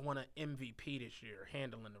almost won an MVP this year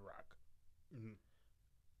handling the rock. Mhm.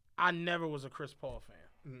 I never was a Chris Paul fan.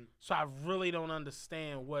 Mhm. So I really don't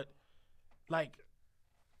understand what, like,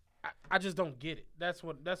 I just don't get it. That's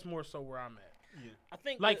more so where I'm at. Yeah. I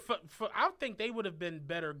think Like, I think they would have been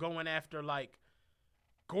better going after, like,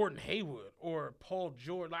 Gordon Hayward or Paul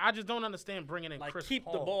George. Like, I just don't understand bringing in like Chris keep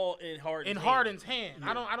Paul. the ball in Harden's hand. Harden's hand.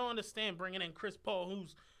 I don't understand bringing in Chris Paul,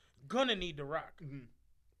 who's gonna need the rock. Mm-hmm.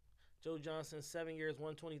 Joe Johnson, 7 years,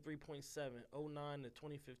 123.7, 09 to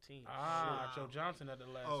 2015. Joe Johnson at the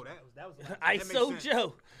last. Oh, one. that was that makes ISO sense.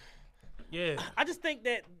 Joe. Yeah. I just think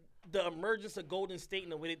that the emergence of Golden State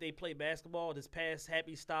and the way that they play basketball, this pass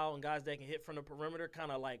happy style and guys that can hit from the perimeter,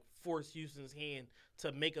 kind of like forced Houston's hand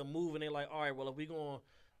to make a move. And they're like, all right, well, if we're going to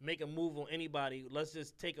make a move on anybody, let's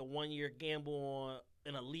just take a 1-year gamble on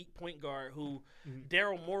an elite point guard who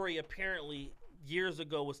Daryl Morey apparently years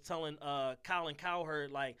ago was telling Colin Cowherd,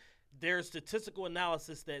 like, there's statistical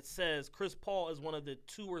analysis that says Chris Paul is one of the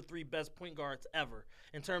 2 or 3 best point guards ever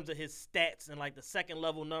in terms of his stats and like the second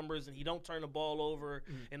level numbers, and he don't turn the ball over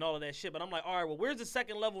and all of that shit. But I'm like, all right, well, where's the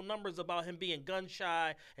second level numbers about him being gun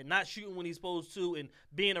shy and not shooting when he's supposed to and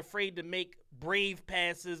being afraid to make brave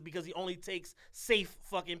passes because he only takes safe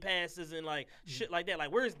fucking passes and like shit like that?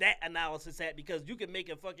 Like, where's that analysis at? Because you can make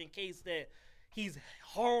a fucking case that he's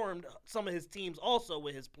harmed some of his teams also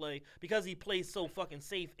with his play because he plays so fucking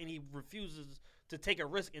safe and he refuses to take a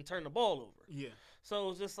risk and turn the ball over. Yeah. So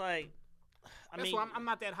it's just like, That's why I'm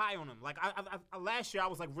not that high on them. Like I last year I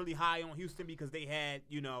was like really high on Houston because they had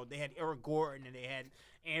Eric Gordon and they had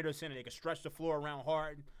Anderson and they could stretch the floor around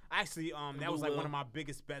Harden. Actually, that was like one of my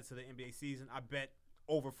biggest bets of the NBA season. I bet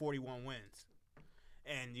over 41 wins,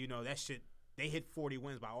 and that shit they hit 40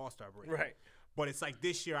 wins by All-Star break. right. But it's like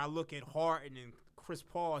this year I look at Harden and Chris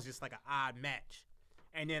Paul is just like an odd match.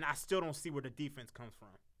 And then I still don't see where the defense comes from.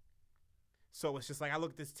 So it's just like I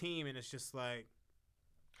look at this team and it's just like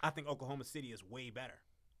I think Oklahoma City is way better.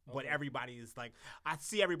 But everybody is like I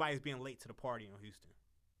see everybody as being late to the party on Houston.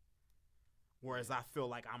 Whereas I feel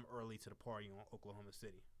like I'm early to the party on Oklahoma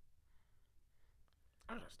City.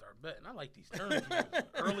 I'm gonna start betting. I like these terms.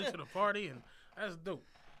 Early to the party, and that's dope.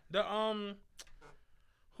 The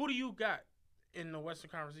who do you got in the Western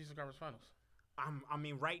Conference, Eastern Conference Finals? I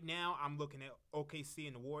mean, right now I'm looking at OKC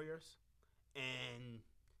and the Warriors, and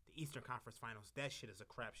the Eastern Conference Finals. That shit is a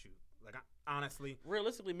crapshoot Like, honestly,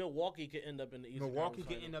 realistically, Milwaukee could end up in the Eastern Milwaukee Conference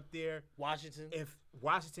could Final. end up there.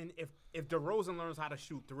 Washington. If DeRozan learns how to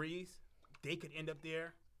shoot threes, they could end up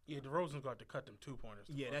there. Yeah, DeRozan's got to cut them 2-pointers.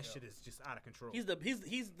 Yeah, that shit is just out of control. He's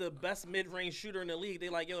the best mid-range shooter in the league. They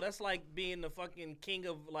like, yo, that's like being the fucking king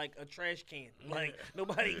of like a trash can. Like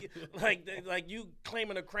nobody, like you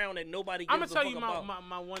claiming a crown that nobody gives I'm gonna tell you about.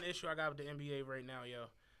 my one issue I got with the NBA right now, yo,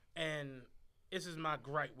 and this is my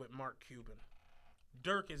gripe with Mark Cuban.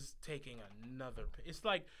 Dirk is taking another. It's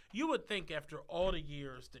like you would think after all the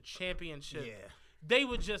years, the championship, they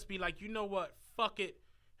would just be like, you know what, fuck it,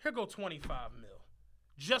 here go 25 mil.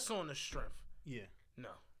 Just on the strength. Yeah. No.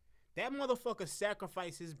 That motherfucker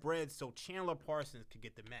sacrificed his bread so Chandler Parsons could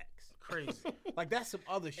get the max. Crazy. Like, that's some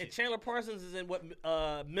other shit. And Chandler Parsons is in what,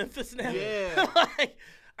 Memphis now? Yeah. Like,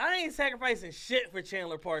 I ain't sacrificing shit for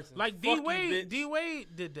Chandler Parsons. Like, Fuck D Wade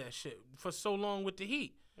did that shit for so long with the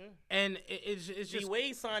Heat. And it's just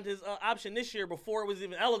D-Wade signed his option this year before it was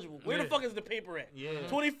even eligible. Where the fuck is the paper at? Yeah.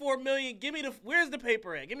 $24 million. Give me where's the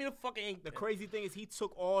paper at? Give me the fucking ink. The crazy thing is he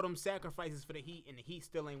took all them sacrifices for the Heat, and the Heat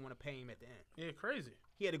still ain't want to pay him at the end. Yeah, crazy.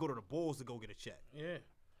 He had to go to the Bulls to go get a check. Yeah.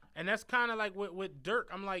 And that's kind of like with Dirk.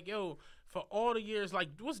 I'm like, yo, for all the years, like,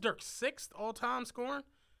 what's Dirk, 6th all-time scoring?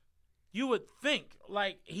 You would think,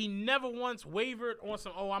 like, he never once wavered on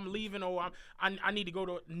some, I'm leaving, I need to go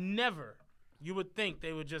to – never. You would think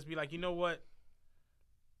they would just be like, you know what?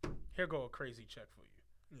 Here go a crazy check for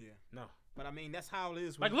you. Yeah. No. But, I mean, that's how it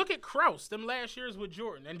is. Like, look at Krause, them last years with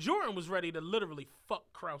Jordan. And Jordan was ready to literally fuck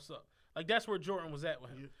Krause up. Like, that's where Jordan was at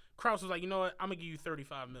with him. Yeah. Krause was like, you know what? I'm going to give you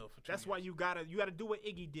 $35 million for 2 That's years. why you gotta do what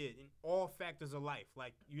Iggy did in all factors of life.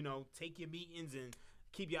 Like, you know, take your meetings and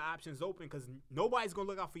keep your options open because nobody's going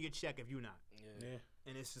to look out for your check if you're not. Yeah.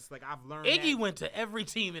 And it's just like I've learned. Iggy went to every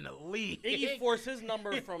team in the league. Iggy forced his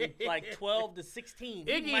number from like 12 to 16.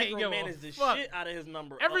 Iggy He micromanaged the shit out of his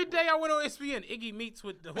number. Every day I went on ESPN, Iggy meets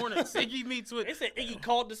with the Hornets. Iggy meets with. They said Iggy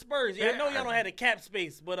called the Spurs. Yeah, I know y'all don't have the cap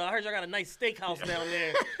space, but I heard y'all got a nice steakhouse down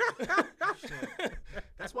there.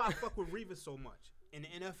 That's why I fuck with Revis so much. In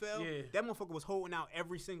the NFL, that motherfucker was holding out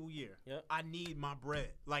every single year. Yep. I need my bread.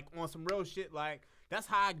 Like, on some real shit, like, that's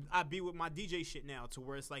how I be with my DJ shit now, to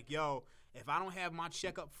where it's like, yo, if I don't have my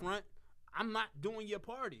check up front, I'm not doing your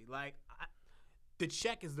party. Like, the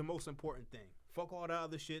check is the most important thing. Fuck all the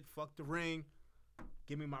other shit. Fuck the ring.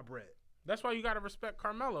 Give me my bread. That's why you got to respect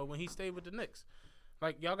Carmelo when he stayed with the Knicks.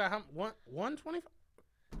 Like, y'all got him 125?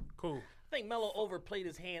 Cool. I think Melo overplayed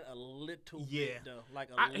his hand a little bit, though. Like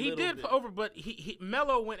he did bit. over, but he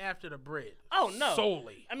Melo went after the bread. Oh, no.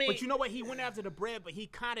 Solely. I mean, but you know what? He went after the bread, but he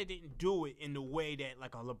kind of didn't do it in the way that,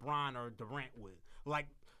 like, a LeBron or Durant would. Like,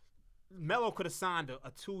 Melo could have signed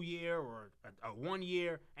a 2-year or a 1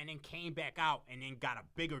 year and then came back out and then got a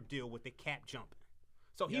bigger deal with the cap jumping.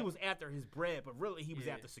 So he was after his bread, but really he was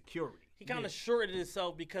after security. He kind of shorted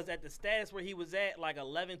himself because at the status where he was at, like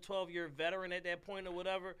 11, 12-year veteran at that point or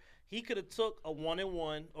whatever, he could have took a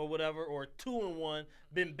 1-1 or whatever, or 2-1,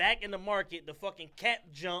 been back in the market, the fucking cap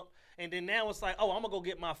jump, and then now it's like, oh, I'm going to go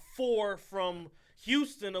get my 4 from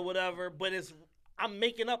Houston or whatever, but I'm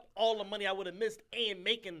making up all the money I would have missed and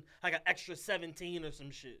making like an extra 17 or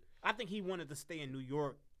some shit. I think he wanted to stay in New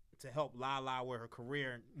York to help Lala with her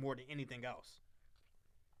career more than anything else.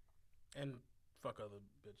 And fuck other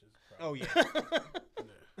bitches. Probably. Oh,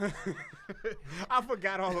 yeah. I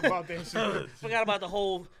forgot all about that shit. Forgot about the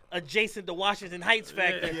whole adjacent to Washington Heights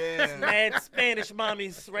factor. Yeah. Mad Spanish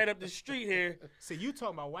mommies right up the street here. See, you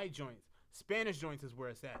talking about white joints. Spanish joints is where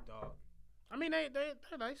it's at, dog. I mean, they're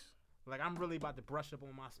nice. Like, I'm really about to brush up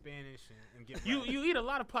on my Spanish and get You eat a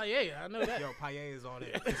lot of paella. I know that. Yo, paella is all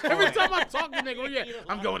there. Every time I talk to nigga,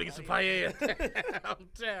 I'm going to get some paella. I'm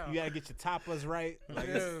down. You got to get your tapas right. Like,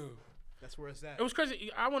 that's where it's at. It was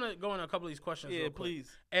crazy. I want to go into a couple of these questions real quick.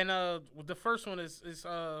 Please. And the first one is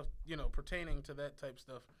pertaining to that type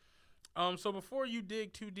stuff. So before you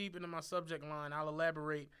dig too deep into my subject line, I'll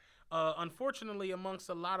elaborate. Unfortunately, amongst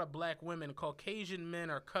a lot of black women, Caucasian men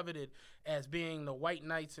are coveted as being the white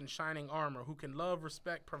knights in shining armor who can love,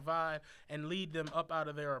 respect, provide, and lead them up out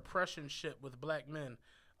of their oppression ship with black men.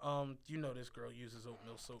 You know this girl uses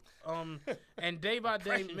oatmeal soap. And day by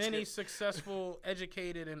day, many successful,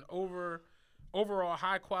 educated, and overall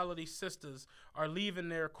high-quality sisters are leaving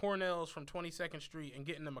their Cornells from 22nd Street and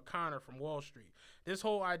getting them a Connor from Wall Street. This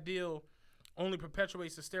whole ideal only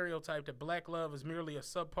perpetuates the stereotype that black love is merely a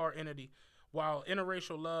subpar entity, while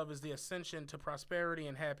interracial love is the ascension to prosperity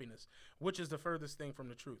and happiness, which is the furthest thing from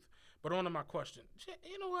the truth. But on to my question.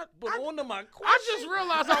 You know what? On to my question. I just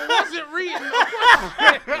realized I wasn't reading the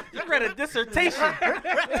question. You read a dissertation.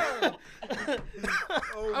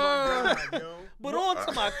 Oh, my God, yo. But on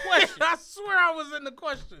to my question. I swear I was in the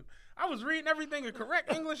question. I was reading everything in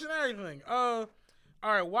correct English and everything. All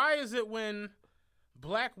right. Why is it when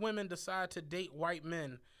black women decide to date white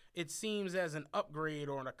men, it seems as an upgrade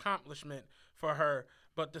or an accomplishment for her,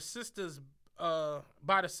 but the sisters,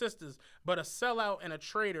 by the sisters, but a sellout and a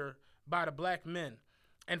traitor by the black men?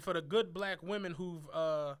 And for the good black women who've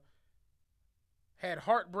had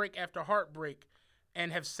heartbreak after heartbreak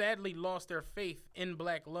and have sadly lost their faith in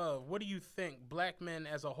black love, what do you think black men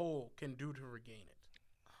as a whole can do to regain it?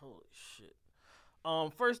 Holy shit.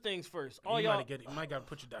 First things first. All you y'all might gotta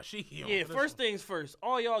put your dashiki on. Yeah, for first this things first.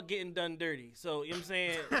 All y'all getting done dirty. So, you know what I'm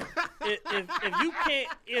saying? if you can't,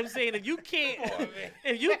 you know what I'm saying? If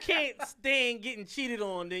you can't stand getting cheated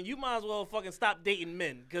on, then you might as well fucking stop dating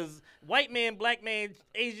men. Because white man, black man,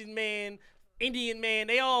 Asian man, Indian man,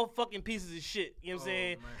 they all fucking pieces of shit. You know what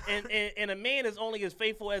I'm saying? And a man is only as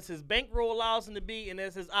faithful as his bankroll allows him to be and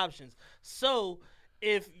as his options. So,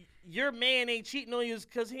 if your man ain't cheating on you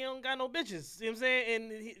because he don't got no bitches. You know what I'm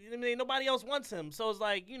saying? And nobody else wants him. So it's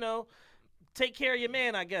like, take care of your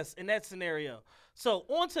man, I guess, in that scenario. So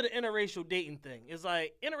on to the interracial dating thing. It's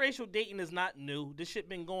like, interracial dating is not new. This shit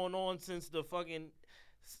been going on since the fucking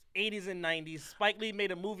 80s and 90s. Spike Lee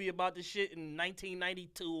made a movie about this shit in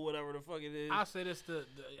 1992 or whatever the fuck it is. I'll say this,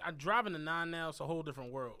 I'm driving the 9 now. It's a whole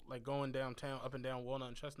different world. Like going downtown, up and down Walnut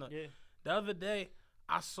and Chestnut. Yeah. The other day,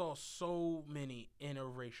 I saw so many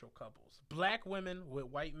interracial couples. Black women with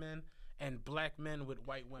white men and black men with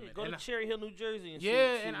white women. Yeah, go to Cherry Hill, New Jersey and see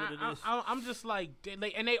and what it is. I'm just like,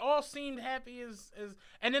 and they all seemed happy as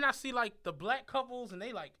and then I see like the black couples and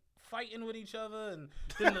they like fighting with each other and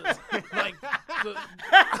then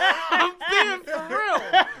I'm being for real.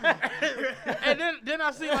 And then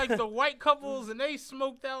I see like the white couples and they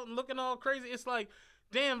smoked out and looking all crazy. It's like,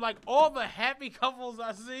 damn, like all the happy couples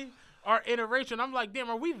I see are interracial. And I'm like, damn,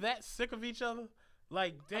 are we that sick of each other?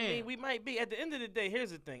 Like, damn. I mean, we might be. At the end of the day, here's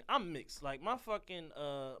the thing. I'm mixed. Like, my fucking,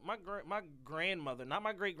 my grandmother, not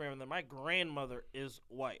my great-grandmother, my grandmother is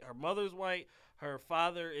white. Her mother's white. Her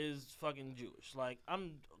father is fucking Jewish. Like,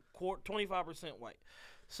 I'm 25% white.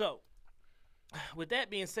 So, with that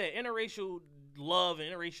being said, interracial love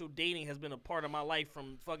and interracial dating has been a part of my life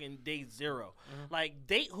from fucking day zero. Mm-hmm. Like,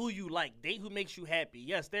 date who you like. Date who makes you happy.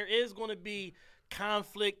 Yes, there is going to be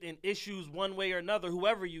conflict and issues one way or another,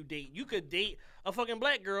 whoever you date. You could date a fucking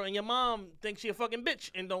black girl and your mom thinks she a fucking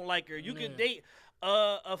bitch and don't like her. You could date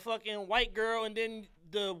a fucking white girl and then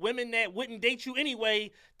the women that wouldn't date you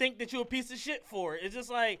anyway think that you're a piece of shit for it. It's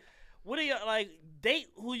just like, what are you, like, date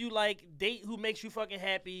who you like, date who makes you fucking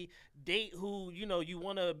happy, date who, you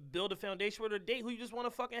want to build a foundation with, or date who you just want to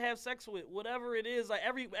fucking have sex with. Whatever it is, like,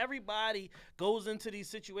 everybody goes into these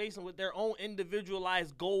situations with their own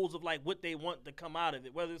individualized goals of, like, what they want to come out of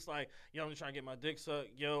it. Whether it's like, I'm just trying to get my dick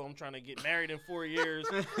sucked. I'm trying to get married in 4 years.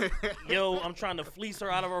 I'm trying to fleece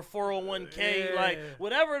her out of her 401k. Yeah. Like,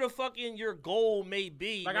 whatever the fucking your goal may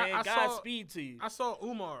be, like, man, Godspeed to you. I saw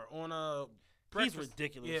Umar on He's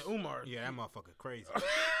ridiculous. Yeah, Umar. Yeah, that motherfucker crazy.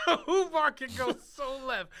 Umar can go so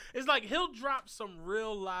left. It's like he'll drop some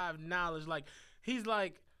real live knowledge. Like, he's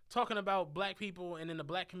like talking about black people and in the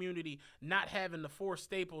black community not having the 4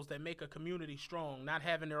 staples that make a community strong, not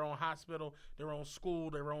having their own hospital, their own school,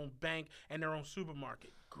 their own bank, and their own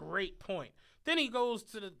supermarket. Great point. Then he goes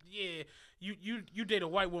to you date a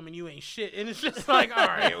white woman, you ain't shit. And it's just like, all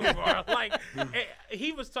right, Umar. Like,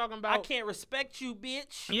 he was talking about, I can't respect you,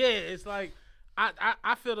 bitch. Yeah, it's like,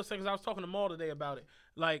 I feel the same, because I was talking to Maul today about it.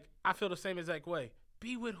 Like, I feel the same exact way.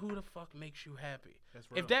 Be with who the fuck makes you happy. That's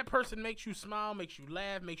right. If that person makes you smile, makes you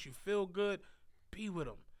laugh, makes you feel good, be with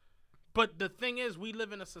them. But the thing is, we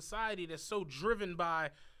live in a society that's so driven by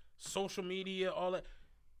social media, all that.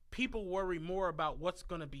 People worry more about what's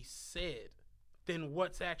going to be said than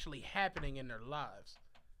what's actually happening in their lives.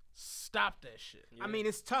 Stop that shit. Yeah. I mean,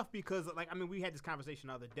 it's tough because, we had this conversation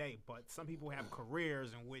the other day, but some people have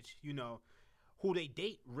careers in which, who they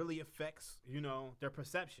date really affects, their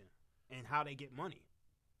perception and how they get money.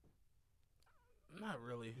 Not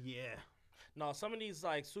really. Yeah. No, some of these,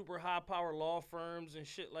 like, super high-power law firms and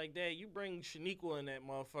shit like that, you bring Shaniqua in that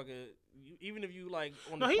motherfucker, even if you, like,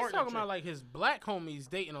 on the he's talking about, like, his black homies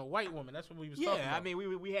dating a white woman. That's what we was talking about. Yeah, I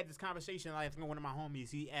mean, we had this conversation. Like, one of my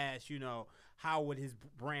homies, he asked, how would his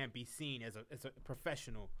brand be seen as a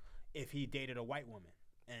professional if he dated a white woman?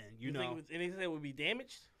 And, you think anything that would be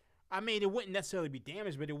damaged? I mean, it wouldn't necessarily be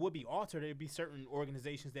damaged, but it would be altered. There'd be certain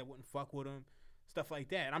organizations that wouldn't fuck with him, stuff like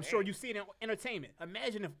that. And I'm sure you see it in entertainment.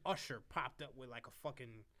 Imagine if Usher popped up with, like, a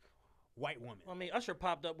fucking white woman. Well, I mean, Usher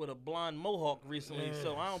popped up with a blonde mohawk recently,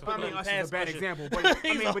 so I don't put nothing past Usher's a bad Usher. example.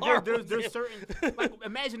 But, there's certain, like,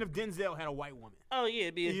 imagine if Denzel had a white woman. Oh, yeah,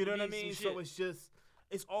 it'd be you know what I mean? So it's just,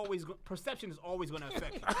 it's always perception is always going to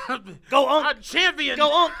affect you. Go on. A champion.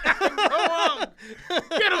 Go on. Go on.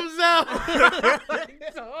 Get him, Zell.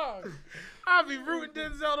 I'll be rooting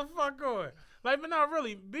Denzel the fuck on. Like, but no,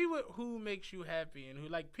 really, be with who makes you happy and who,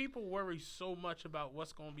 like, people worry so much about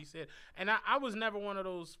what's going to be said. And I was never one of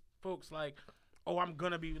those folks like, oh, I'm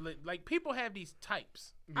going to be lit. Like, people have these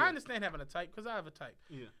types. I understand having a type because I have a type.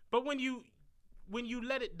 Yeah. But when you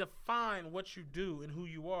let it define what you do and who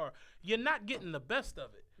you are, you're not getting the best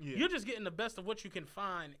of it. Yeah. You're just getting the best of what you can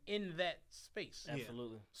find in that space.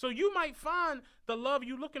 Absolutely. So you might find the love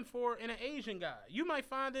you're looking for in an Asian guy. You might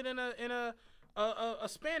find it in a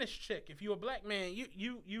Spanish chick. If you're a black man,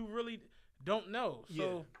 you really don't know.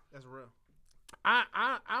 So that's real.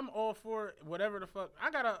 I'm all for whatever the fuck. I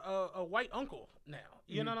got a white uncle now.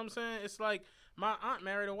 You know what I'm saying? It's like my aunt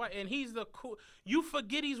married a white, and he's the cool. You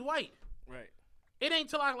forget he's white. Right. It ain't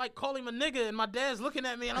till I like call him a nigga and my dad's looking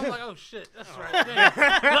at me and I'm like, oh shit, that's right.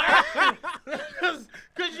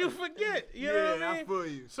 Cause you forget, you know what I mean? I feel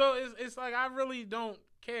you. So it's like I really don't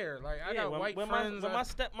care. Like I got white friends. When my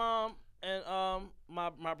stepmom and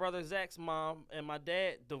my brother Zach's mom and my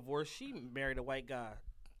dad divorced, she married a white guy.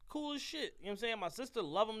 Cool as shit. You know what I'm saying? My sister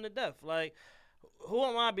love him to death. Like, who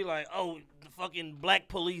am I to be like, oh, the fucking black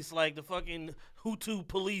police, like the fucking Hutu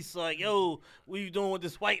police, like, yo, what you doing with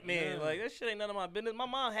this white man? Yeah. Like, that shit ain't none of my business. My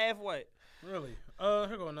mom half white. Really?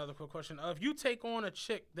 Here go another quick question. If you take on a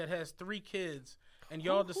chick that has 3 kids and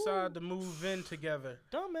y'all decide to move in together.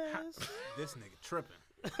 Dumbass. This nigga tripping.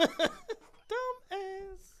 Dumbass.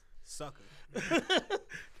 Sucker.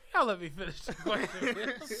 Y'all let me finish the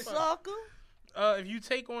question. Sucker. If you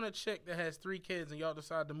take on a chick that has 3 kids and y'all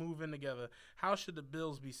decide to move in together, how should the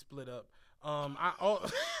bills be split up? Man,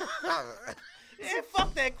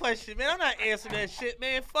 fuck that question, man. I'm not answering that shit,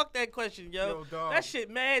 man. Fuck that question, yo. Dog. That shit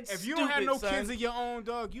mad if stupid, you don't have no son. kids of your own,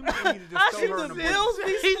 dog, you might need to just how throw should her in the the bills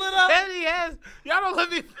be He split up? said he has. Y'all don't let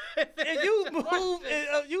me If you move,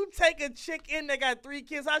 you take a chick in that got 3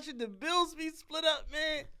 kids, how should the bills be split up,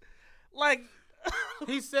 man? Like,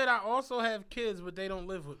 he said, I also have kids, but they don't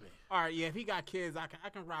live with me. All right, yeah, if he got kids, I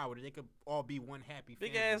can ride with it. They could all be one happy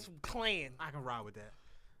family. Big ass clan. I can ride with that.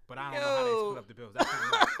 But I don't know how they split up the bills.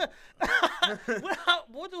 That's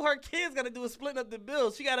what do her kids got to do with splitting up the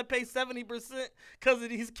bills? She got to pay 70% because of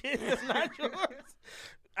these kids that's not yours.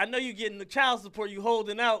 I know you getting the child support you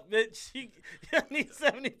holding out, bitch. I need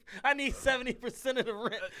 70% of the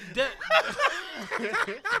rent.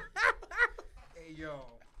 Hey, yo.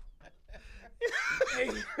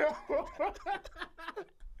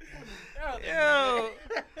 Yo,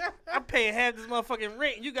 I'm paying half this motherfucking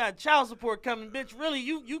rent. You got child support coming, bitch. Really,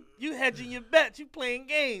 you hedging your bets. You playing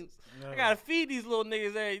games. No. I gotta feed these little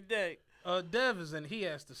niggas every day. Dev is in. He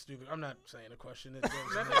asked the stupid. I'm not saying the question. It's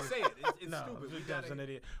say it. It's stupid. Dev's an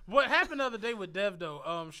idiot. What happened the other day with Dev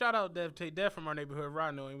though? Shout out Dev. Dev from our neighborhood.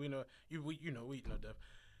 Rod know, and we know we know Dev.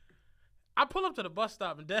 I pull up to the bus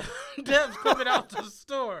stop and Dev's coming out to the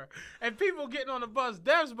store and people getting on the bus.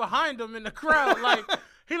 Dev's behind him in the crowd. Like,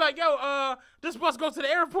 he like, yo, this bus goes to the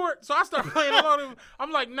airport. So I start playing along with him.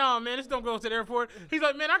 I'm like, nah, man, this don't go to the airport. He's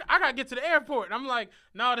like, man, I got to get to the airport. And I'm like,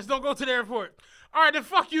 nah, this don't go to the airport. All right, then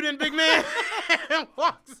fuck you then, big man. And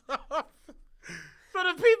walks off. So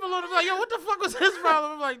the people on the like, yo, what the fuck was his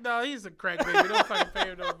problem? I'm like, no, he's a crack baby. Don't fucking pay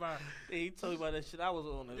him no mind. Yeah, he told me about that shit. I was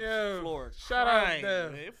on the floor. Shout crying,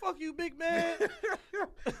 out, man. Fuck you, big man.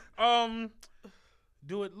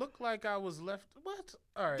 Do it look like I was left? What?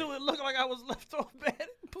 All right. Do it look like I was left off bad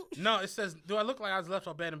and bougie? No, it says, do I look like I was left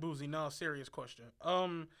off bad and boozy? No, serious question.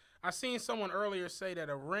 I seen someone earlier say that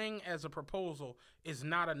a ring as a proposal is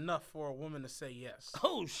not enough for a woman to say yes.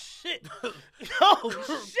 Oh, shit. Oh,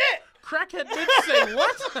 shit. Crackhead did say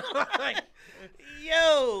what? Like,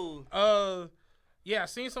 yo. Yeah, I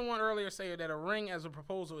seen someone earlier say that a ring as a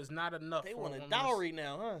proposal is not enough. They for want a a woman dowry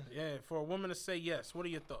now, huh? Yeah, for a woman to say yes. What are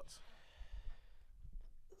your thoughts?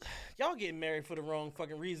 Y'all getting married for the wrong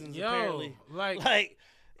fucking reasons, apparently. Like,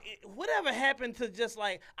 whatever happened to just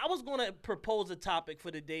like, I was going to propose a topic for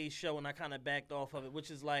today's show and I kind of backed off of it, which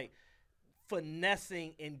is like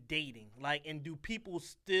finessing and dating. Like, and do people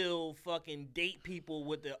still fucking date people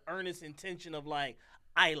with the earnest intention of like,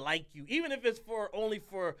 I like you, even if it's only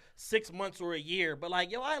for 6 months or a year, but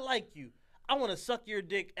like, yo, I like you. I want to suck your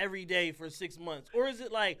dick every day for 6 months. Or is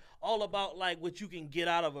it like all about like what you can get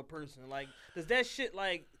out of a person? Like, does that shit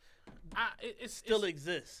like it still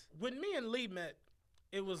exist? When me and Lee met,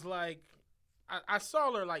 it was like I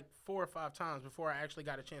saw her like 4 or 5 times before I actually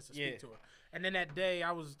got a chance to speak to her. And then that day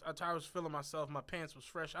I was feeling myself. My pants was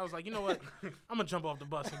fresh. I was like, you know what? I'm gonna jump off the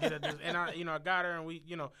bus and get her. And I got her, and we,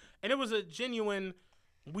 and it was a genuine.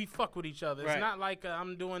 We fuck with each other. It's not like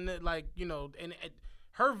I'm doing it like, and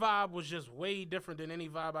her vibe was just way different than any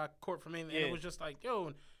vibe I caught from anything. And Yeah. it was just like,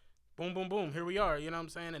 yo, boom, boom, boom, here we are. You know what I'm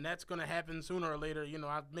saying? And that's going to happen sooner or later. You know,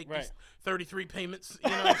 I make Right. these 33 payments. You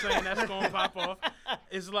know what I'm saying? That's going to pop off.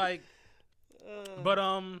 It's like, but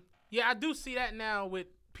yeah, I do see that now with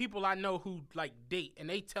people I know who like date, and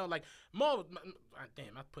they tell like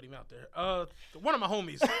damn, I put him out there. One of my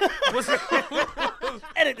homies was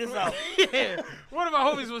Edit this out. yeah, one of my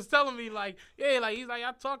homies was telling me like, yeah, like he's like,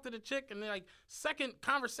 I talked to the chick, and then like second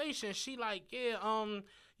conversation, she like, yeah,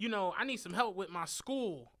 you know, I need some help with my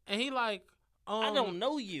school, and he like, I don't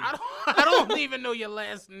know you. I don't even know your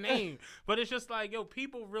last name, but it's just like, yo,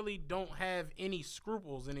 people really don't have any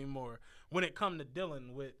scruples anymore when it come to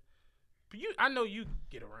dealing with. I know you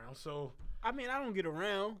get around, so I mean, I don't get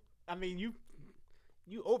around. I mean, you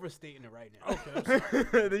overstating it right now. Okay, I'm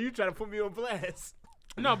sorry. Then you try to put me on blast.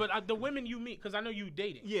 No, but the women you meet, because I know you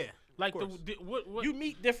dating. Yeah, like of course. what You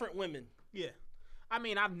meet different women. Yeah. I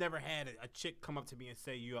mean, I've never had a chick come up to me and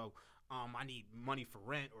say, yo, I need money for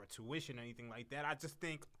rent or tuition or anything like that. I just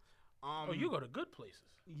think, oh, you go to good places.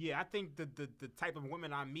 yeah, I think the type of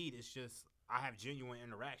women I meet is just I have genuine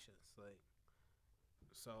interactions. Like,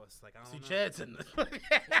 so it's like I don't See, know. Chad's in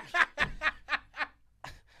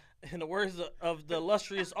In the words of the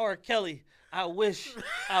illustrious R. Kelly, I wish. You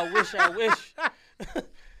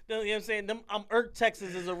know what I'm saying? Irk,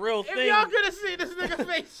 Texas is a real If thing. y'all could have seen this nigga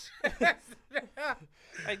face.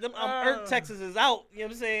 Like Irk, Texas is out. You know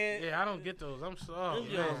what I'm saying? Yeah, I don't get those. I'm sorry.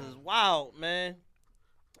 Them Jones is wild, man.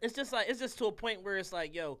 It's just to a point where it's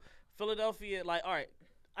like, yo, Philadelphia, like, all right,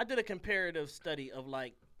 I did a comparative study of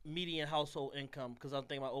like median household income because I'm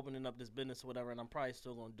thinking about opening up this business or whatever, and I'm probably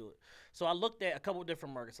still gonna do it. So I looked at a couple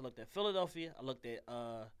different markets. I looked at Philadelphia. I looked at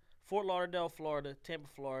Fort Lauderdale, Florida, Tampa,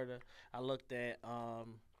 Florida. I looked at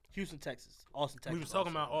Houston, Texas, Austin, Texas. We was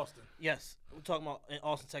talking about Austin. Yes, we're talking about in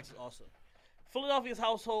Austin, Texas also. Philadelphia's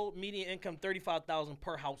household median income $35,000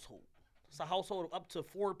 per household. It's a household of up to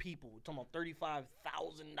 4 people. We're talking about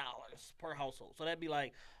 $35,000 per household. So that'd be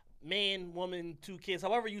like man, woman, 2 kids.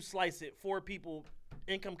 However you slice it, 4 people,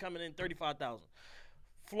 income coming in $35,000.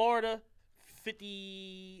 Florida,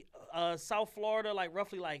 50. South Florida, like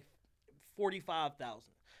roughly like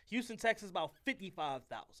 45,000. Houston, Texas, about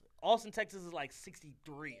 55,000. Austin, Texas is like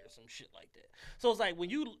 63 or some shit like that. So it's like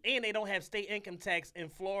and they don't have state income tax in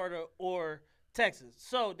Florida or Texas.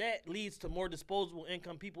 So that leads to more disposable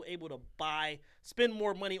income, people able to spend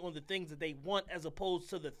more money on the things that they want as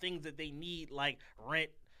opposed to the things that they need, like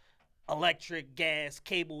rent, electric, gas,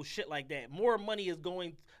 cable, shit like that. More money is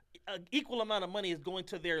going, an equal amount of money is going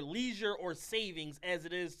to their leisure or savings as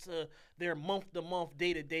it is to their month-to-month,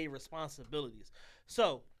 day-to-day responsibilities.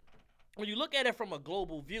 So when you look at it from a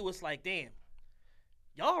global view, it's like, damn,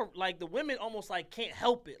 y'all, like, the women almost, like, can't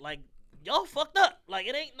help it. Like, y'all fucked up. Like,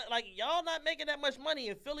 it ain't, like, y'all not making that much money.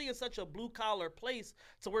 And Philly is such a blue-collar place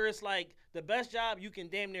to where it's, like, the best job you can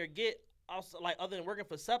damn near get, also, like, other than working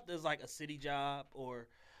for SEPTA, is, like, a city job or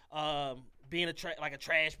being a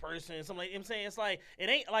trash person, something like, you know what I'm saying? It's like, it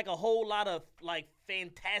ain't like a whole lot of like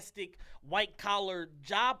fantastic white collar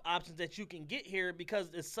job options that you can get here because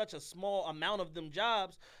it's such a small amount of them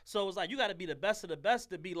jobs. So it's like, you got to be the best of the best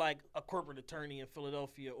to be like a corporate attorney in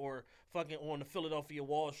Philadelphia or fucking on the Philadelphia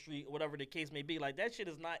Wall Street or whatever the case may be. Like, that shit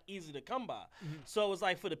is not easy to come by. Mm-hmm. So it's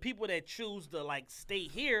like, for the people that choose to like stay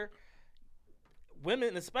here,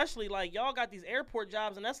 women especially, like, y'all got these airport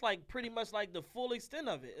jobs, and that's like pretty much like the full extent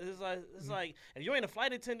of it. It's like if you ain't a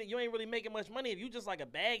flight attendant, you ain't really making much money. If you just like a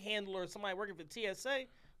bag handler or somebody working for TSA,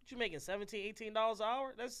 what you making $17, $18 an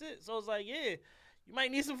hour? That's it. So it's like, yeah, you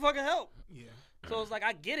might need some fucking help. Yeah. So it's like,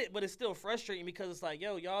 I get it, but it's still frustrating because it's like,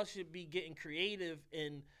 yo, y'all should be getting creative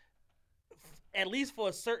and at least for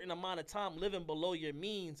a certain amount of time living below your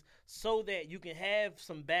means so that you can have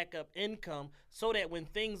some backup income so that when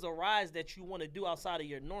things arise that you want to do outside of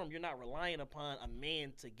your norm, you're not relying upon a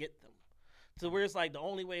man to get them. So where it's like, the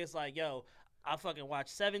only way it's like, yo, I fucking watch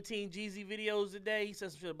 17 Jeezy videos a day. He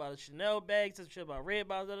says some shit about a Chanel bag, says some shit about red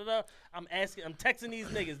bottles, da-da-da. I'm texting these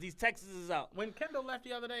niggas. These texts is out. When Kendall left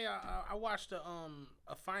the other day, I watched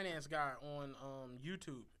a finance guy on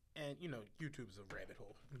YouTube. And, you know, YouTube's a rabbit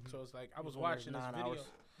hole. Mm-hmm. So it's like, I was watching this video.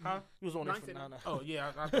 Huh? He was on there for 9 hours. Oh,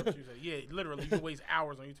 yeah, I thought you said, yeah, literally, you can waste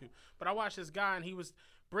hours on YouTube. But I watched this guy, and he was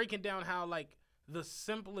breaking down how, like, the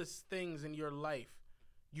simplest things in your life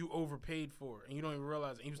you overpaid for, and you don't even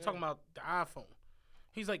realize it. And he was talking about the iPhone.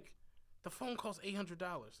 He's like, the phone costs $800.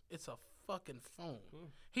 It's a fucking phone.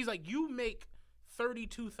 He's like, you make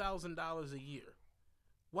 $32,000 a year.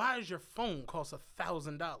 Why does your phone cost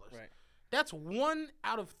 $1,000? Right. That's 1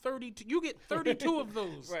 out of 32. You get 32 of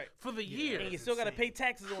those Right. for the year. And you still got to pay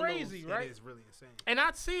taxes on those. Crazy, right? That is really insane. And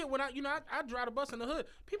I see it when I drive the bus in the hood.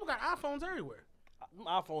 People got iPhones everywhere.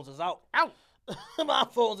 My iPhones is out. Out. My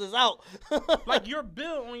iPhones is out. Like your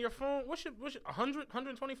bill on your phone, what's your $100,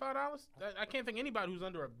 $125? I can't think anybody who's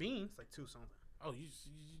under a bean. It's like 2 something. Oh, you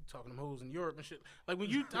talking them hoes in Europe and shit. Like when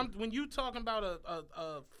you talking about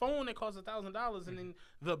a phone that costs $1,000 and then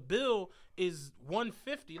the bill is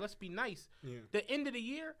 $150. Let's be nice. Yeah. The end of the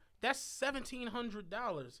year, that's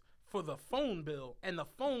 $1,700 for the phone bill, and the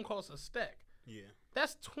phone costs a stack. Yeah.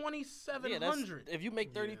 That's $2,700. If you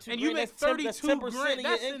make 32 and grand, you make that's 10% 32 of grand. your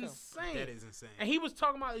That's income. insane. That is insane. And he was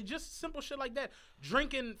talking about just simple shit like that.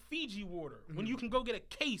 Drinking Fiji water when you can go get a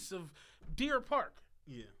case of Deer Park.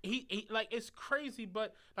 Yeah. He like it's crazy,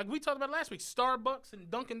 but like we talked about last week, Starbucks and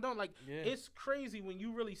Dunkin' Donuts, like it's crazy when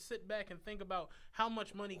you really sit back and think about how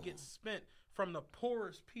much money gets spent from the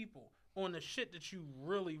poorest people on the shit that you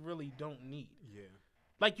really, really don't need. Yeah.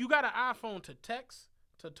 Like you got an iPhone to text,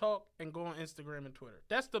 to talk, and go on Instagram and Twitter.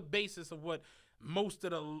 That's the basis of what most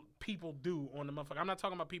of the people do on the motherfucker. I'm not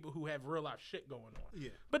talking about people who have real life shit going on. Yeah.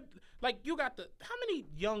 But like you got how many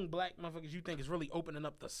young black motherfuckers you think is really opening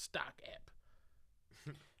up the stock app?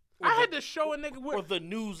 I had to show a nigga Or the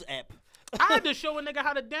news app. I had to show a nigga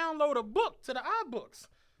how to download a book to the iBooks.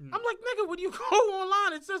 I'm like, nigga, when you go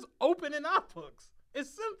online, it says open in iBooks.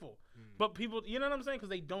 It's simple. But people, you know what I'm saying? Because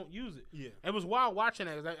they don't use it. Yeah. It was wild watching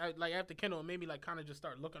that. 'Cause I like after Kindle, it made me like kind of just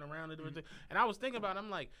start looking around and everything. And I was thinking about it.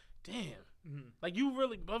 I'm like, damn. Like you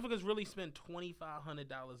really, motherfuckers really spend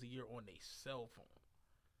 $2,500 a year on their cell phone.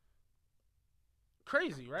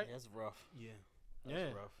 Crazy, right? That's rough. Yeah.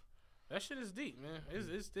 That's rough. That shit is deep, man.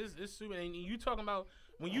 It's super. And you talking about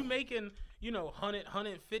when you making, you know,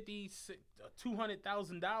 $150,000,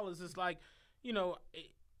 $200,000, it's like, you know,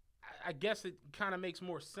 I guess it kind of makes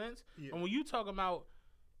more sense. Yeah. And when you talk about,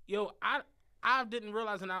 yo, I didn't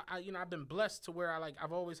realize, and I you know, I've been blessed to where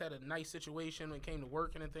I've always had a nice situation when it came to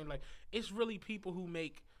working and things. Like it's really people who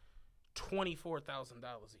make $24,000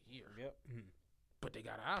 a year. Yep. But they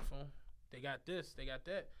got an iPhone. They got this. They got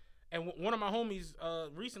that. And one of my homies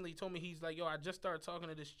recently told me, he's like, yo, I just started talking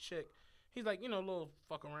to this chick. He's like, you know, a little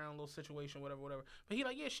fuck around, little situation, whatever. But he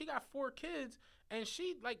like, yeah, she got 4 kids, and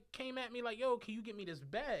she like came at me like, yo, can you get me this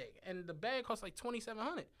bag? And the bag costs like $2,700.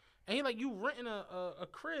 And he like, you renting a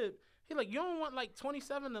crib? He like, you don't want like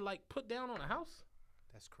 $2,700 to like put down on a house?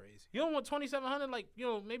 That's crazy. You don't want $2,700 like, you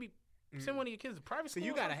know, maybe send one of your kids to private So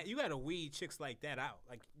school? you gotta weed chicks like that out.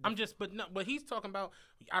 Like But he's talking about,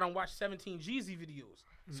 I don't watch 17 Jeezy videos.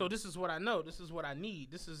 So this is what I know. This is what I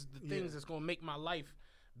need. This is the things that's gonna make my life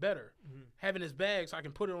better. Having this bag so I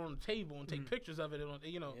can put it on the table and take pictures of it.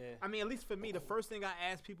 You know. Yeah. I mean, at least for me, the first thing I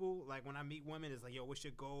ask people, like when I meet women, is like, yo, what's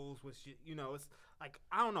your goals? What's your, you know, it's like,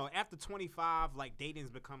 I don't know. After 25, like dating's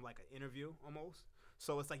become like an interview almost.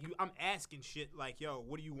 So it's like I'm asking shit like, yo,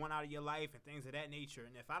 what do you want out of your life and things of that nature.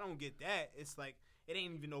 And if I don't get that, it's like it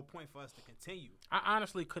ain't even no point for us to continue. I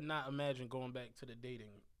honestly could not imagine going back to the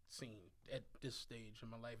dating scene at this stage in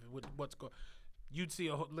my life. What's going? You'd see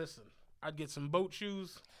listen. I'd get some boat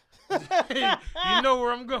shoes. You know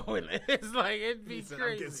where I'm going. It's like it'd be crazy.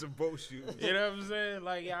 I'm getting some boat shoes. You know what I'm saying?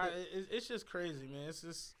 Like it's just crazy, man.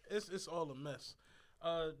 It's all a mess.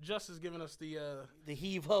 Justice giving us the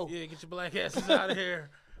heave ho. Yeah, get your black asses out of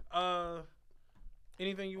here.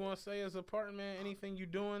 Anything you want to say as a partner, man? Anything you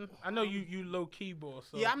doing? I know you low key boss.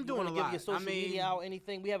 So. Yeah, I'm doing a Give lot. your social media out,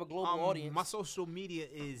 anything. We have a global audience. My social media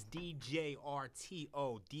is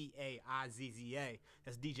DJRTO DAIZZA.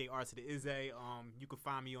 That's DJ R to the Izzy. You can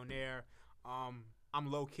find me on there.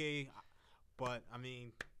 I'm low key, but I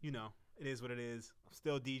mean, you know, it is what it is. I'm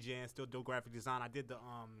still DJing, still do graphic design. I did the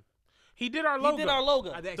He did our logo.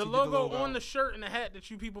 The logo on the shirt and the hat that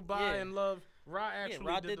you people buy and love. Rah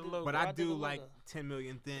actually did the logo. But I do like 10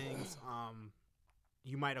 million things.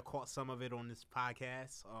 You might have caught some of it on this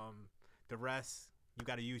podcast. The rest, you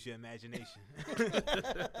got to use your imagination.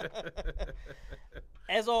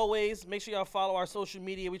 As always, make sure y'all follow our social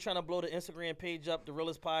media. We're trying to blow the Instagram page up, the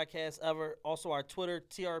realest podcast ever. Also our Twitter,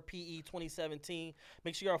 TRPE 2017.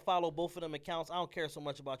 Make sure y'all follow both of them accounts. I don't care so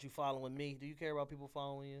much about you following me. Do you care about people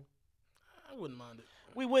following you? I wouldn't mind it.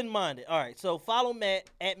 We wouldn't mind it. All right, so follow Matt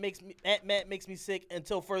at Matt makes me sick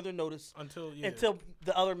until further notice. Until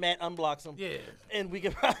the other Matt unblocks him. Yeah. And we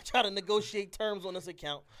can try to negotiate terms on this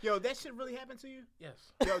account. Yo, that shit really happened to you?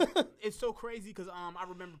 Yes. Yo, it's so crazy because I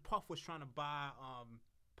remember Puff was trying to buy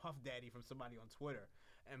Puff Daddy from somebody on Twitter.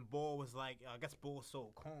 And Bull was like, I guess Bull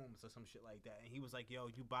sold combs or some shit like that. And he was like, yo,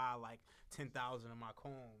 you buy like 10,000 of my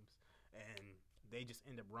combs and they just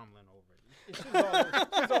end up rumbling over it.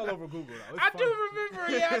 It's all over Google though. It's I funny. do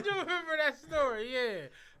remember. Yeah, I do remember that story. Yeah,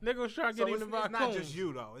 nigga was trying to So get him to buy it's not cones. just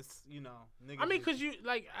you though. It's niggas. I mean, cause you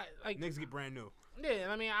like niggas get brand new. yeah.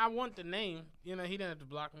 I mean, I want the name. You know, he didn't have to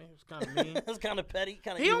block me. It was kind of mean. That's kind of petty.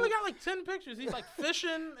 Kind of. He only got like 10 pictures. He's like fishing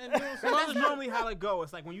and doing some That's other shit. normally how it go.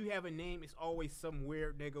 It's like when you have a name, it's always some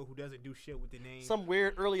weird nigga who doesn't do shit with the name. Some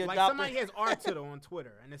weird early adopter. like somebody has Artita on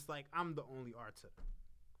Twitter, and it's like I'm the only Artita.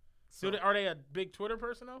 So, Are they a big Twitter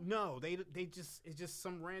person though? no, it's just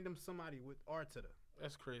some random somebody with Artita.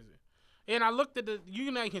 That's crazy. And I looked at you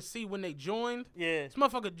can see when they joined. Yeah. This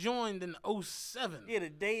motherfucker joined in 07. Yeah, the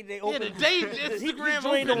day they Yeah, opened. the day he Instagram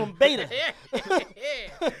joined opened. on beta.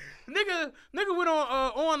 yeah. Nigga went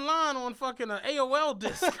on online on fucking an AOL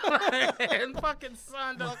disc and fucking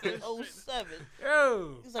signed up. Fucking and shit. 07.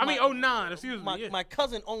 Yo. He's like, I mean 09, excuse My, me. Yeah. my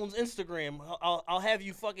cousin owns Instagram. I'll have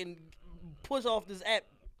you fucking push off this app,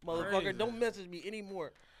 motherfucker. Crazy. Don't message me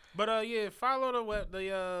anymore. But yeah, follow the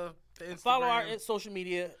Instagram. Follow our social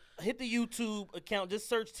media. Hit the YouTube account. Just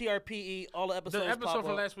search TRPE. All the episodes. The episode pop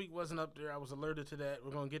from up. last week wasn't up there. I was alerted to that.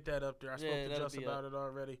 We're gonna get that up there. I spoke Yeah, to that'll Just be about up. it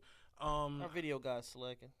already. Our video guy's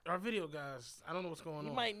slacking. Our video guys, I don't know what's going He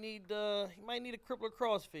on. might need a crippler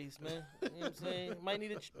crossface, man. You know what I'm saying? Might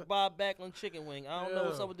need a Bob Backlund chicken wing. I don't know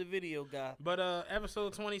what's Yeah. up with the video guy. But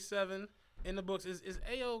episode 27 in the books. Is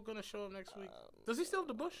AO gonna show up next week? Does he still have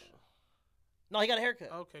the bush? No, he got a haircut.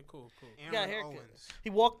 Okay, cool. He got a Aaron haircut. Owens. He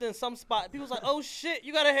walked in some spot. People was like, "Oh shit,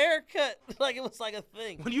 you got a haircut!" Like it was like a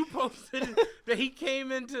thing. When you posted that he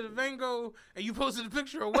came into the Vengo and you posted a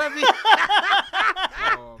picture of Webby.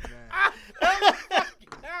 Oh man.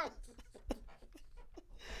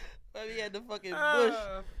 Webby had the fucking bush.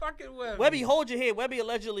 Fucking Webby. Webby, hold your head. Webby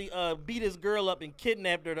allegedly beat his girl up and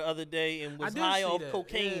kidnapped her the other day and I was did high see off that.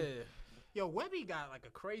 cocaine. Yeah. Yo, Webby got like a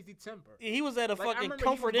crazy temper. He was at a Like, I fucking remember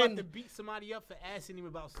Comfort he was Inn. about to beat somebody up for asking him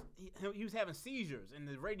about. He was having seizures, and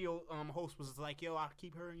the radio host was like, "Yo, I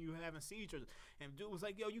keep hearing you having seizures." And dude was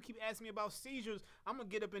like, "Yo, you keep asking me about seizures, I'm gonna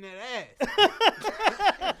get up in that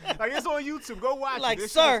ass." Like it's on YouTube. Go watch Like, it.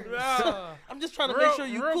 This sir, shit is- I'm just trying to make sure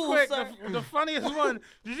you real cool, quick, sir. the funniest one.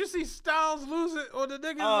 Did you see Styles lose it or the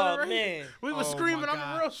niggas? Oh, on the radio? man. We was Oh, screaming, my "I'm a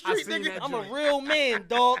God. real I street seen nigga." that I'm a joint. real man,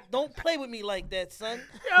 dog. Don't play with me like that, son.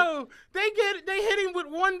 Yo, they hit him with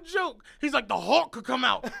one joke. He's like, the Hawk could come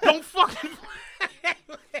out. Don't fucking.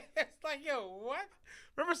 It's like, yo, what?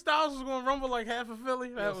 Remember Styles was gonna rumble like half of Philly?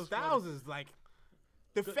 That Yo, was Styles funny. is like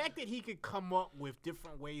the fact that he could come up with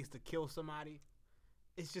different ways to kill somebody.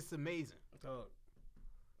 It's just amazing. Dog.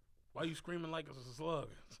 Why you screaming like it's a slug?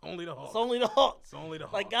 It's only the Hawk. It's only the Hawk. It's only the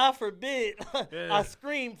Hawk. Like, God forbid, Yeah. I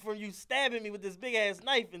screamed from you stabbing me with this big ass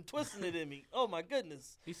knife and twisting it in me. Oh my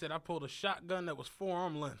goodness. He said I pulled a shotgun that was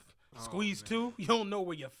forearm length. Oh, Squeeze two, you don't know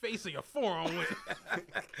where your face or your forearm went.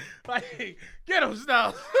 Like, get him,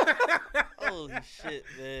 Styles. Holy shit,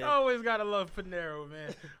 man. Always gotta love Panero,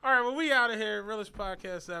 man. All right, well, we out of here. Realest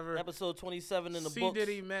podcast ever. Episode 27 in the C. books.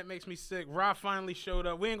 Diddy, Matt makes me sick. Rah finally showed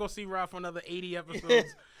up. We ain't gonna see Rah for another 80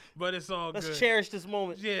 episodes, but it's all Let's good. cherish this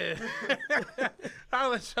moment. Yeah.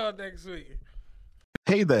 I'll let y'all next week.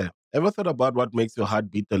 Hey there, ever thought about what makes your heart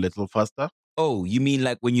beat a little faster? Oh, you mean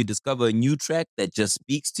like when you discover a new track that just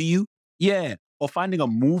speaks to you? Yeah, or finding a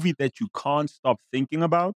movie that you can't stop thinking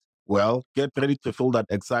about? Well, get ready to feel that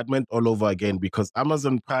excitement all over again because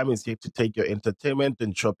Amazon Prime is here to take your entertainment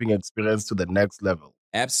and shopping experience to the next level.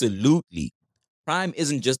 Absolutely. Prime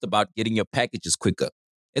isn't just about getting your packages quicker.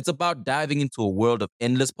 It's about diving into a world of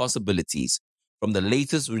endless possibilities, from the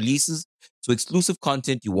latest releases to exclusive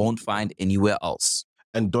content you won't find anywhere else.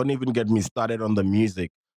 And don't even get me started on the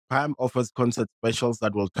music. Prime offers concert specials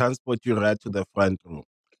that will transport you right to the front row.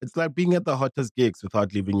 It's like being at the hottest gigs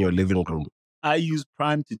without leaving your living room. I use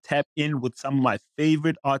Prime to tap in with some of my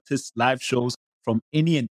favorite artists' live shows from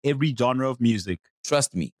any and every genre of music.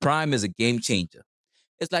 Trust me, Prime is a game changer.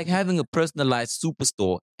 It's like having a personalized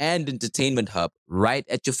superstore and entertainment hub right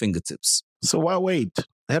at your fingertips. So why wait?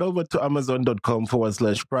 Head over to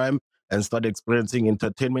amazon.com/Prime and start experiencing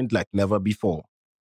entertainment like never before.